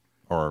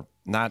 or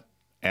not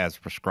as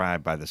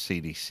prescribed by the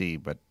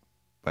CDC, but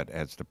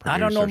as the producers. I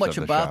don't know much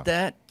of the about show.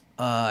 that.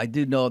 I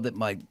do know that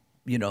my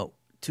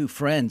two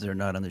friends are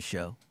not on the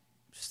show,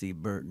 Steve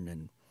Burton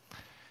and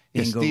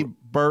Steve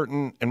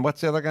Burton, and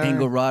what's the other guy?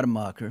 Ingo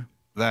Rademacher.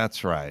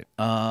 That's right.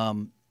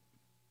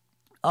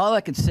 All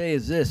I can say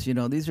is this: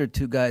 these are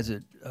two guys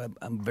that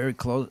I'm very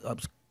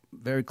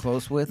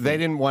close with. They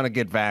didn't want to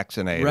get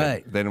vaccinated.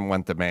 Right. They didn't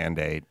want the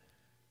mandate.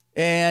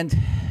 And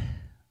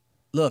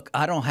look,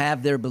 I don't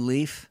have their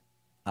belief.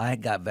 I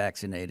got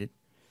vaccinated,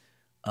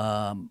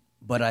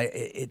 but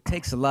it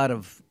takes a lot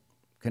of,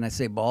 can I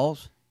say,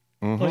 balls?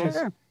 Mm-hmm.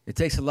 Sure. It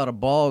takes a lot of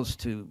balls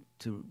to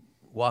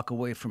walk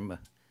away from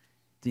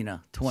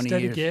 20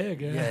 Steady years.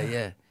 gig, yeah.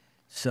 Yeah.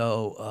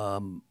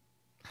 So.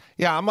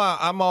 Yeah, I'm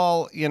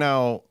all.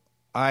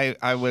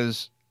 I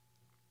was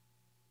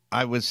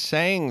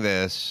saying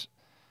this.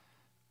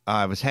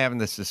 I was having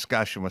this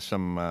discussion with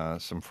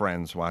some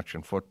friends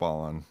watching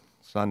football on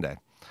Sunday,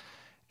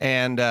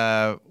 and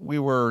we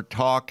were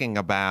talking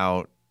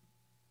about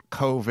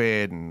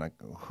COVID and like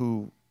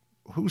who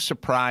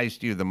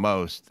surprised you the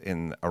most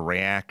in a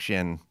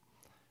reaction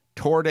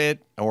toward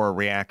it, or a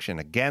reaction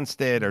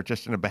against it, or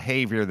just in a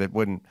behavior that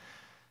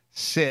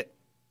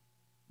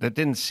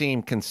didn't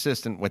seem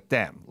consistent with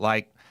them.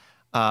 Like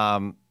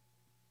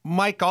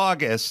Mike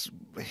August,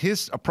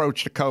 his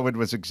approach to COVID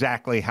was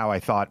exactly how I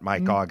thought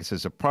Mike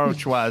August's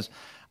approach was.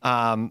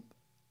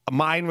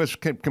 Mine was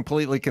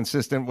completely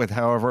consistent with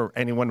however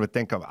anyone would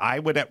think of I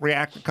would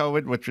react to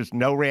COVID, which was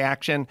no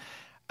reaction.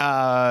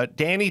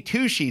 Danny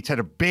Two Sheets had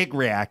a big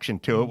reaction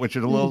to it, which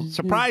is a little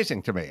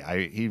surprising to me.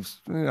 I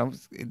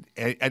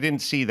didn't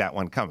see that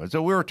one coming.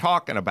 So we were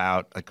talking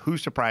about like who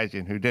surprised you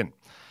and who didn't.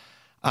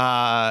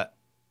 A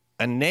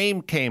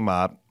name came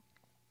up.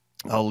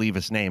 I'll leave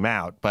his name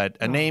out, but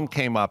a name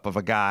came up of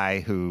a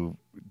guy who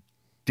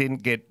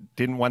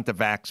didn't want the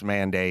vax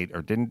mandate,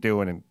 or didn't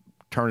do it, and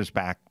turn his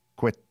back,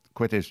 quit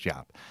his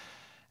job.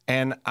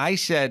 And I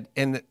said,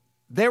 and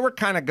they were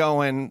kind of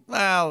going,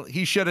 well,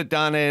 he should have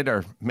done it,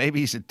 or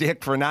maybe he's a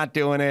dick for not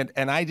doing it.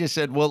 And I just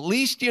said, well, at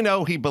least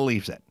he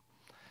believes it.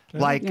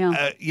 Like,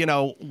 you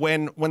know,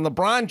 when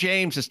LeBron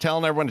James is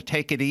telling everyone to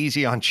take it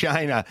easy on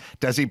China,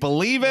 does he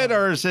believe it,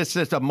 or is this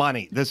just a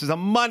money? This is a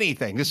money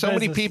thing. There's so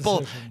many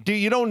people.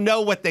 You don't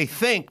know what they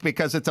think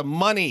because it's a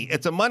money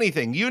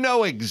thing. You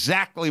know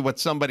exactly what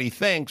somebody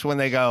thinks when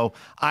they go,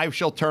 I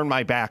shall turn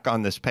my back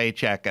on this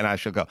paycheck and I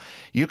shall go.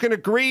 You can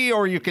agree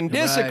or you can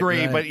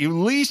disagree, but at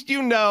least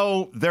you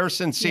know they're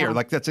sincere.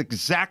 Like, that's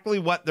exactly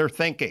what they're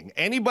thinking.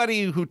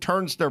 Anybody who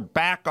turns their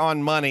back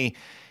on money,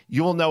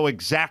 you'll know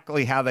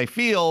exactly how they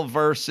feel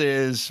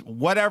versus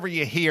whatever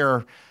you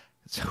hear,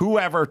 it's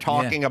whoever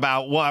talking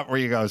about what, where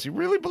you go, you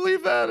really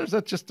believe that? Or is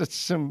that just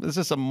is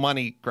this a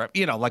money grab?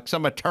 You know, like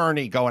some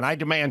attorney going, I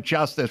demand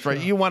justice, right?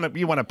 You want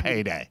a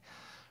payday.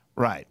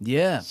 Right.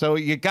 Yeah. So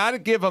you got to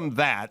give them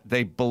that.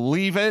 They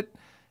believe it,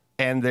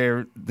 and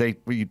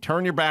you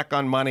turn your back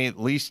on money, at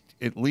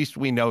least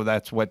we know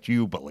that's what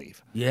you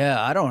believe.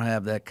 Yeah, I don't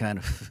have that kind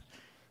of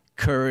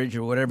courage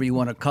or whatever you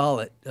want to call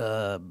it.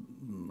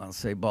 I'll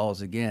say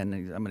balls again.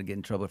 I'm going to get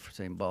in trouble for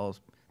saying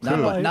balls.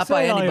 Not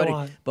by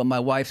anybody, but my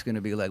wife's going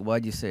to be like,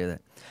 why'd you say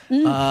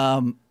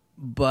that?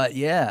 But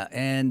yeah,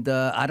 and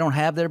I don't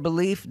have their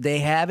belief. They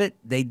have it.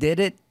 They did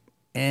it.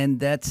 And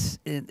that's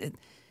it.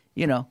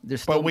 You know,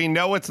 there's still... But we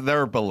know it's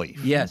their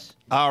belief. Yes.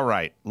 All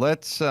right.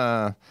 Let's,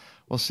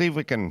 we'll see if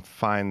we can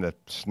find the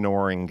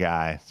snoring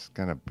guy. It's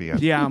going to be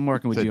I'm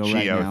working with you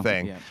right now.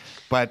 Thing. Yeah.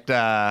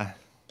 But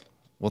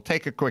we'll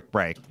take a quick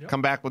break.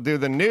 Come back. We'll do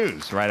the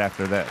news right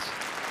after this.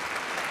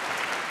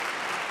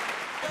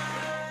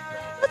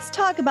 Let's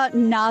talk about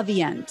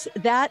Navient.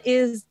 That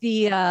is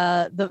the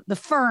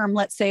firm,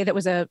 let's say, that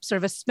was a sort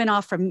of a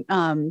spinoff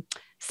from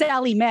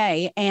Sally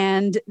Mae,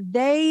 and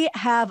they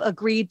have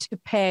agreed to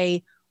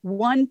pay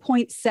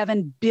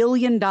 $1.7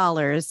 billion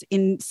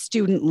in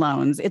student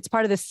loans. It's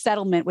part of the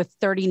settlement with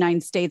 39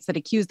 states that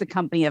accused the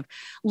company of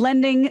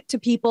lending to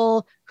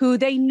people who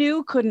they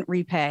knew couldn't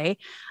repay.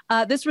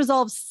 This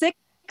resolves 6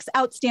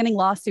 outstanding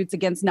lawsuits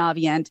against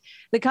Navient.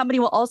 The company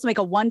will also make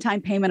a one-time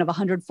payment of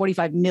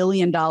 $145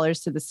 million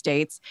to the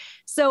states.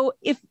 So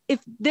if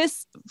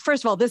this,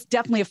 first of all, this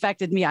definitely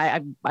affected me.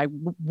 I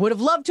would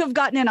have loved to have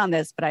gotten in on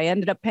this, but I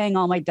ended up paying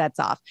all my debts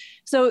off.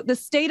 So the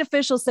state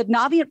officials said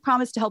Navient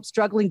promised to help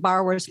struggling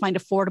borrowers find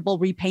affordable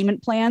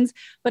repayment plans,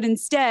 but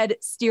instead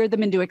steered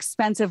them into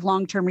expensive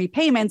long-term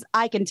repayments.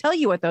 I can tell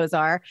you what those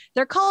are.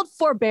 They're called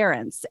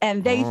forbearance,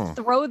 and they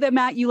throw them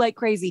at you like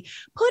crazy.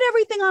 Put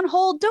everything on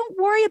hold. Don't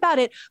worry about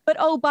it. But,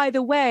 oh, by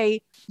the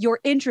way, your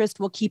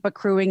interest will keep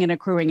accruing and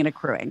accruing and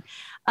accruing.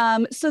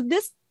 So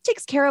this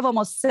takes care of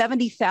almost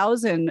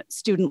 70,000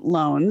 student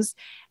loans.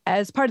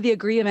 As part of the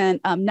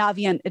agreement,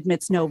 Navient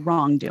admits no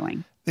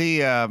wrongdoing.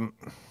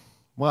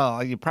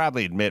 Well, you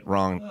probably admit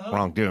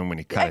wrongdoing when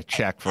you cut a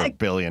check for $1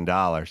 billion.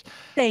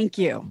 Thank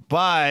you.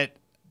 But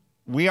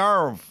we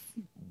are a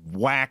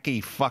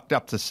wacky, fucked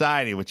up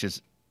society, which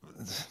is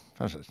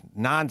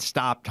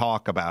nonstop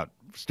talk about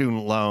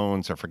student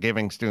loans or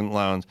forgiving student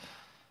loans.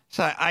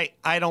 So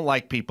I don't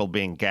like people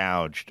being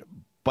gouged.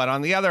 But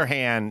on the other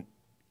hand,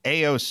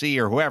 AOC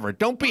or whoever,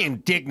 don't be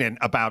indignant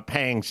about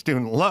paying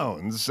student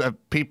loans.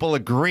 People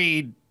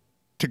agreed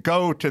to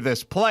go to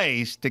this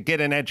place to get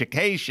an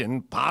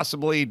education,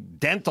 possibly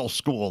dental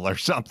school or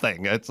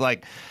something. It's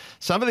like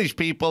some of these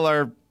people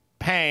are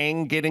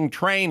paying, getting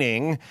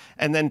training,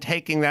 and then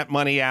taking that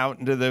money out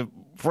into the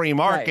free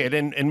market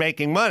and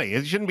making money.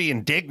 It shouldn't be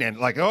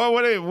indignant, like,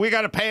 oh, we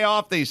got to pay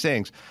off these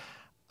things.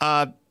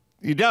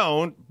 You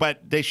don't,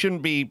 but they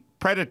shouldn't be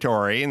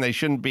predatory and they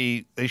shouldn't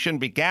be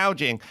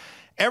gouging.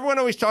 Everyone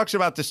always talks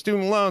about the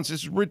student loans.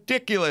 It's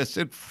ridiculous.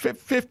 It's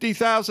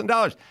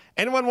 $50,000.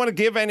 Anyone want to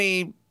give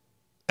any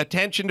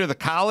attention to the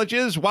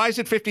colleges? Why is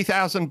it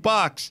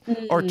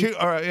 $50,000 or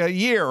a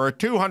year or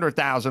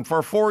 $200,000 for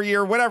a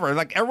 4-year whatever?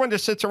 Like, everyone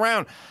just sits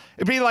around.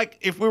 It'd be like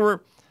if we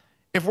were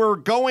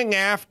going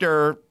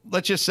after,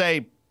 let's just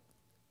say,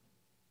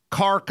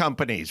 car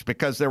companies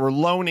because they were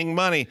loaning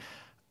money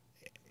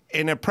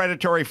in a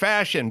predatory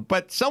fashion.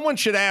 But someone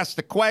should ask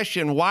the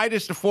question, why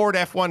does the Ford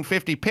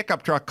F-150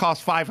 pickup truck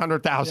cost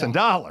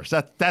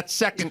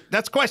 $500,000?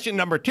 That's question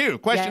number 2.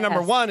 Question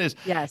number 1 is,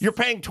 you're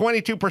paying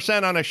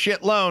 22% on a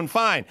shit loan,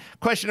 fine.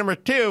 Question number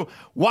 2,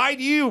 why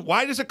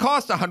does it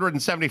cost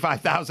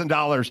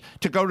 $175,000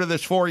 to go to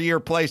this 4-year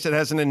place that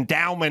has an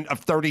endowment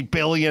of $30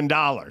 billion?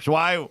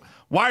 Why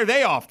are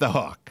they off the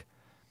hook?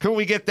 Can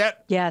we get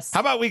that? Yes.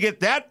 How about we get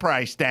that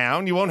price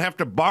down? You won't have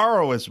to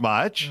borrow as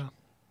much. Yeah.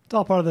 It's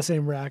all part of the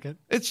same racket.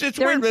 It's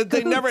weird.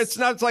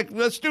 It's like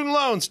student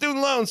loans.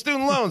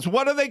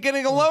 What are they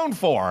getting a loan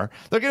for?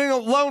 They're getting a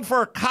loan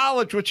for a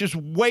college, which is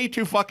way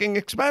too fucking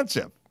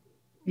expensive.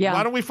 Yeah.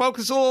 Why don't we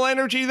focus a little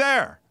energy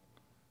there?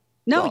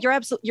 No, you're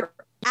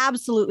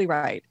absolutely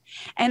right.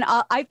 And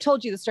I've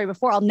told you the story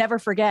before. I'll never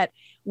forget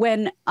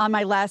when on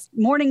my last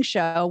morning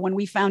show, when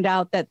we found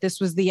out that this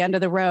was the end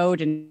of the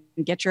road and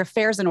get your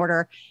affairs in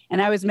order,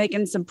 and I was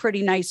making some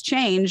pretty nice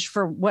change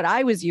for what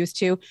I was used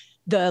to.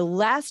 The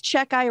last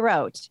check I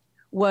wrote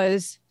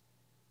was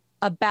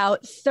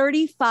about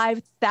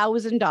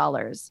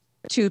 $35,000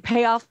 to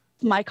pay off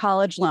my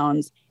college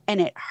loans. And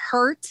it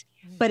hurt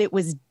but it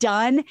was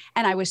done.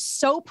 And I was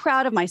so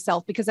proud of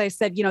myself because I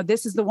said,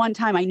 this is the one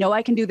time I know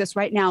I can do this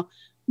right now.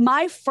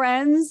 My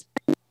friends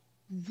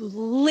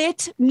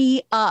lit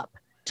me up,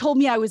 told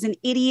me I was an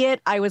idiot.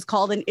 I was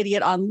called an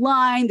idiot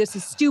online. This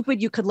is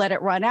stupid. You could let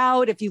it run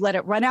out. If you let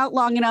it run out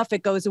long enough,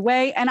 it goes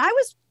away. And I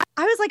was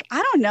like,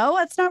 I don't know.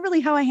 That's not really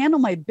how I handle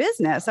my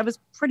business. I was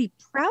pretty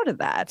proud of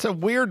that. It's a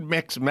weird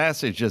mixed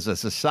message as a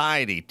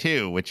society,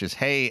 too, which is,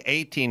 hey,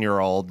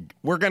 18-year-old,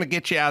 we're going to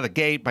get you out of the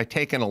gate by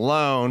taking a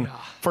loan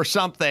for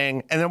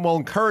something, and then we'll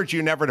encourage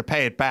you never to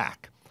pay it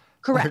back.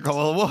 Correct.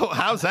 Well,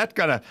 how's that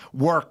going to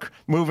work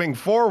moving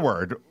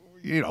forward?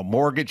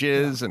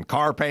 Mortgages and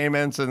car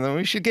payments, and then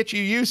we should get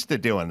you used to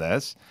doing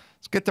this.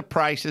 Let's get the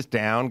prices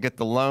down, get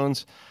the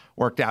loans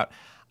worked out.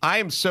 I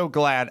am so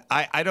glad.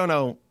 I don't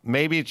know,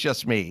 maybe it's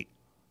just me.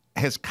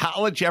 Has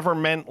college ever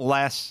meant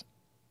less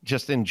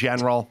just in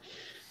general?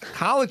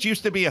 College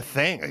used to be a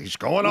thing. He's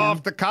going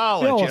off to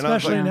college.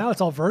 Especially now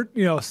it's all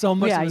so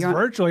much of it's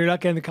virtual. You're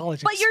not getting the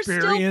college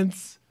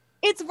experience.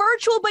 It's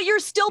virtual, but you're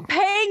still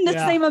paying the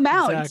same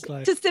amount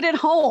to sit at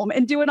home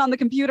and do it on the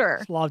computer.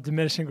 It's a lot of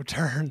diminishing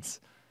returns.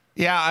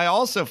 Yeah, I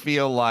also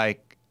feel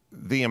like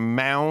the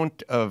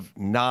amount of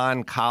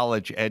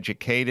non-college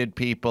educated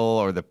people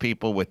or the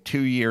people with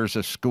 2 years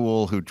of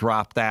school who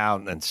dropped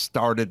out and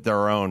started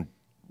their own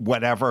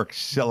whatever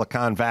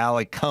Silicon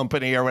Valley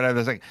company or whatever,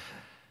 it's like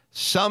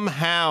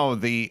somehow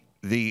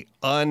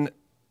when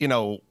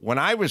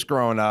I was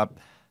growing up,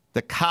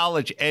 the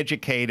college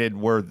educated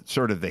were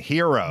sort of the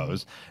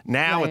heroes.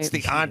 Now it's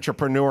the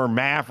entrepreneur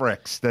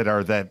mavericks that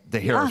are the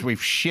heroes. Yeah.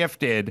 We've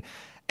shifted.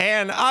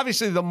 And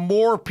obviously, the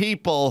more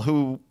people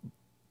who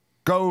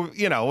go,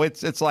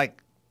 it's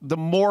like the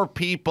more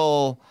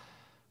people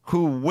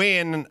who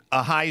win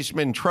a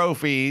Heisman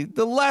Trophy,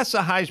 the less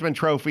a Heisman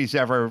Trophy's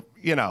ever,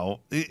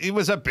 it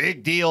was a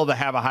big deal to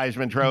have a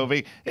Heisman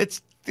Trophy.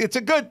 It's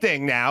a good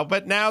thing now,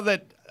 but now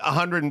that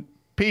 100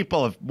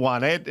 people have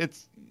won it, it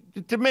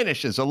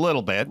diminishes a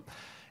little bit.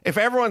 If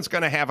everyone's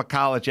going to have a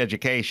college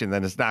education,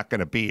 then it's not going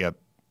to be a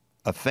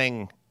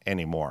thing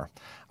anymore.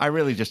 I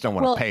really just don't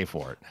want to pay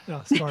for it.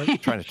 No, smart.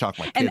 Trying to talk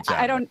my kids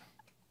out.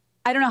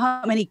 I don't know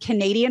how many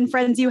Canadian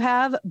friends you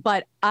have,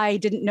 but I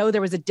didn't know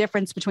there was a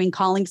difference between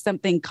calling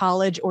something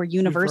college or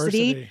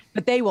university.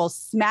 But they will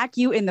smack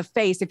you in the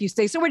face if you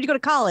say, so where'd you go to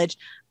college?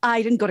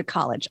 I didn't go to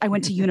college. I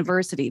went to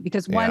university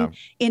because one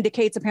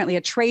indicates apparently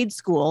a trade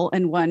school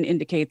and one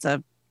indicates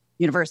a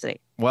university.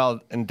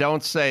 Well, and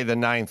don't say the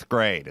 9th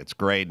grade. It's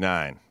grade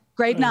 9.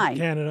 Grade 9.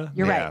 Canada.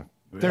 You're right.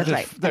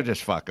 They're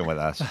just fucking with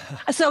us.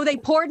 So they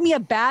poured me a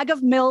bag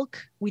of milk.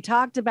 We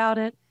talked about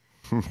it.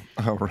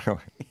 Oh, really?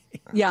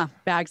 Yeah,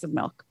 bags of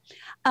milk.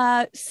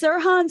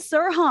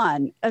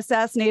 Sirhan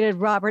assassinated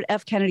Robert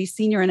F. Kennedy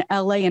Sr. in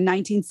L.A. in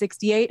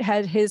 1968,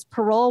 had his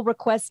parole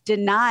request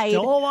denied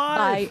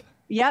by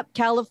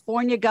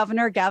California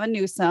Governor Gavin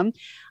Newsom.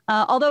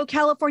 Although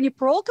California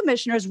parole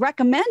commissioners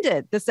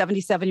recommended the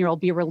 77-year-old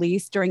be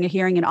released during a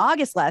hearing in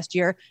August last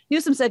year,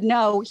 Newsom said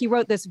no. He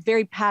wrote this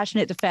very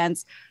passionate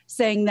defense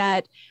saying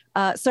that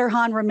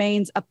Sirhan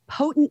remains a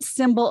potent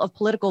symbol of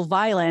political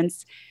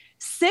violence.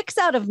 6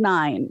 out of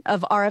 9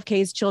 of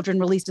RFK's children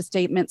released a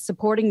statement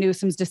supporting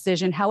Newsom's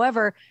decision.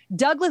 However,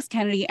 Douglas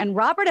Kennedy and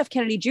Robert F.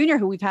 Kennedy Jr.,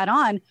 who we've had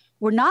on,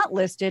 were not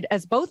listed,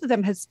 as both of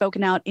them have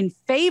spoken out in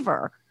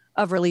favor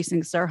of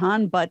releasing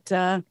Sirhan, but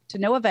to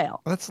no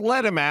avail. Let's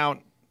let him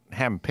out,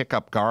 have him pick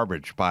up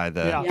garbage by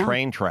the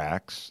train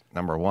tracks,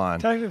 number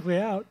one. Technically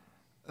out.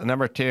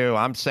 Number two,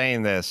 I'm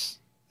saying this,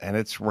 and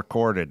it's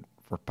recorded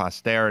for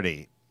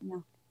posterity. Yeah.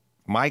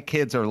 My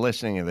kids are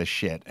listening to this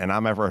shit, and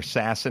I'm ever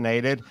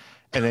assassinated,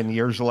 and then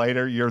years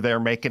later, you're there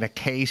making a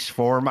case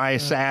for my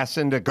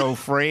assassin to go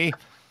free.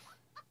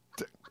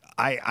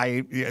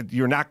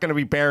 You're not going to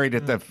be buried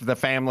at the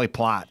family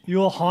plot. You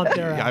will haunt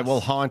their ass. I will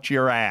haunt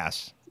your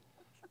ass.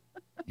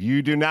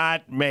 You do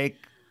not make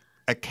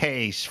a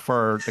case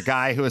for the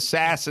guy who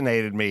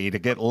assassinated me to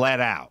get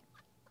let out.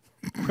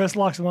 Chris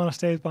Loxamana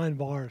stays behind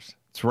bars.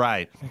 That's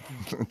right.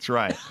 That's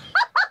right.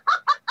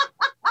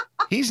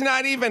 He's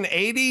not even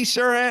 80,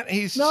 sir.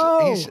 He's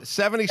 77.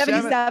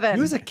 77.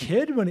 He was a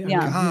kid when he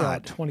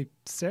God.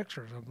 26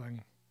 or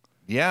something.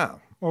 Yeah.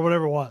 Or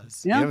whatever it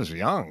was. Yeah. He was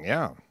young,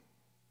 yeah.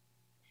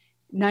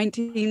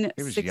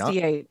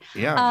 1968.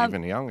 Yeah,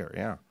 even younger,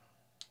 yeah.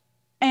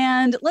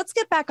 And let's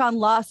get back on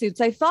lawsuits.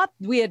 I thought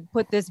we had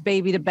put this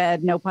baby to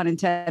bed, no pun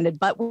intended,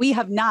 but we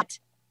have not.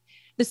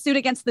 The suit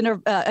against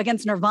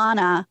against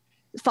Nirvana,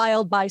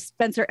 filed by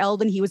Spencer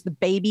Eldon. He was the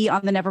baby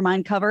on the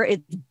Nevermind cover.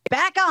 It's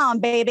back on,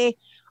 baby.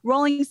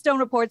 Rolling Stone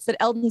reports that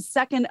Eldon's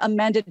second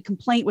amended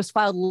complaint was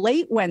filed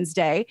late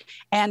Wednesday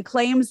and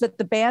claims that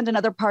the band and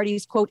other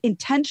parties, quote,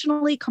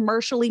 intentionally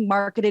commercially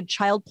marketed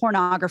child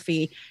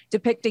pornography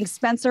depicting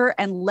Spencer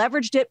and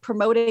leveraged it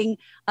promoting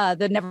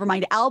the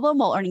Nevermind album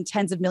while earning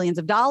tens of millions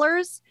of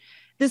dollars.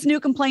 This new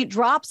complaint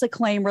drops a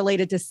claim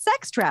related to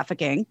sex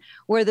trafficking,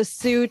 where the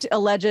suit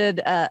alleged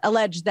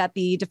that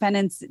the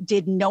defendants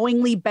did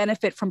knowingly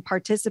benefit from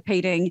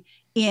participating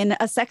in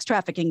a sex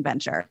trafficking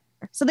venture.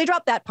 So they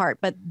dropped that part,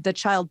 but the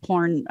child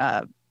porn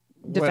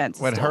defense.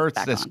 What is still hurts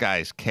back this on.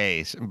 guy's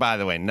case, and by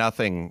the way,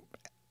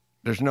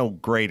 there's no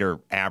greater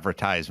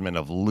advertisement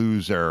of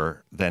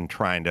loser than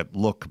trying to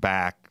look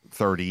back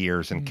 30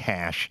 years and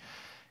cash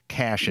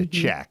a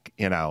check,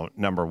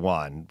 number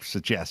one,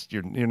 suggests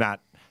you're not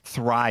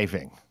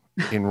thriving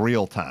in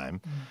real time.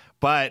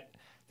 But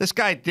this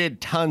guy did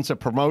tons of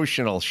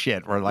promotional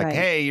shit where like,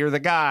 hey, you're the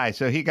guy.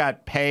 So he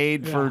got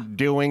paid for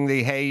doing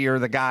the, hey, you're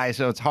the guy.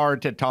 So it's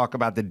hard to talk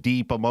about the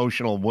deep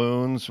emotional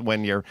wounds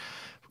when you're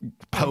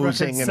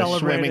posing in a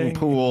swimming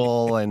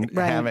pool and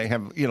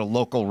have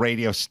local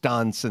radio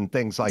stunts and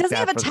things like that.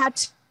 Does he have a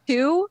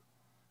tattoo?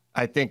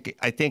 I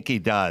think he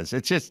does.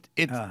 It's just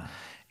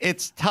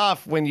it's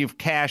tough when you've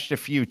cashed a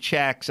few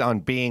checks on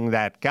being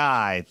that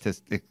guy to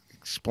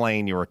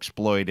explain you're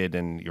exploited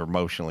and you're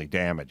emotionally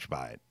damaged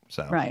by it.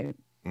 So right.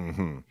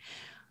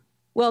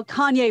 Well,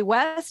 Kanye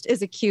West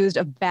is accused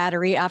of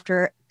battery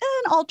after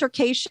an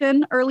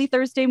altercation early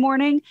Thursday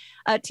morning.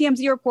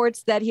 TMZ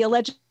reports that he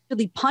allegedly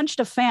punched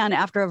a fan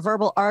after a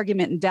verbal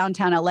argument in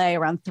downtown LA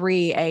around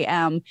 3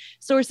 a.m.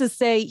 Sources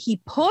say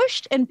he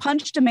pushed and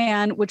punched a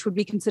man, which would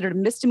be considered a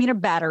misdemeanor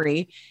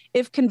battery.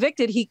 If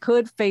convicted, he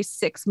could face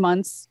 6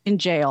 months in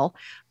jail.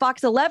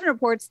 Fox 11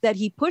 reports that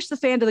he pushed the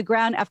fan to the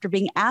ground after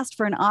being asked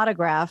for an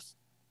autograph.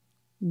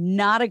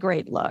 Not a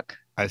great look.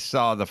 I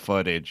saw the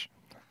footage.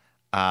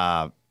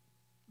 The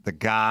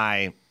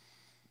guy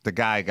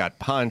got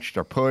punched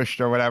or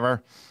pushed or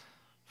whatever.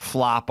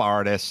 Flop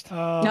artist. Full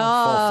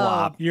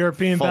flop.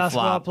 European Full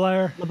basketball flop.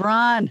 player.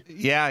 LeBron.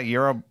 Yeah,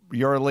 you're a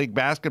EuroLeague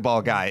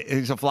basketball guy.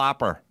 He's a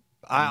flopper.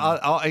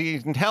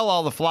 You can tell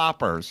all the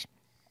floppers.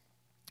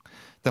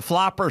 The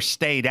floppers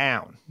stay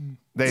down.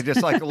 They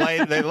just like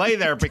lay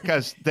there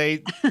because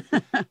they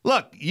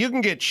look. You can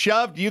get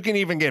shoved. You can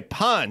even get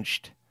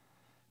punched.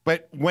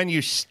 But when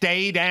you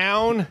stay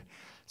down,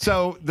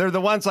 so they're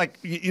the ones like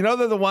they're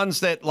the ones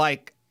that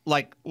like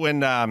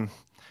when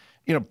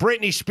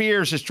Britney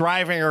Spears is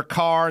driving her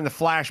car and the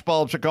flash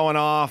bulbs are going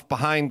off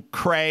behind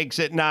Craig's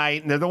at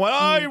night, and they're the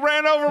one, he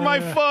ran over my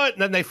foot,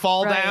 and then they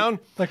fall down.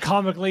 The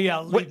comically leap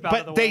out of the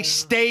But they way.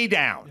 stay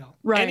down. Yeah.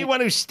 Right.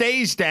 Anyone who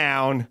stays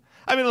down.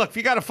 I mean, look, if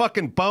you got a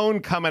fucking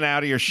bone coming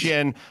out of your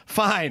shin,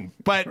 fine.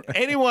 But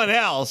anyone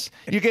else,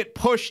 you get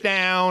pushed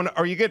down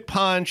or you get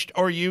punched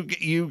or you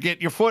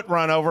get your foot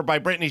run over by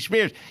Britney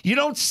Spears. You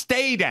don't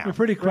stay down. You're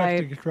pretty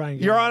quick to try and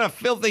get You're out. on a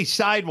filthy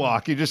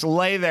sidewalk. You just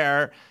lay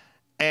there.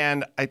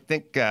 And I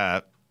think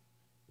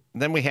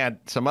then we had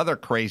some other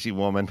crazy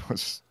woman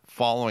was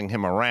following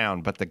him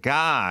around. But the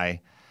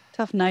guy...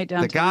 Tough night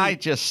downtown. The guy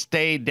just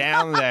stayed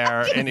down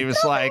there, and he was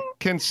like,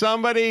 "Can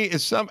somebody?"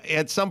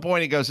 At some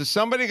point, he goes, "Is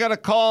somebody going to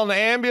call an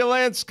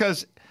ambulance?"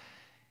 Because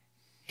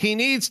he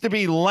needs to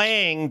be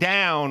laying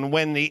down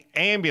when the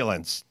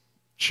ambulance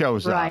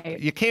shows up.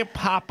 You can't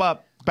pop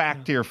up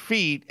back to your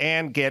feet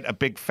and get a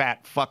big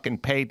fat fucking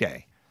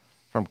payday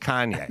from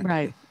Kanye.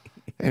 Right.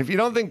 And if you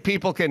don't think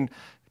people can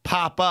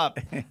pop up,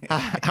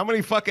 how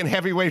many fucking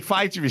heavyweight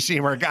fights have you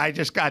seen where a guy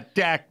just got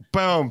decked,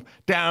 boom,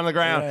 down on the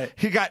ground? Right.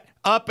 He got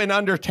up and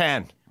under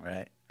 10.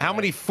 Right. How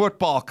many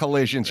football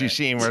collisions you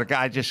seen where a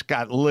guy just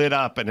got lit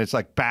up and it's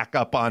like back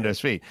up onto his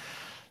feet?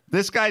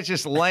 This guy's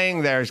just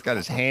laying there. He's got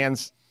his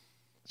hands.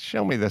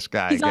 Show me this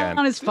guy He's again.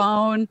 on his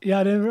phone. Yeah,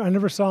 I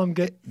never saw him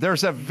get.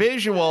 There's a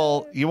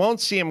visual. You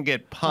won't see him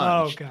get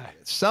punched. Oh, okay.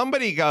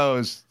 Somebody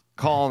goes,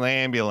 call an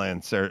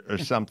ambulance or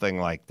something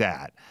like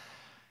that.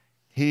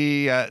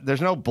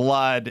 There's no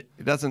blood.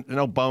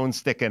 No bone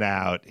sticking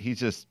out. He's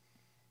just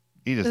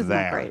Isn't there.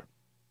 that great?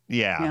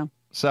 Yeah.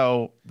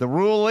 So the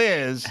rule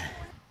is,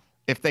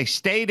 if they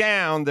stay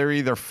down, they're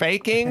either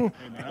faking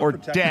or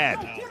dead.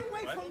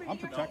 I'm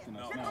protecting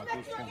us now at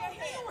this point.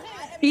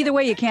 Either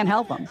way, you can't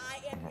help him.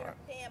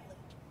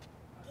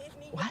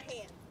 What?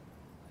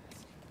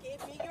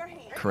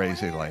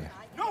 Crazy lady.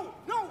 No,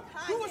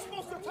 you were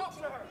supposed to talk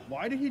to her.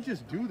 Why did he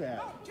just do that?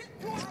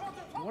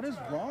 What is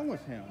wrong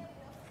with him?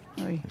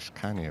 It's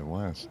Kanye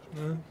West.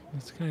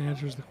 This kind of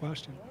answers the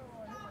question.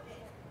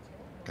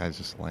 Guy's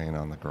just laying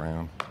on the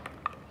ground.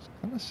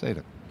 I'm gonna say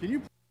to. Can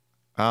you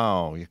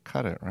Oh, you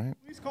cut it, right?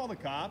 please call the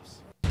cops?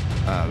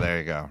 Oh, there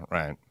you go.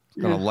 Right.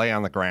 He's gonna lay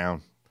on the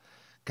ground.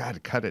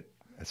 God, cut it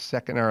a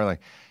second early.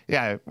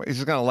 Yeah, he's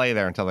just gonna lay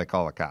there until they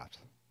call the cops.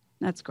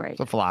 That's great. It's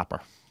a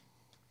flopper.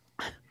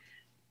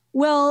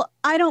 Well,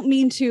 I don't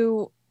mean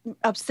to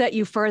upset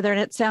you further,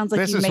 and it sounds like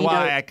This you is made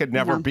why I could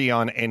never you know. be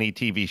on any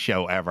TV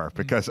show ever,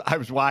 because I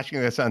was watching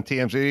this on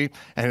TMZ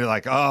and you're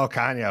like, oh,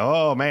 Kanye,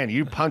 oh man,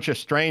 you punch a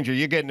stranger,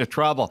 you get into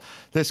trouble.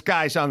 This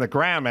guy's on the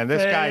ground, man.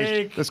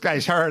 This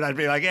guy's hurt. I'd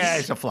be like, yeah,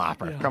 he's a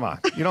flopper. Come on.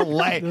 You don't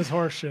lay. This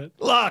horse shit.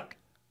 Look,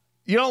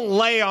 you don't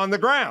lay on the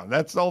ground.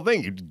 That's the whole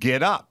thing. You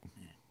get up.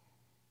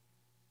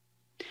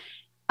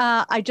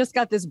 I just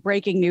got this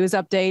breaking news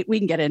update. We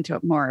can get into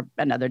it more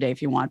another day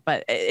if you want,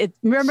 but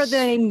remember the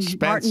name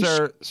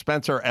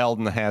Spencer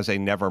Eldon has a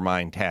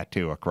Nevermind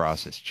tattoo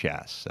across his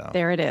chest. So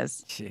there it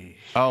is.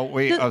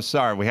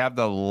 Sorry. We have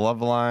the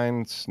love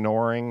line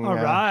snoring. All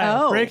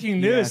right. Breaking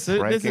news.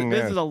 Yes. This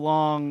is a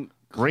long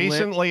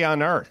Recently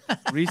unearthed.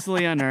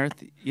 Recently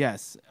unearthed,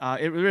 yes.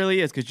 It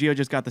really is, because Gio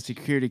just got the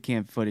security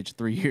cam footage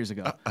 3 years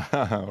ago.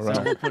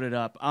 So we'll put it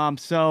up.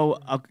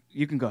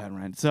 You can go ahead,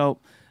 Ryan. So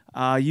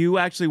you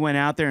actually went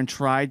out there and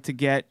tried to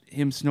get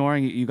him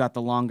snoring. You got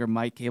the longer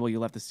mic cable. You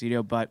left the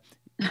studio, but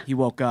he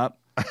woke up,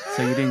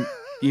 so you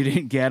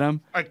didn't get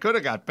him. I could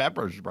have got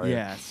pepper spray.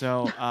 Yeah.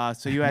 So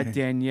you had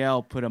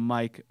Danielle put a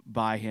mic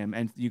by him,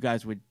 and you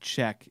guys would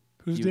check.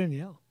 Who's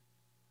Danielle?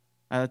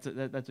 That's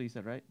what you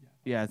said, right?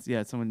 Yeah,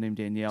 it's someone named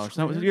Danielle,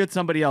 or you had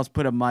somebody else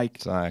put a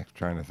mic. I'm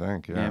trying to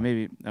think. Yeah,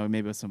 maybe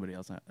it was somebody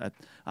else. But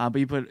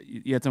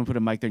you had someone put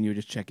a mic there, and you would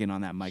just check in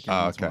on that mic.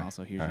 Okay.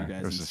 Also, here's you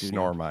guys. There's a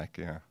snore mic.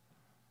 Yeah.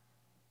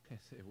 Yes,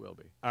 it will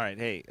be. All right,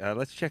 hey,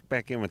 let's check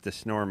back in with the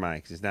snore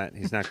mics. He's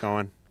not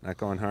going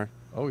hard.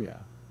 Oh yeah.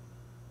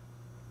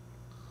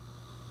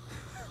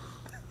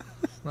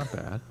 It's not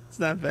bad. It's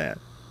not bad.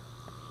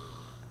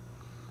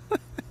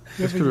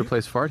 This could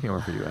replace fart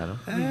humor for you, Adam.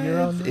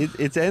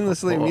 It's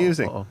endlessly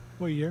amusing.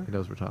 What year? He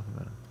knows we're talking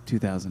about.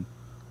 2000.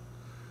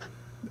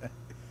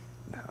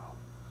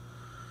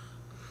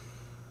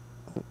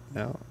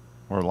 No.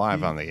 We're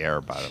live on the air,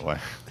 by the way.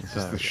 This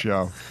is the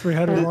show.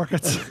 300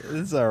 markets.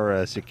 This is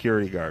our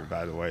security guard,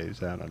 by the way,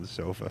 who's out on the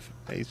sofa.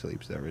 He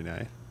sleeps every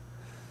night.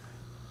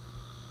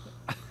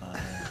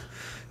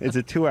 It's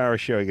a 2-hour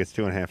show. He gets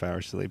 2.5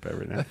 hours sleep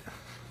every night.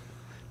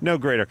 No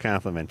greater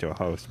compliment to a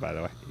host, by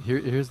the way.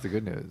 Here's the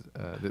good news.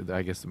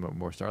 I guess the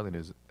more startling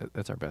news.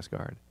 That's our best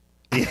guard.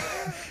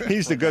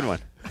 He's the good one.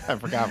 I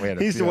forgot we had.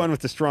 He's the one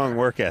with the strong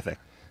work ethic.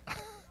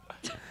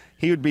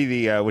 He would be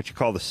the what you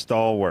call the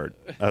stalwart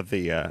of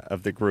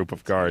the group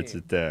of guards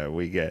that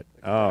we get.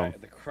 Oh,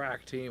 the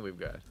crack team we've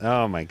got.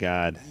 Oh my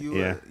God!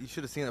 You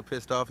should have seen how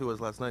pissed off he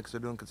was last night because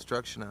they're doing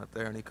construction out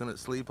there and he couldn't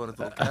sleep on his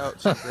little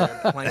couch. They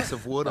had planks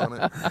of wood on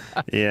it.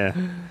 Yeah.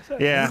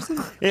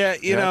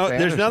 You know,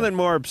 there's nothing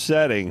more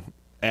upsetting.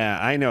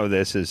 I know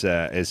this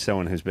as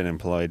someone who's been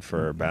employed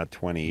for about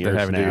 20 years They're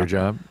having now. to do your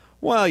job.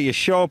 Well, you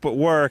show up at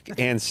work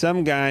and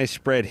some guy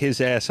spread his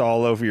ass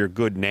all over your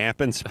good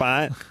napping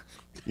spot.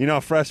 You know how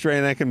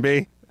frustrating that can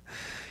be?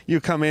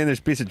 You come in, there's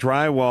a piece of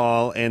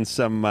drywall and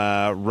some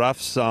rough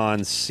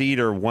sawn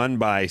cedar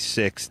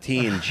 1x6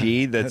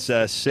 T&G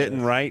that's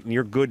sitting right in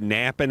your good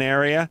napping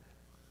area.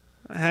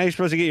 How are you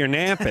supposed to get your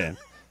nap in?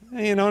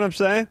 You know what I'm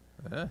saying?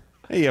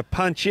 Hey, you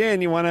punch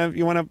in, you want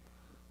to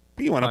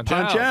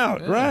punch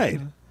out. Yeah. Right?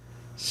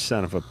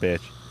 Son of a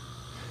bitch.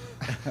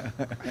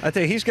 I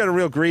tell you, he's got a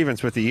real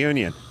grievance with the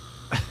union.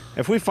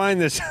 If we find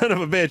this son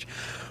of a bitch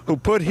who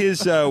put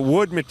his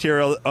wood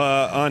material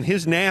on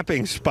his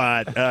napping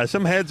spot,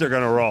 some heads are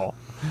going to roll.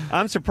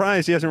 I'm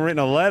surprised he hasn't written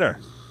a letter.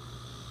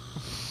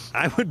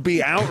 I would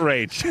be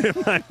outraged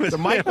if I was. The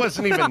mic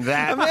wasn't even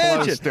that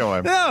close to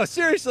him. No,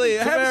 seriously,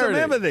 have some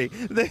empathy.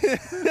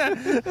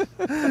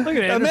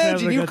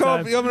 Imagine you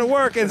come to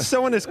work and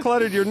someone has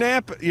cluttered your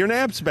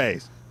nap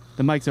space.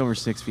 The mic's over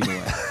 6 feet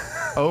away.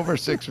 Over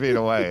 6 feet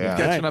away. Yeah.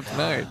 Catching up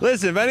tonight.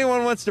 Listen, if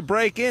anyone wants to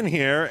break in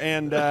here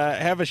and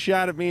have a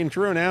shot at me and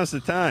Drew, now's the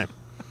time.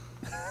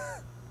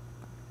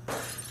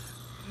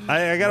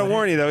 I got to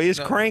warn you, though, he is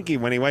cranky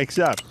when he wakes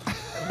up.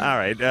 All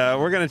right,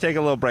 we're going to take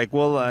a little break.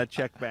 We'll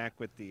check back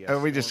with the...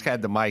 we just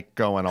had the mic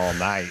going all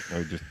night.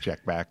 We just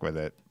checked back with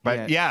it.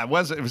 But yeah, it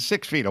was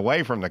 6 feet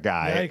away from the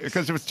guy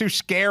because it was too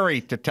scary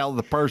to tell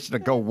the person to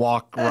go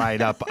walk right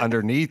up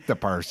underneath the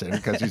person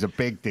because he's a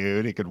big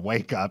dude. He could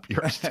wake up.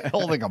 You're still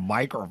holding a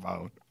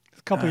microphone.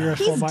 A couple years.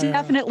 He's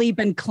definitely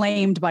been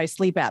claimed by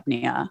sleep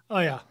apnea. Oh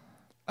yeah.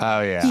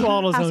 Oh yeah.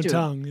 Swallowed his own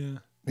tongue.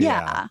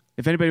 Yeah.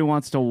 If anybody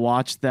wants to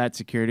watch that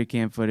security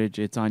cam footage,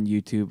 it's on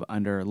YouTube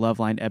under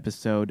Loveline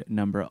episode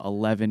number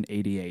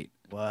 1188.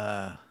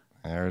 Wow.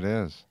 There it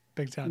is.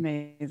 Big time.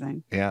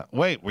 Amazing. Yeah.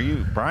 Wait, were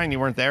you, Brian, you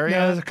weren't there yet?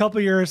 Yeah, it was a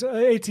couple years,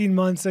 18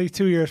 months,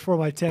 2 years for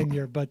my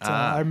tenure, but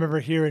I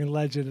remember hearing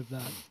legend of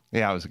that.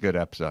 Yeah, it was a good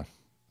episode.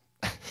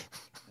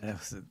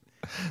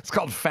 It's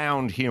called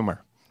Found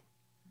Humor.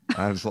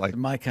 I was like,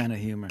 my kind of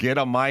humor. Get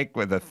a mic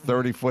with a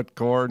 30-foot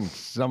cord and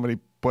somebody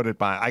put it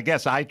by. I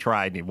guess I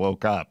tried and he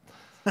woke up.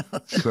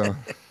 So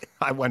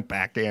I went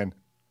back in.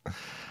 All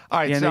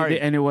right, sorry.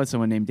 And it was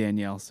someone named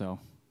Danielle, so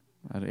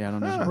I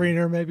don't know.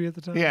 Greener maybe at the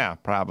time. Yeah,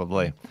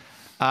 probably.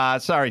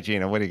 Sorry,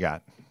 Gina, what do you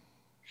got?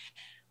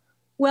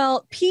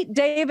 Well, Pete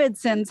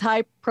Davidson's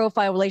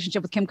high-profile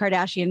relationship with Kim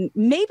Kardashian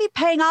may be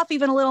paying off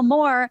even a little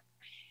more.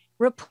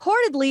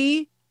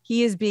 Reportedly,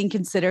 he is being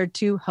considered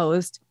to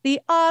host the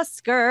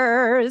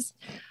Oscars.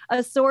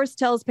 A source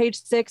tells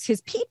Page Six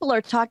his people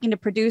are talking to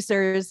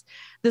producers.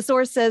 The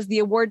source says the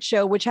award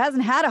show, which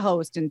hasn't had a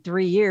host in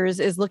 3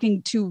 years, is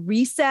looking to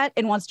reset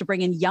and wants to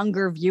bring in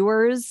younger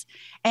viewers.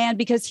 And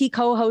because he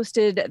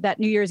co-hosted that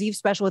New Year's Eve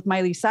special with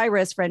Miley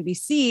Cyrus for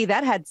NBC,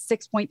 that had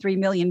 6.3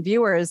 million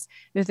viewers.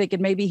 They're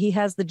thinking maybe he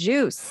has the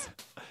juice.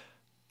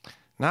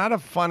 Not a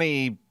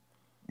funny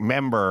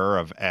member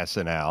of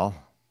SNL.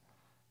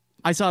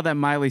 I saw that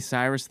Miley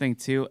Cyrus thing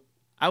too.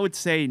 I would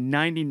say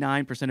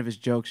 99% of his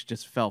jokes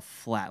just fell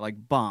flat,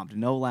 like bombed.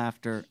 No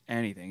laughter,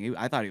 anything.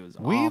 I thought he was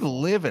We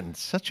awful. live in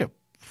such a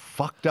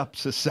fucked up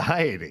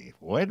society.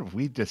 Where did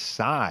we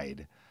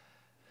decide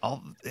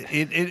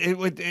It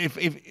would if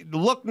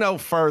look no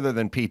further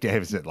than Pete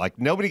Davidson. Like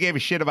nobody gave a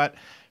shit about.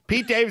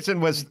 Pete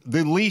Davidson was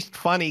the least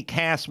funny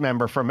cast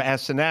member from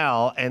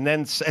SNL, and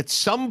then at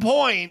some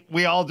point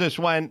we all just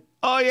went,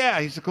 "Oh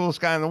yeah, he's the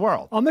coolest guy in the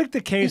world." I'll make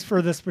the case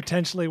for this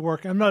potentially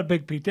working. I'm not a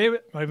big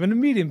not even a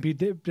medium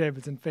Pete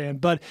Davidson fan,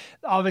 but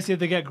obviously if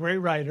they get great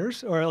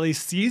writers, or at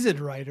least seasoned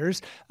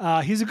writers,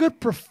 he's a good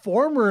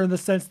performer in the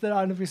sense that, I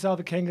don't know if you saw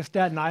The King of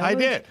Staten Island. I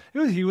did.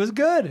 He was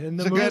good in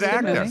the He's a movie. good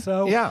actor.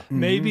 So yeah.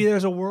 maybe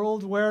there's a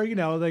world where,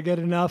 they get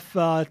enough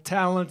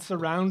talent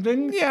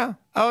surrounding. Yeah.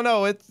 Oh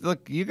no,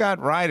 look, you got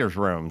writers'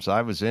 rooms.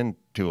 I was in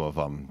 2 of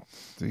them.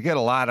 You get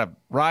a lot of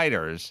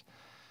writers.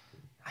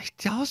 I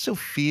also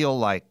feel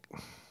like a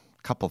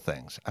couple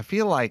things. I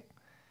feel like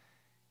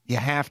you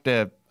have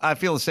to. I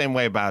feel the same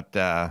way about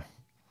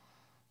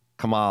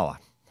Kamala,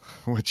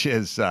 which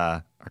is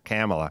or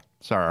Kamala.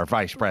 Sorry, our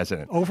vice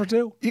president. Over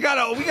 2. You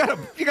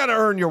gotta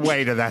earn your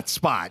way to that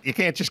spot. You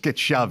can't just get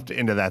shoved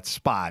into that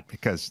spot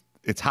because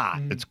it's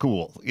hot, it's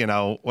cool,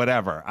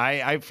 whatever.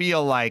 I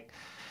feel like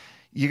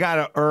you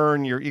gotta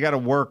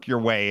work your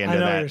way into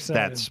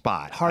that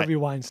spot. Harvey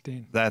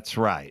Weinstein. That's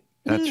right.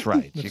 That's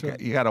right.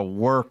 You got to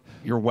work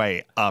your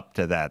way up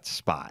to that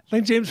spot. I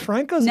think James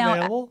Franco's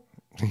available.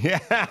 Yeah,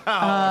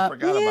 I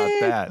forgot about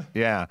that.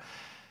 Yeah.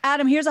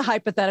 Adam, here's a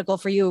hypothetical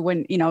for you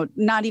when,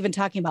 not even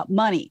talking about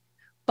money,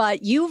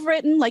 but you've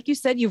written, like you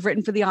said, you've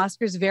written for the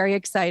Oscars, very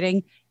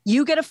exciting.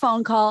 You get a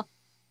phone call.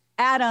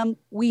 Adam,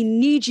 we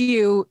need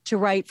you to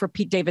write for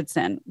Pete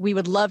Davidson. We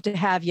would love to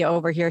have you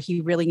over here.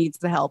 He really needs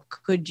the help.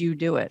 Could you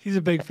do it? He's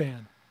a big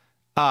fan.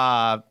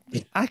 I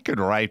could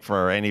write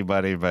for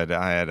anybody, but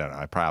I don't know.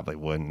 I probably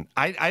wouldn't.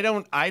 I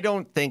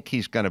don't think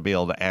he's going to be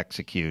able to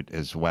execute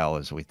as well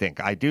as we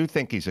think. I do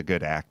think he's a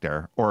good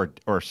actor,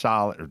 or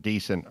solid, or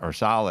decent, or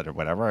solid, or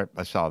whatever.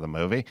 I saw the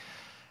movie.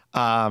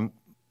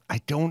 I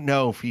don't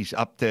know if he's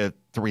up to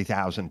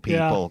 3,000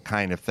 people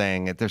kind of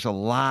thing. There's a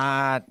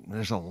lot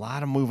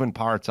of moving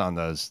parts on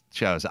those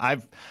shows.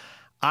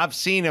 I've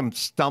seen him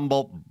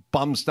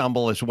bum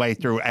stumble his way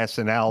through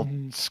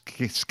SNL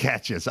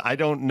sketches. I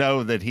don't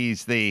know that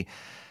he's the.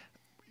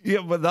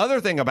 But the other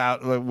thing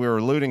about we were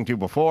alluding to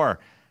before,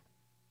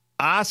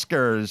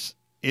 Oscars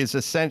is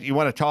essentially, you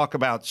want to talk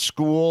about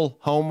school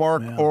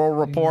homework, oral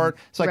report.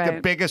 It's like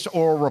the biggest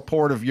oral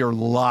report of your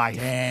life.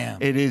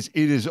 Damn. It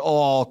is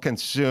all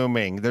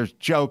consuming. There's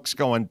jokes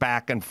going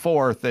back and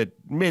forth at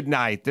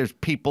midnight. There's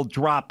people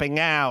dropping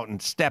out and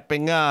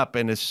stepping up.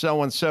 And is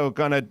so-and-so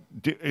going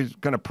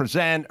to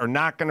present or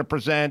not going to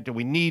present? Do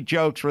we need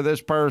jokes for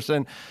this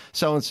person?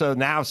 So-and-so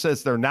now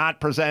says they're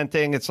not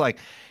presenting. It's like,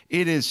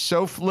 it is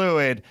so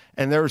fluid,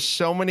 and there's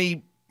so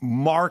many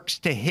marks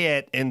to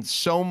hit, and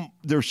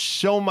there's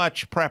so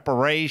much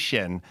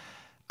preparation.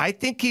 I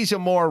think he's a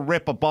more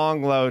rip a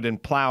bong load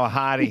and plow a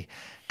hottie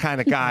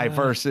kind of guy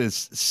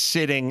versus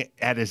sitting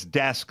at his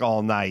desk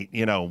all night,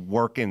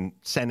 working,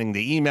 sending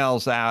the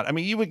emails out. I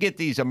mean, you would get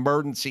these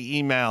emergency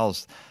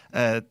emails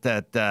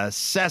that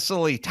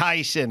Cecily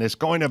Tyson is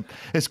going to.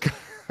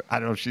 I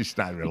don't know if she's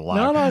not even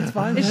alive. No, it's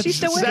fine. Is she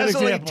still with us?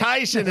 Cecily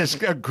Tyson has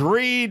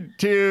agreed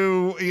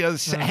to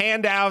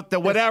hand out the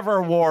whatever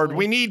award.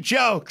 We need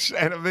jokes.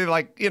 And it'll be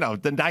like,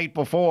 the night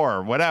before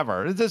or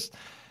whatever.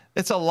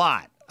 It's a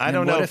lot. I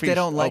don't know if they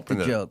don't like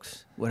the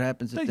jokes. What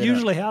happens if that they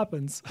usually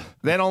happens?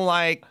 They don't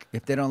like.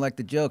 If they don't like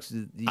the jokes,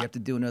 do you have to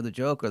do another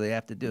joke, or they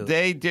have to do?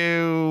 They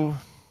do.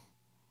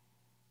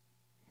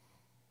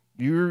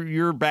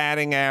 Your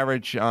batting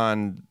average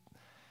on.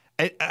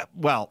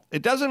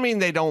 It doesn't mean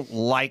they don't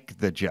like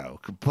the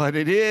joke, but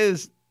it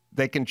is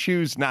they can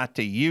choose not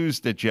to use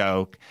the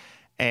joke,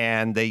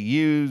 and they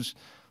use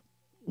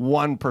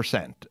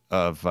 1%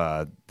 of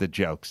the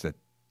jokes that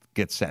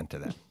get sent to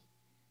them,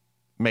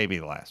 maybe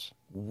less.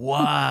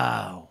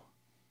 Wow.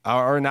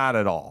 Or not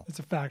at all. It's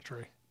a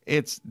factory.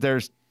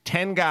 There's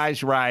 10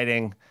 guys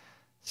writing.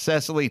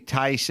 Cecily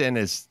Tyson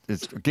is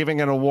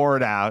giving an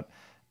award out,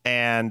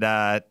 and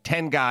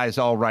 10 guys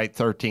all write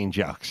 13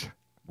 jokes.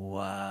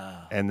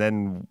 Wow. And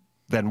then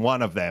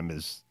one of them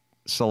is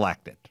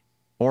selected,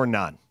 or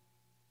none.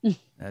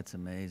 That's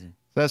amazing.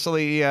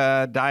 Cecily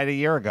died a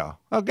year ago.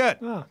 Oh, good.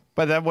 Oh.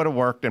 But that would have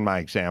worked in my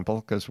example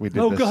because we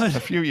did this a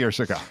few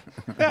years ago.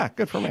 Yeah,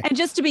 good for me. And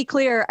just to be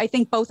clear, I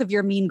think both of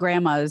your mean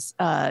grandmas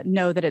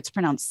know that it's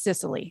pronounced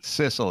Sicily.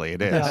 Sicily,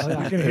 it is. Yeah,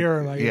 I can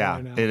hear her. Yeah,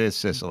 right now. it is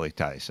Cecily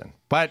Tyson.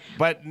 But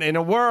in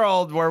a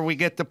world where we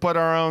get to put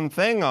our own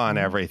thing on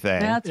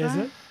everything. That's Is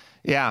right. it?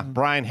 Yeah,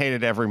 Brian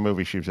hated every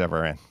movie she was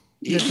ever in.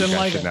 You didn't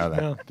like it. Know that.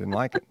 No. Didn't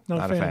like it.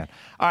 Not a fan.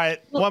 All right,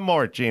 one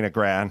more, Gina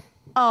Gran.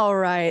 All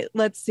right,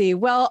 let's see.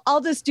 Well, I'll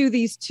just do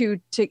these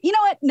two. You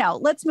know what? No,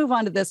 let's move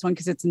on to this one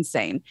because it's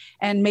insane.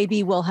 And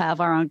maybe we'll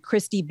have our own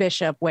Christy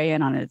Bishop weigh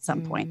in on it at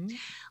some point.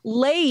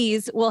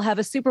 Lay's will have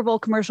a Super Bowl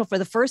commercial for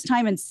the first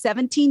time in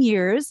 17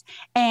 years.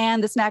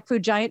 And the snack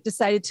food giant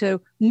decided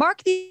to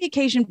mark the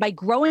occasion by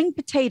growing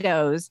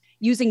potatoes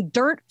using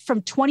dirt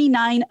from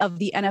 29 of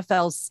the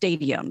NFL's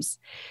stadiums.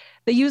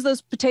 They use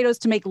those potatoes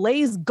to make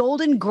Lay's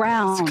Golden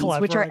Grounds,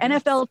 which are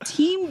NFL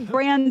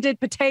team-branded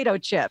potato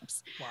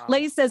chips.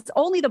 Lay's says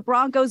only the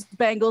Broncos,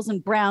 Bengals,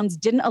 and Browns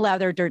didn't allow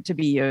their dirt to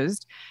be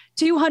used.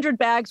 200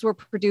 bags were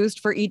produced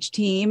for each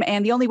team,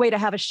 and the only way to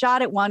have a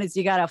shot at one is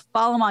you got to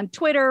follow them on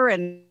Twitter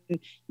and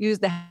use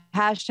the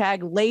hashtag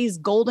Lay's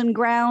Golden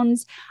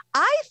Grounds.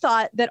 I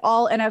thought that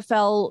all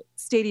NFL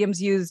stadiums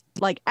used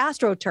like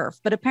AstroTurf,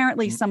 but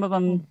apparently some of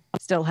them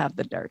still have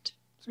the dirt.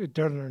 There's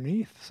dirt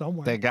underneath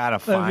somewhere. They gotta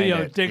find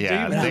it. Dig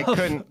Yeah,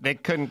 deep. they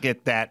couldn't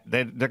get that.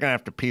 They're gonna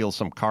have to peel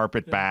some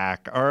carpet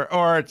back,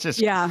 or it's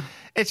just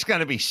it's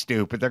gonna be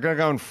stupid. They're gonna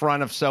go in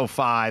front of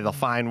SoFi. They'll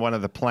find one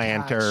of the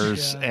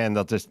planters and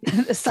they'll just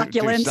do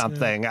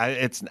something.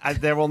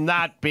 There will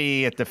not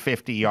be at the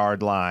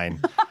 50-yard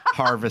line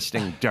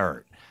harvesting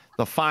dirt.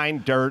 They'll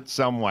find dirt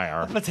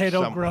somewhere.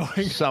 Potato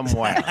growing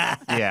somewhere.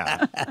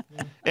 Yeah,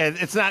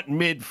 it's not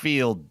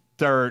midfield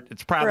dirt.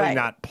 It's probably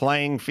not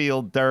playing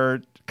field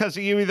dirt. Because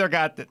you either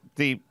got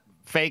the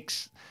fake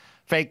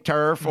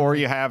turf, or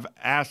you have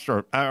you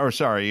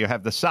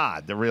have the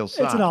sod, the real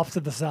sod. It's an off to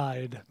the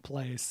side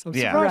place. I'm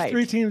Yeah. surprised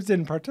 3 teams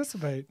didn't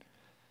participate.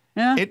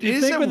 Yeah, It You'd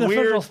is think a with the weird.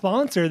 official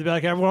sponsor, they'd be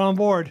like, everyone on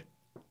board.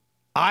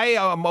 I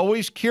am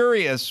always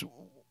curious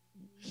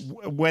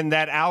when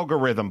that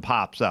algorithm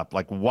pops up,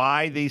 like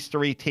why these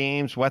 3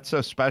 teams? What's so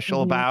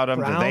special about them?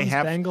 Browns, Do they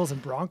have Bengals,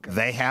 and Broncos.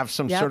 They have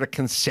some sort of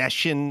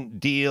concession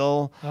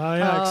deal. Oh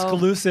yeah,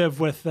 exclusive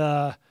with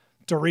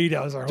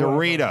Doritos or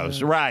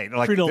Doritos, right?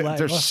 Like Frito-Lay,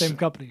 there's same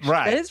company.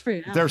 right? That is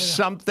Frito. There's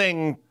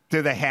something.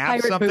 Do they have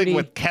Pirate something booty.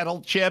 with kettle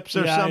chips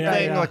or Yeah,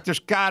 something? yeah. Like there's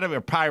got to be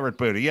a pirate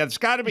booty. Yeah, there's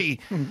got to be.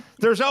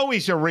 There's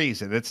always a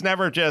reason. It's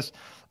never just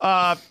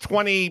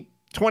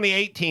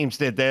 28 teams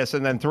did this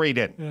and then 3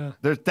 didn't. Yeah.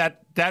 There's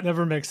that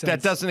never makes sense.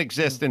 That doesn't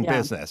exist in Yeah.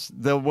 business.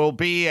 There will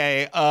be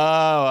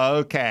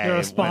okay. You're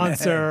a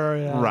sponsor.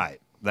 yeah.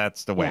 Right.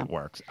 That's the way it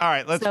works. All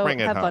right, let's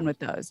bring it have home. fun with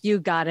those. You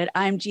got it.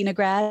 I'm Gina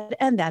Grad,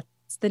 and that's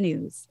the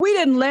news. We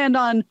didn't land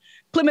on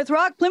Plymouth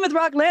Rock. Plymouth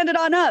Rock landed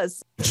on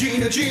us.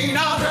 Gina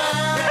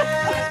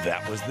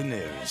That was the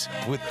news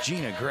with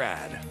Gina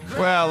Grad.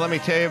 Well, let me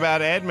tell you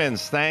about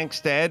Edmunds. Thanks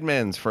to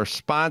Edmunds for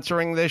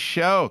sponsoring this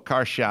show.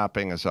 Car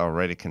shopping is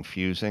already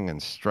confusing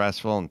and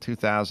stressful in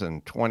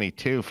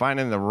 2022.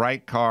 Finding the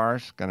right car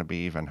is going to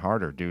be even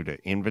harder due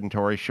to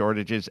inventory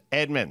shortages.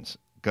 Edmunds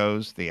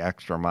goes the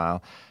extra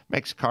mile,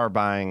 makes car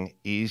buying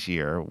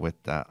easier with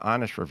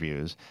honest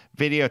reviews,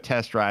 video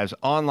test drives,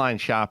 online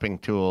shopping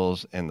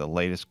tools, and the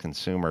latest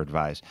consumer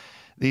advice.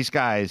 These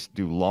guys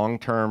do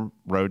long-term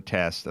road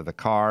tests of the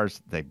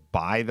cars. They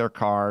buy their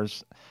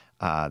cars.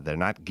 They're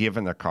not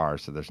given their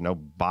cars, so there's no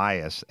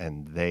bias,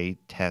 and they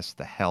test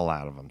the hell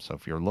out of them. So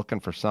if you're looking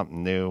for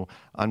something new,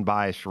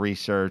 unbiased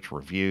research,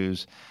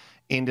 reviews,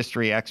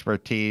 industry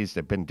expertise,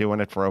 they've been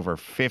doing it for over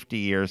 50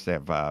 years. They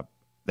have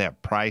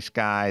price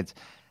guides.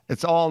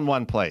 It's all in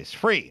one place.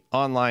 Free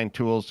online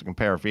tools to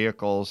compare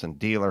vehicles and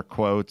dealer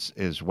quotes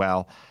as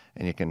well.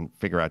 And you can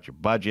figure out your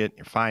budget,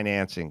 your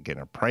financing, get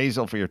an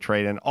appraisal for your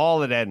trade-in,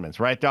 all at Edmunds.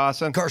 Right,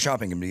 Dawson? Car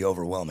shopping can be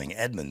overwhelming.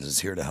 Edmunds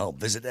is here to help.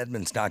 Visit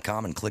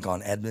Edmunds.com and click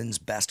on Edmunds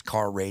Best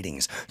Car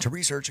Ratings to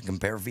research and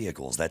compare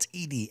vehicles. That's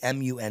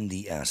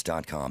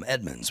EDMUNDS.com.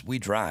 Edmunds, we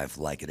drive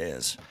like it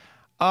is.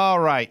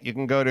 All right, you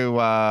can go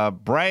to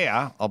Brea.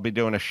 I'll be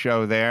doing a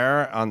show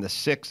there on the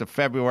 6th of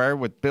February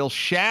with Bill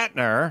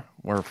Shatner.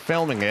 We're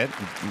filming it.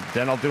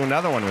 Then I'll do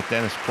another one with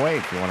Dennis Quaid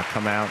if you want to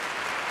come out,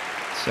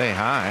 say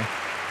hi.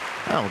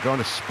 Oh, we're going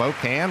to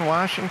Spokane,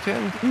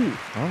 Washington.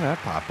 Oh, that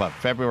pop up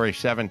February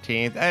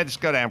 17th. Just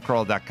go to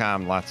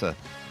amcarolla.com. Lots of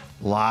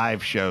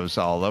live shows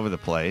all over the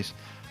place.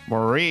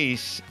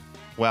 Maurice,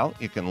 well,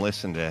 you can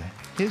listen to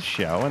his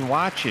show and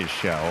watch his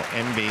show,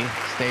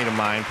 MB State of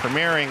Mind,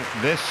 premiering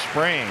this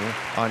spring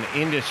on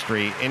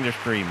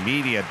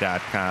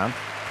industrymedia.com.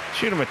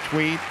 Shoot him a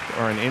tweet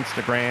or an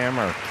Instagram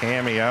or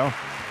Cameo.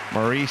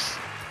 Maurice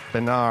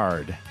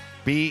Benard,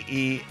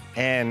 Benard.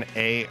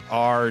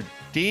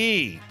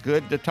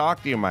 Good to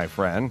talk to you, my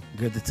friend.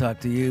 Good to talk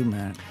to you,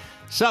 man.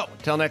 So,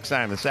 until next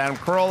time, this is Adam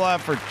Carolla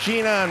for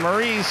Gina and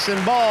Maurice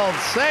and Bald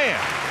saying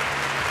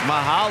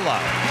mahalo.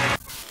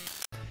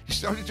 He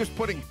started just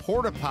putting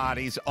porta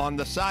potties on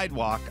the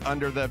sidewalk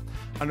under the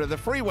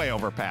freeway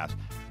overpass.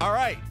 All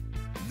right,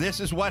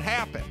 this is what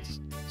happens.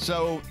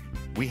 So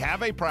we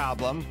have a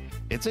problem.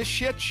 It's a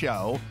shit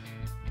show.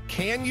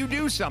 Can you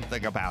do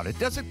something about it?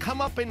 Does it come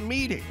up in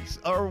meetings?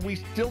 Or are we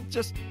still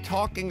just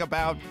talking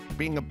about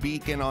being a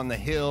beacon on the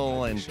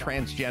hill and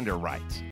transgender rights?